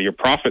 so your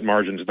profit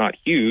margin is not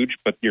huge,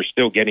 but you're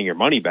still getting your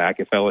money back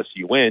if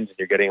LSU wins, and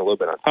you're getting a little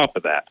bit on top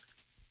of that.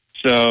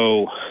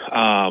 So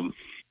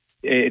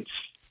it's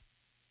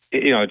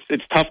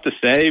tough to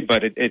say,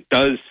 but it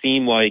does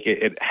seem like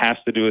it has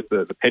to do with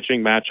the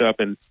pitching matchup.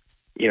 And,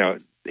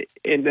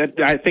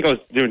 I think I was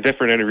doing a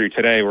different interview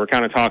today. We're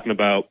kind of talking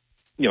about,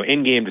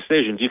 in-game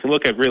decisions. You can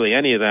look at really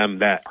any of them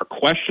that are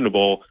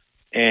questionable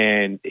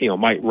and,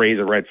 might raise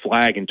a red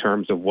flag in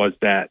terms of was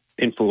that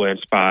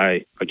influenced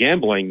by a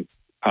gambling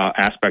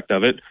aspect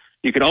of it.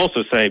 You could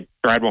also say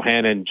Brad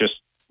Bohannon just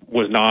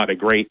was not a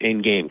great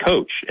in-game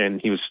coach, and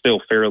he was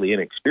still fairly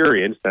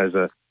inexperienced as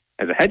a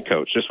head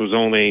coach. This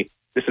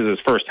is his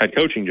first head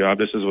coaching job.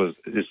 This was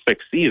his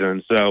sixth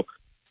season. So,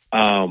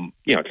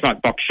 it's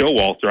not Buck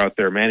Showalter out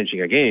there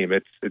managing a game.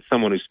 It's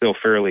someone who's still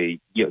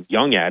fairly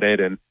young at it.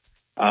 And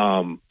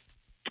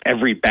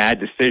every bad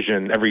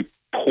decision, every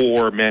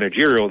poor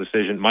managerial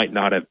decision might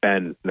not have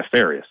been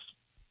nefarious.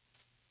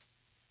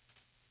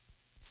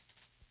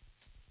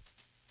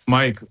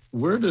 Mike,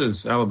 where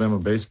does Alabama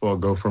baseball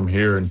go from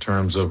here in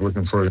terms of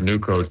looking for a new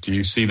coach? Do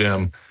you see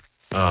them,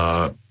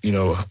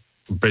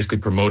 basically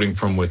promoting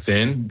from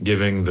within,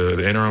 giving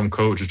the interim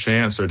coach a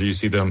chance, or do you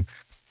see them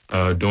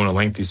doing a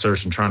lengthy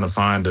search and trying to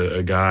find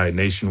a guy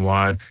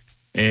nationwide?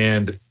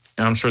 And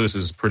I'm sure this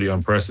is pretty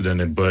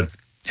unprecedented, but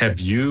have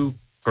you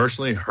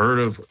personally heard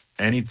of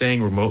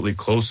anything remotely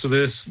close to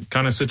this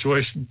kind of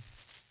situation?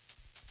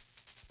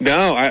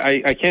 No,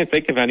 I can't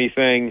think of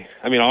anything.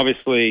 I mean,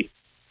 obviously,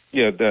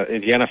 the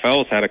NFL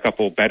has had a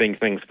couple betting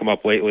things come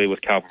up lately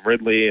with Calvin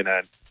Ridley, and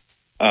then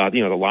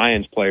the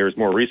Lions players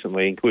more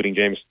recently, including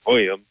James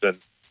Williams, and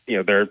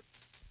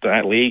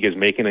that league is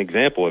making an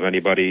example of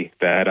anybody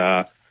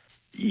that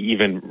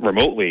even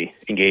remotely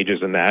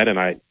engages in that. And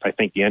I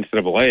think the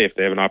NCAA, if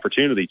they have an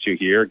opportunity to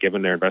here,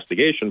 given their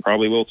investigation,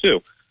 probably will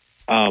too.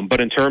 But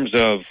in terms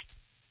of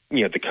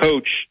the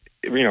coach,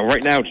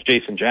 right now it's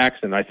Jason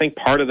Jackson. I think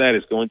part of that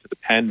is going to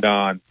depend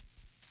on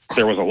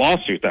there was a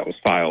lawsuit that was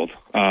filed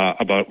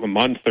about a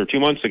month or 2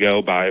 months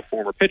ago by a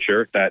former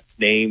pitcher that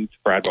named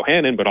Brad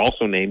Bohannon, but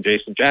also named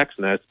Jason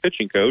Jackson as the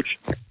pitching coach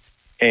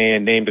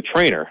and named a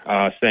trainer,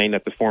 saying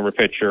that the former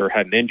pitcher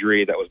had an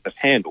injury that was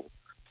mishandled.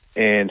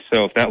 And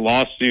so if that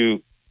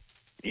lawsuit,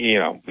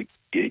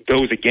 it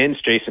goes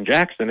against Jason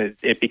Jackson,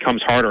 it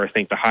becomes harder, I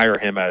think, to hire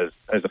him as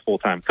a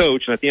full-time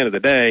coach. And at the end of the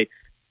day,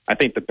 I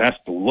think the best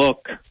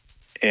look,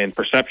 and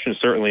perception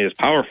certainly is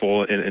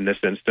powerful in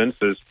this instance,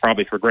 is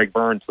probably for Greg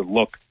Burns to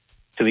look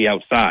to the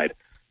outside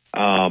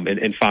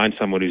and find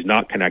someone who's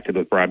not connected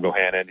with Brad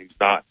Bohannon, who's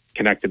not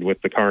connected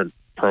with the current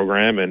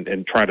program,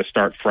 and try to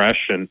start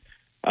fresh and,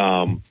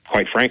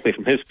 quite frankly,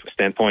 from his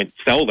standpoint,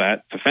 sell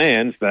that to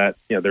fans that,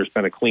 there's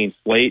been a clean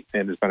slate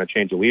and there's been a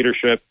change of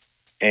leadership,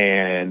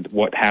 and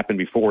what happened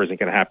before isn't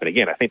going to happen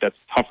again. I think that's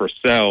a tougher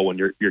sell when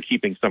you're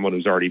keeping someone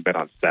who's already been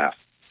on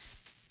staff.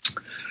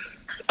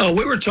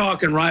 We were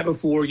talking right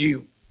before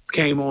you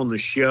came on the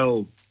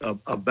show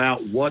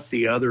about what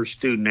the other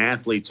student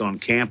athletes on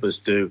campus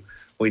do.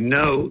 We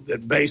know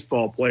that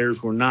baseball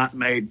players were not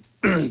made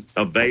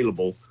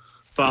available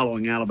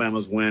following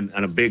Alabama's win,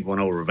 and a big one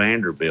over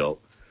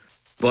Vanderbilt.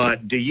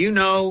 But do you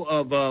know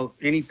of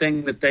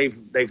anything that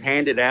they've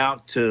handed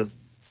out to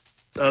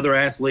other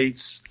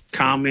athletes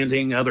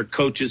commenting, other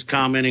coaches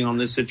commenting on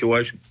this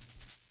situation?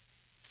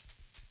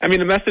 I mean,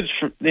 the message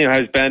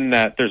has been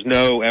that there's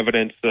no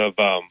evidence of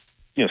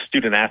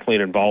student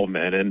athlete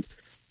involvement, and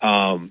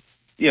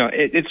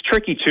it's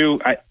tricky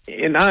too.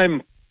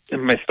 I'm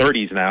in my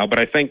 30s now, but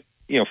I think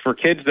for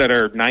kids that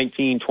are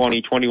 19,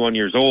 20, 21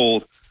 years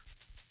old,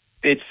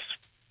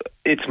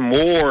 it's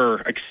more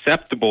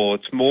acceptable.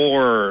 It's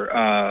more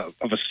of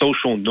a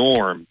social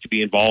norm to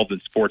be involved in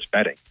sports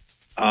betting.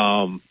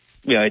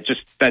 It's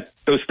just that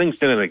those things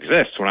didn't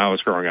exist when I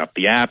was growing up.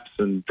 The apps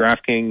and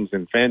DraftKings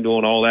and FanDuel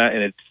and all that,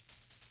 and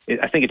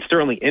I think it's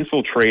certainly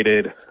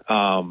infiltrated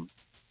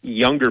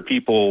younger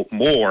people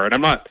more. And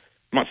I'm not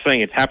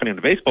saying it's happening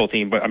to the baseball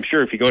team, but I'm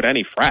sure if you go to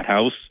any frat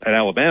house at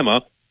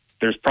Alabama,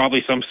 there's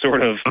probably some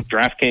sort of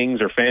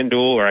DraftKings or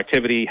FanDuel or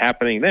activity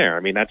happening there. I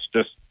mean, that's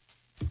just,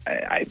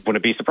 I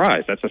wouldn't be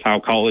surprised. That's just how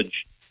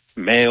college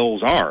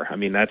males are. I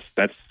mean, that's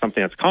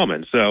something that's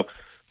common. So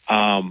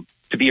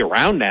to be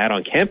around that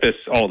on campus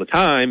all the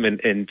time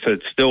and to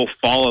still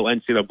follow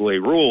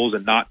NCAA rules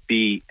and not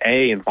be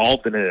A,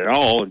 involved in it at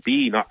all, and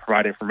B, not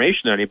provide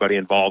information to anybody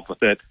involved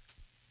with it,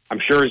 I'm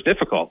sure is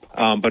difficult.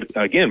 But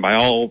again, by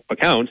all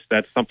accounts,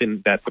 that's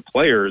something that the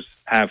players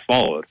have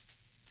followed.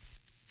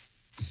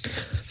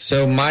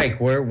 So, Mike,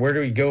 where do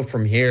we go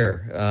from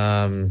here?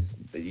 How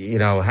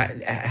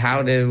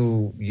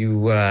do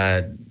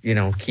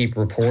you, keep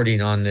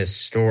reporting on this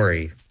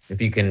story,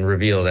 if you can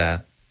reveal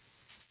that?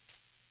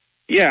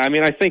 Yeah, I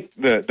mean, I think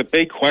the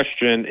big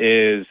question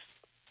is,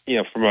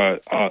 from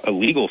a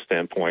legal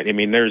standpoint, I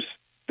mean, there's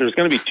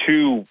going to be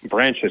two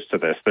branches to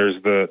this.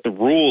 There's the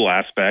rule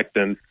aspect,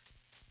 and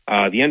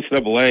the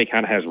NCAA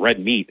kind of has red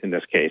meat in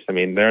this case. I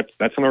mean,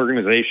 that's an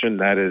organization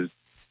that is,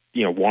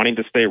 wanting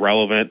to stay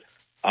relevant.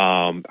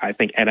 I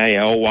think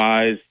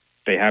NIL-wise,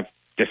 they have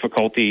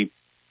difficulty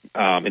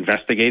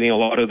investigating a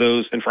lot of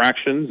those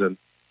infractions, and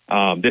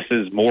this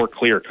is more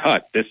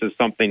clear-cut. This is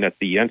something that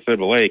the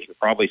NCAA can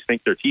probably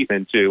sink their teeth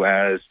into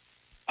as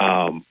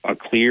a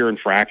clear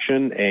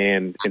infraction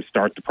and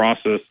start the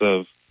process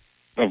of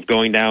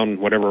going down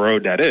whatever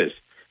road that is.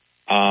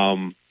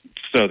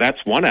 So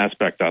that's one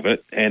aspect of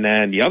it. And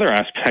then the other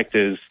aspect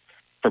is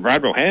for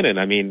Brad Bohannon,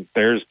 I mean,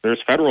 there's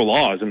federal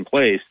laws in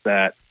place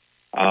that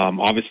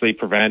obviously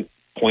prevent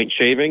point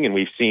shaving, and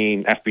we've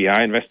seen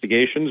FBI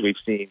investigations. We've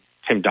seen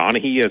Tim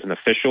Donaghy as an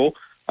official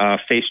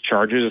face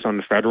charges on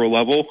the federal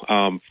level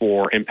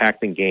for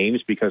impacting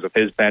games because of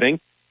his betting.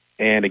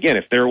 And again,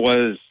 if there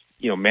was,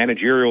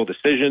 managerial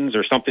decisions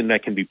or something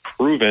that can be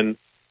proven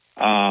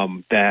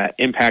that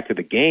impacted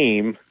the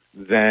game,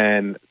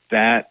 then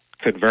that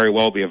could very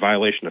well be a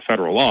violation of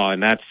federal law.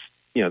 And that's,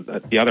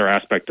 the other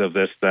aspect of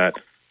this that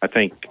I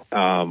think,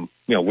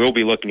 we'll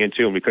be looking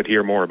into and we could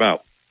hear more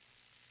about.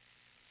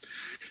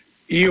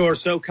 You are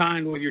so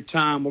kind with your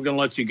time. We're going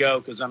to let you go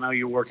because I know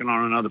you're working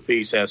on another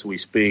piece as we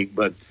speak,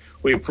 but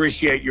we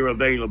appreciate your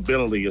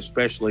availability,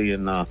 especially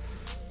in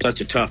such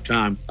a tough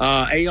time.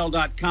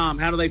 AL.com,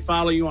 how do they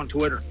follow you on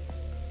Twitter?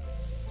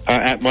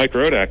 At Mike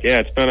Rodak. Yeah,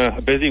 it's been a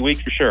busy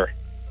week for sure.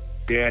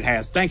 Yeah, it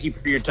has. Thank you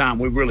for your time.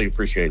 We really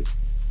appreciate it.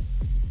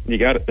 You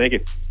got it. Thank you.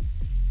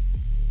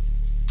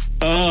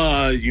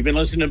 You've been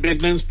listening to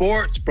Big Noon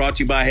Sports, brought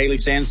to you by Haley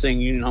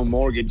Sansing, Union Home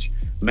Mortgage.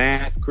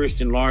 Matt,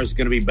 Christian, Lars is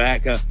going to be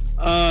back.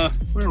 We're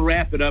going to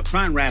wrap it up,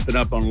 try and wrap it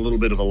up on a little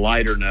bit of a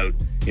lighter note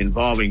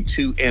involving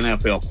two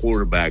NFL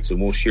quarterbacks,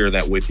 and we'll share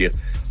that with you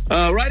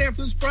right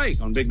after this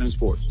break on Big Noon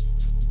Sports.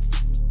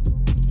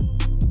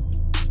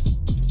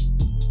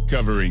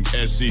 Covering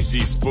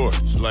SEC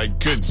sports like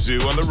kudzu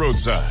on the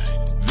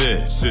roadside.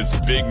 This is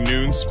Big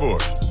Noon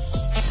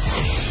Sports.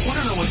 Want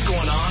to know what's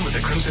going on with the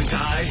Crimson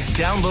Tide?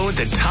 Download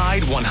the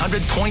Tide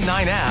 100.9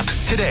 app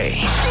today.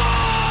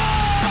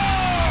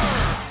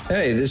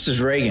 Hey, this is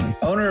Reagan,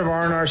 owner of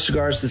R&R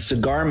Cigars, the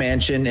Cigar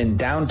Mansion in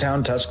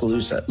downtown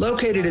Tuscaloosa,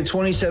 located at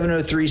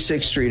 2703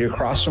 6th Street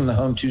across from the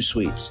Home 2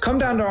 Suites. Come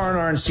down to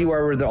R&R and see why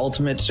we're the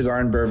ultimate cigar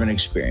and bourbon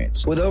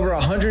experience. With over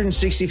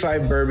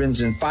 165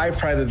 bourbons and 5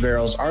 private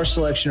barrels, our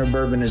selection of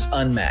bourbon is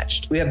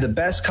unmatched. We have the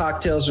best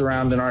cocktails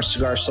around and our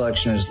cigar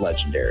selection is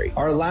legendary.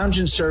 Our lounge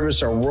and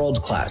service are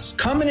world class.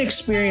 Come and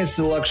experience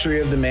the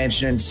luxury of the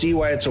mansion and see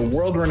why it's a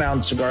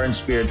world-renowned cigar and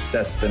spirits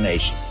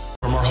destination.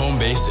 From our home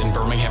base in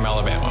Birmingham,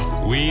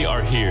 Alabama, we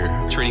are here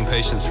treating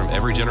patients from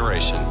every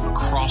generation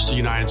across the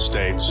United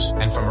States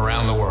and from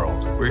around the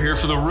world. We're here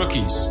for the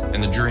rookies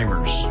and the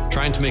dreamers,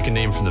 Trying to make a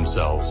name for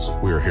themselves,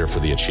 we are here for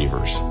the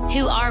achievers.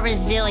 Who are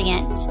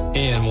resilient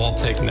And won't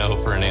take no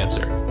for an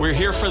answer. We're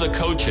here for the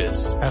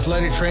coaches,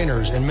 athletic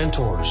trainers, and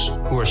mentors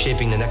who are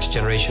shaping the next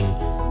generation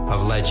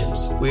of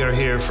legends. We are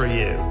here for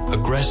you,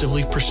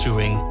 aggressively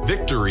pursuing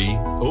victory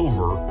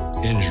over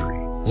injury.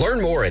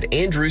 Learn more at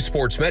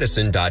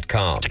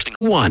andrewsportsmedicine.com.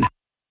 1.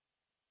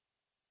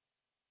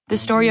 The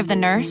story of the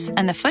nurse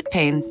and the foot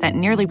pain that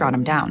nearly brought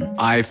him down.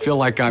 I feel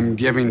like I'm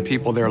giving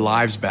people their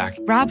lives back.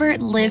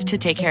 Robert lived to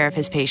take care of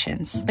his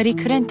patients, but he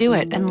couldn't do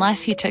it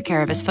unless he took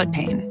care of his foot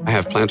pain. I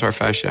have plantar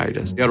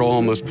fasciitis. It'll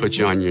almost put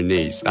you on your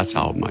knees. That's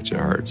how much it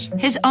hurts.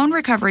 His own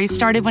recovery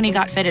started when he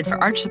got fitted for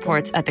arch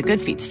supports at the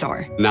Good Feet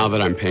store. Now that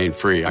I'm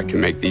pain-free, I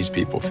can make these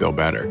people feel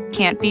better.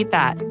 Can't beat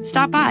that.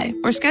 Stop by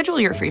or schedule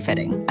your free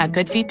fitting at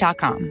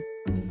goodfeet.com.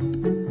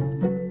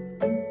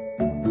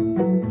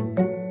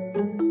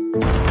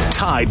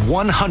 Tide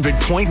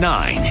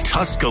 100.9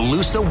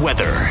 Tuscaloosa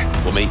weather.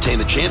 We'll maintain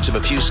the chance of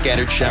a few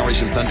scattered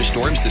showers and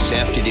thunderstorms this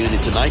afternoon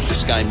and tonight. The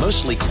sky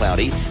mostly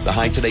cloudy. The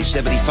high today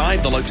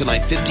 75, the low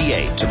tonight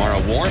 58.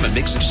 Tomorrow warm, a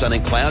mix of sun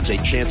and clouds, a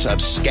chance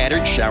of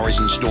scattered showers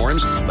and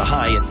storms. The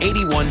high at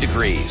 81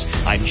 degrees.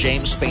 I'm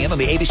James Spann on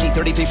the ABC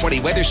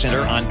 3340 Weather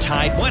Center on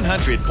Tide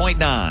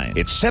 100.9.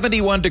 It's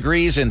 71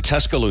 degrees in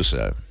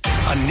Tuscaloosa.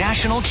 A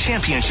national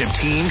championship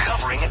team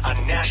covering a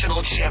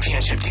national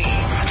championship team.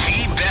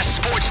 The best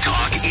sports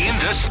talk in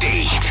the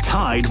state.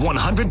 Tide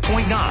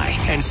 100.9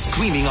 and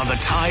streaming on the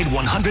Tide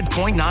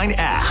 100.9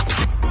 app.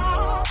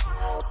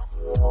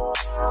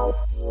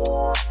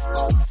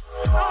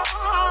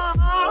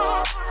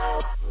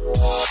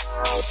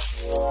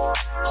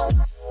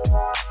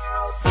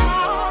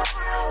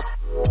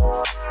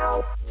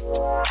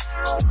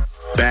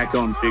 Back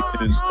on Big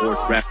Ten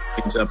Sports, wrapping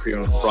things up here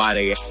on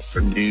Friday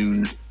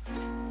afternoon.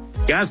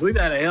 Guys, we've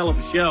had a hell of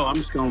a show. I'm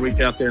just going to reach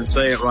out there and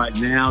say it right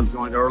now.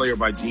 Joined earlier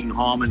by Gene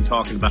Hallman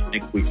talking about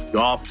next week's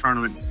golf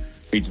tournament,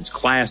 Regents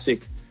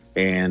Classic,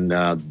 and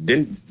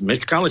then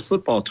Mr. College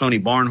Football, Tony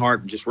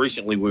Barnhart. Just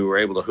recently we were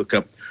able to hook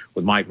up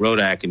with Mike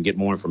Rodak and get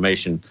more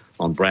information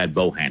on Brad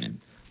Bohannon.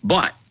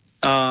 But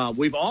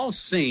we've all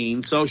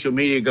seen social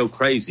media go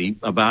crazy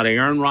about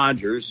Aaron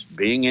Rodgers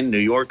being in New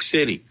York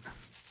City.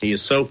 He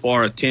has so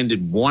far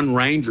attended 1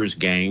 Rangers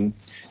game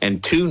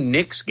and 2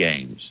 Knicks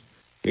games.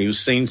 He was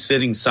seen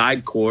sitting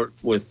side court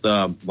with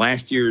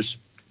last year's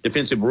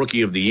Defensive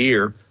Rookie of the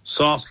Year,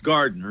 Sauce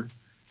Gardner,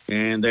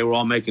 and they were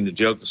all making the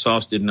joke that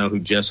Sauce didn't know who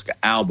Jessica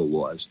Alba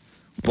was.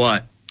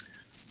 But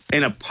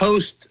in a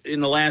post in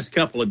the last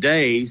couple of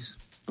days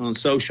on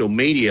social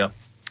media,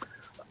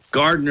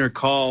 Gardner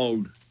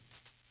called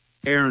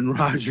Aaron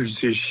Rodgers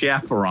his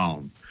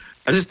chaperone.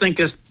 I just think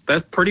that's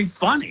pretty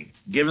funny,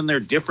 given their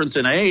difference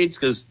in age,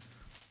 because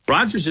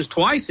Rodgers is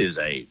twice his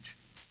age.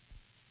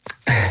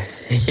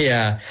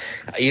 Yeah.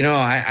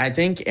 I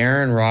think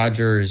Aaron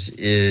Rodgers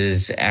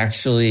is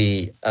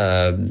actually,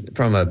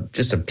 from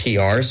just a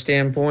PR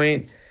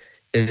standpoint,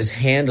 is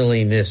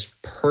handling this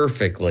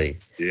perfectly.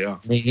 Yeah.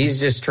 I mean,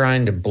 he's just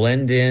trying to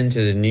blend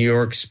into the New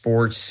York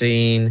sports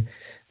scene,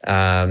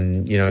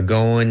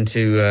 going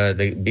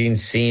to being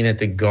seen at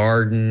the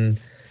Garden,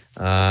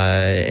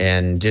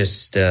 and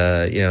just,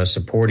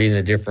 supporting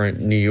the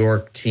different New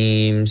York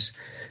teams.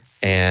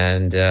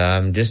 And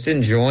just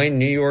enjoying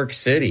New York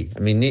City.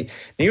 I mean, New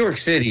York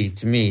City,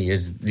 to me,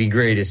 is the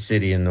greatest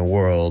city in the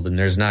world, and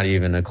there's not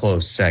even a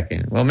close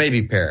second. Well,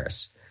 maybe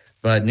Paris.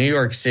 But New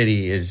York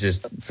City is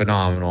just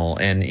phenomenal,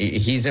 and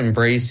he's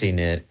embracing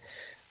it.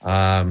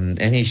 And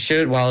he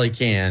should while he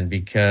can,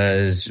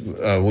 because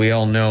we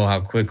all know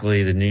how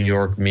quickly the New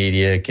York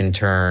media can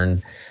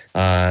turn.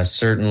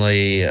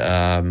 Certainly,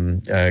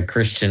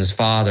 Christian's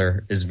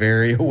father is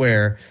very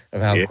aware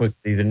of how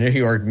quickly the New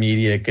York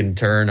media can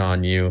turn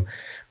on you.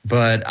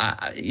 But,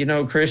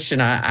 Christian,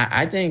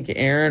 I think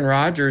Aaron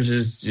Rodgers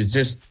is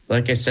just,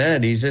 like I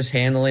said, he's just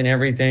handling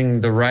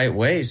everything the right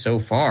way so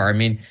far. I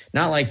mean,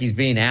 not like he's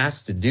being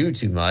asked to do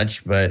too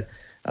much, but,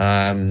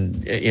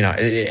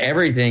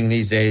 everything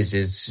these days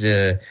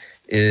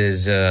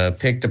is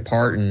picked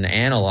apart and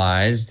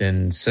analyzed.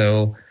 And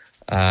so,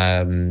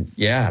 I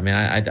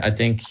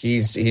think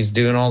he's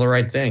doing all the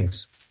right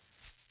things.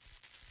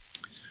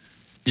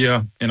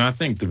 Yeah, and I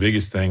think the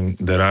biggest thing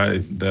that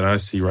I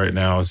see right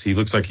now is he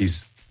looks like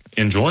he's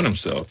enjoying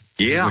himself.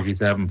 Yeah, like he's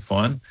having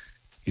fun.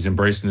 He's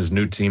embracing his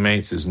new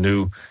teammates, his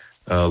new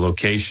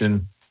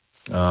location,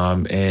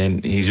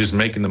 and he's just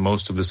making the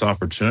most of this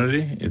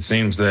opportunity. It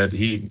seems that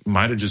he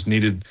might have just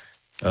needed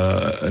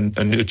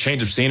a new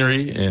change of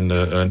scenery and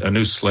a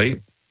new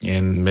slate,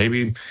 and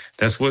maybe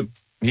that's what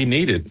he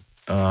needed.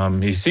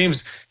 He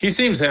seems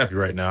happy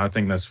right now. I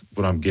think that's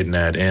what I'm getting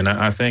at, and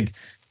I think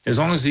as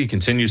long as he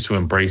continues to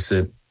embrace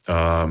it,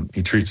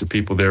 he treats the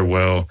people there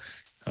well,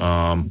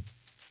 and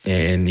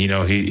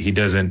he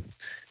doesn't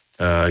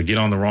get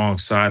on the wrong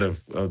side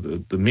of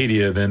the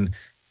media, then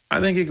I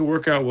think it could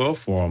work out well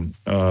for him.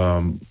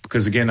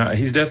 Because again,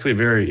 he's definitely a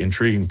very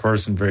intriguing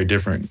person, very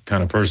different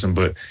kind of person.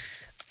 But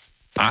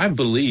I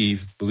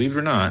believe it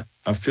or not,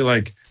 I feel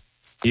like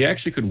he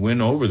actually could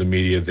win over the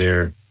media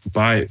there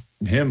by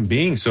him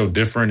being so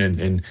different,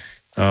 and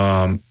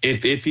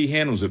if he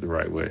handles it the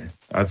right way.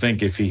 I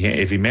think if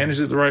he manages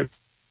it the right,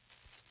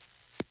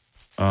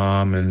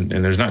 and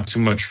there's not too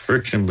much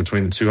friction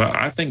between the two,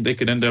 I think they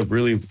could end up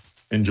really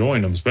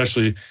enjoying him,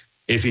 especially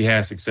if he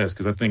has success.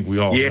 Because I think we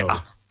all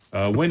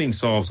know winning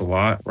solves a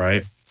lot,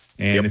 right?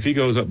 And if he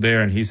goes up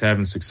there and he's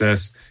having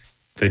success,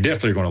 they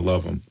definitely are going to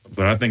love him.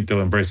 But I think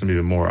they'll embrace him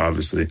even more,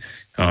 obviously,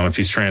 if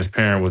he's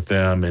transparent with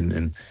them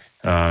and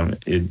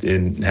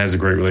has a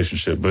great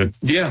relationship. But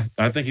yeah,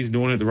 I think he's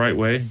doing it the right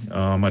way.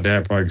 My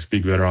dad probably could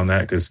speak better on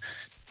that, because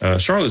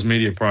Charlotte's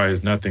media probably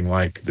is nothing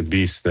like the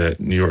beast that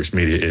New York's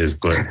media is.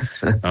 But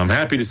I'm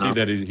happy to see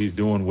that he's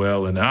doing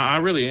well. And I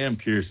really am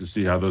curious to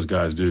see how those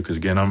guys do, because,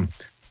 again, I'm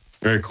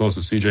very close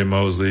with C.J.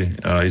 Mosley.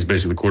 He's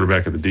basically the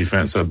quarterback of the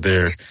defense up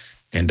there.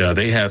 And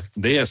they have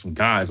some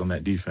guys on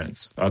that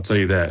defense. I'll tell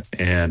you that.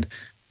 And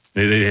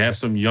they have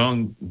some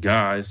young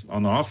guys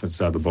on the offense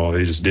side of the ball.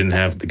 They just didn't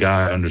have the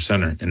guy under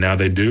center, and now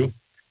they do.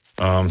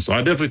 So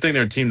I definitely think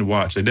they're a team to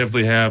watch. They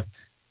definitely have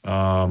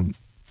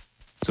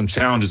some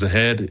challenges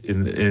ahead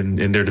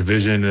in their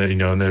division, in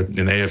the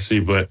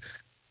AFC. But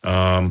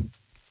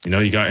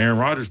you got Aaron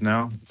Rodgers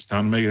now. It's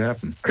time to make it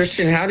happen.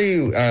 Christian, how do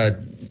you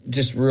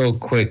just real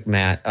quick,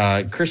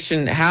 Matt?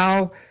 Christian,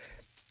 how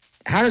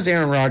does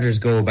Aaron Rodgers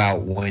go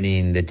about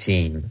winning the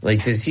team?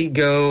 Like, does he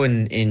go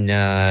and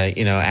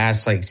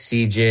ask like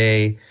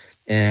CJ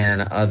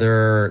and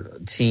other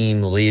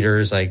team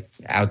leaders like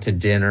out to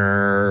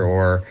dinner,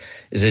 or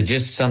is it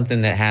just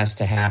something that has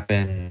to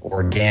happen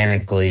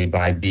organically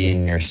by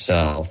being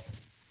yourself?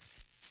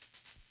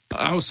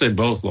 I would say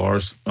both,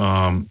 Lars.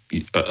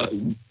 Believe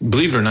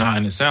it or not,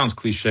 and it sounds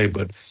cliche,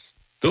 but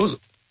those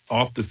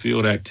off the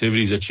field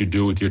activities that you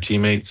do with your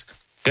teammates,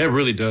 that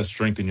really does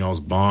strengthen y'all's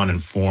bond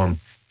and form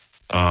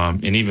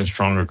an even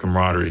stronger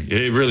camaraderie.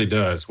 It really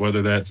does.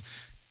 Whether that's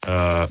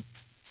the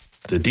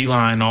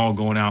D-line all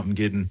going out and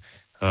getting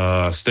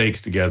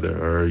steaks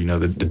together, or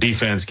the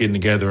defense getting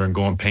together and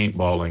going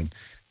paintballing,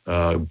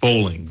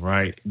 bowling,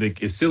 right?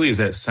 As silly as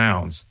that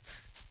sounds,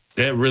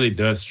 that really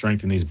does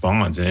strengthen these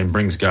bonds and it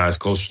brings guys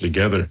closer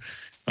together.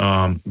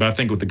 But I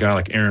think with a guy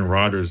like Aaron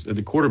Rodgers at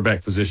the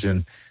quarterback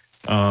position,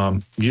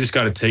 you just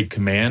got to take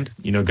command.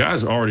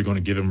 Guys are already going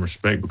to give him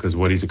respect because of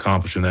what he's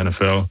accomplished in the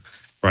NFL.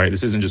 Right,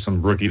 this isn't just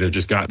some rookie that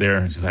just got there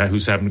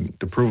who's having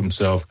to prove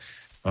himself.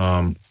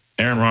 Aaron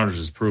Rodgers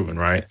is proven,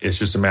 right? It's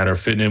just a matter of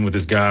fitting in with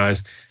his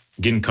guys,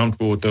 getting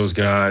comfortable with those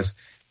guys,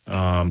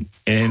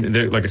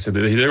 and like I said,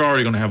 they're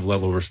already going to have a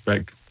level of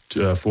respect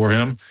for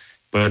him.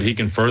 But he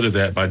can further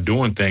that by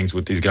doing things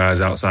with these guys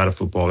outside of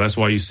football. That's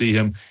why you see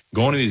him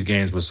going to these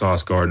games with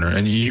Sauce Gardner,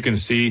 and you can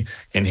see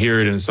and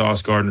hear it in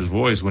Sauce Gardner's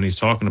voice when he's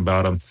talking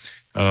about him.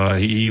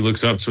 He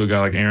looks up to a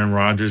guy like Aaron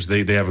Rodgers.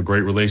 They have a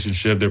great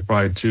relationship. They're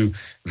probably two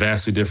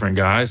vastly different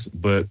guys,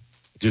 but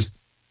you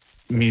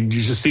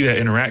just see that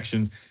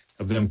interaction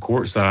of them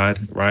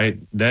courtside, right?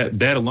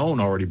 That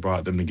alone already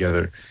brought them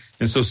together.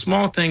 And so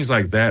small things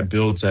like that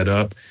builds that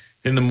up.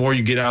 And the more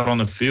you get out on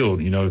the field,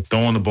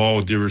 throwing the ball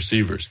with your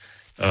receivers,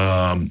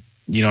 building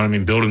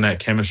that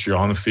chemistry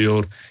on the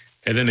field.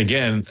 And then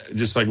again,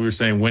 just like we were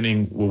saying,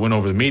 winning will win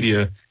over the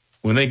media.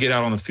 When they get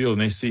out on the field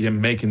and they see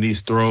him making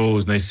these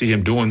throws and they see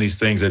him doing these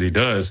things that he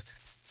does,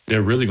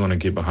 they're really going to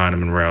get behind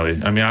him and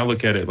rally. I mean, I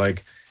look at it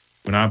like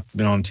when I've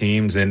been on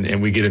teams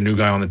and we get a new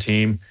guy on the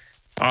team,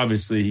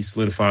 obviously he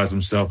solidifies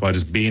himself by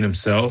just being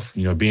himself,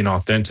 being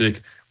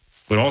authentic.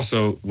 But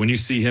also when you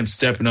see him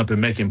stepping up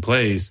and making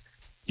plays,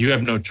 you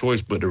have no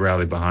choice but to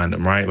rally behind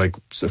him, right? Like,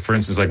 so for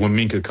instance, like when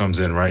Minkah comes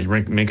in, right?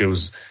 Minkah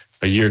was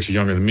a year or two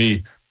younger than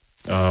me.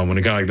 When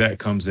a guy like that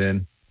comes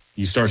in,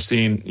 you start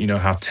seeing,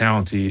 how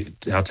talented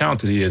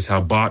he is,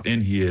 how bought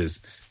in he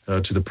is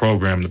to the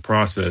program, the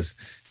process.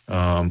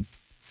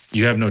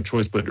 You have no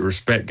choice but to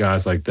respect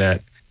guys like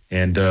that,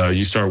 and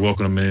you start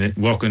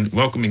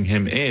welcoming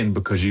him in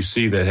because you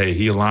see that, hey,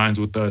 he aligns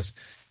with us.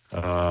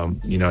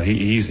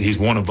 He's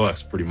one of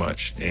us pretty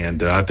much,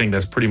 and I think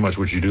that's pretty much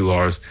what you do,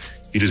 Lars.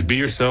 You just be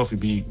yourself.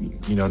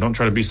 Don't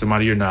try to be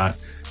somebody you're not.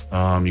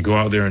 You go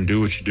out there and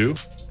do what you do.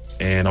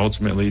 And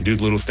ultimately do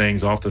little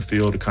things off the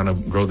field to kind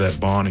of grow that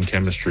bond and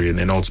chemistry. And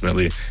then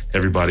ultimately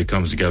everybody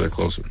comes together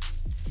closer.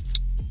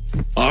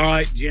 All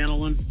right,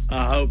 gentlemen.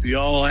 I hope you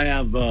all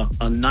have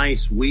a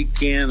nice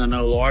weekend. I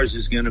know Lars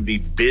is going to be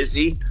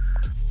busy.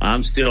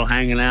 I'm still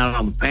hanging out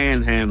on the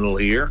panhandle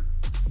here.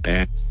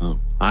 And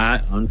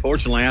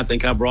unfortunately, I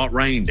think I brought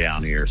rain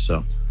down here.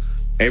 So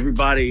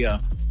everybody in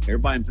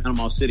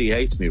Panama City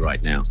hates me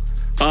right now.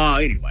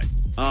 Anyway,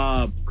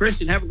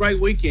 Christian, have a great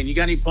weekend. You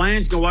got any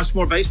plans? Go watch some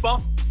more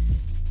baseball?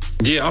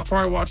 Yeah, I'll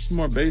probably watch some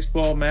more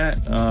baseball, Matt.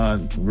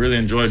 Really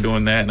enjoyed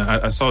doing that. And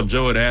I saw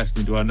Joe had asked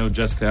me, do I know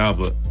Jessica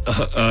Alba?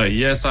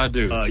 Yes, I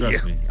do.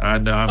 Trust me.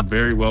 I'm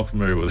very well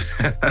familiar with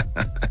it.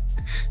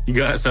 You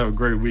guys have a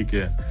great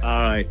weekend.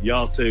 All right,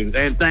 y'all too.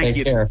 And thank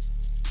you to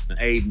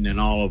Aiden and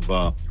all of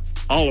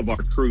our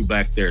crew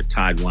back there at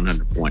Tide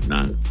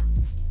 100.9.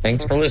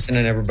 Thanks for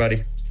listening, everybody.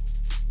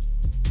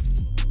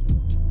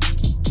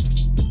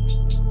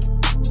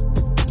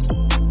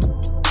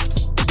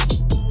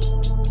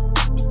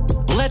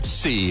 Let's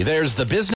see. There's the business.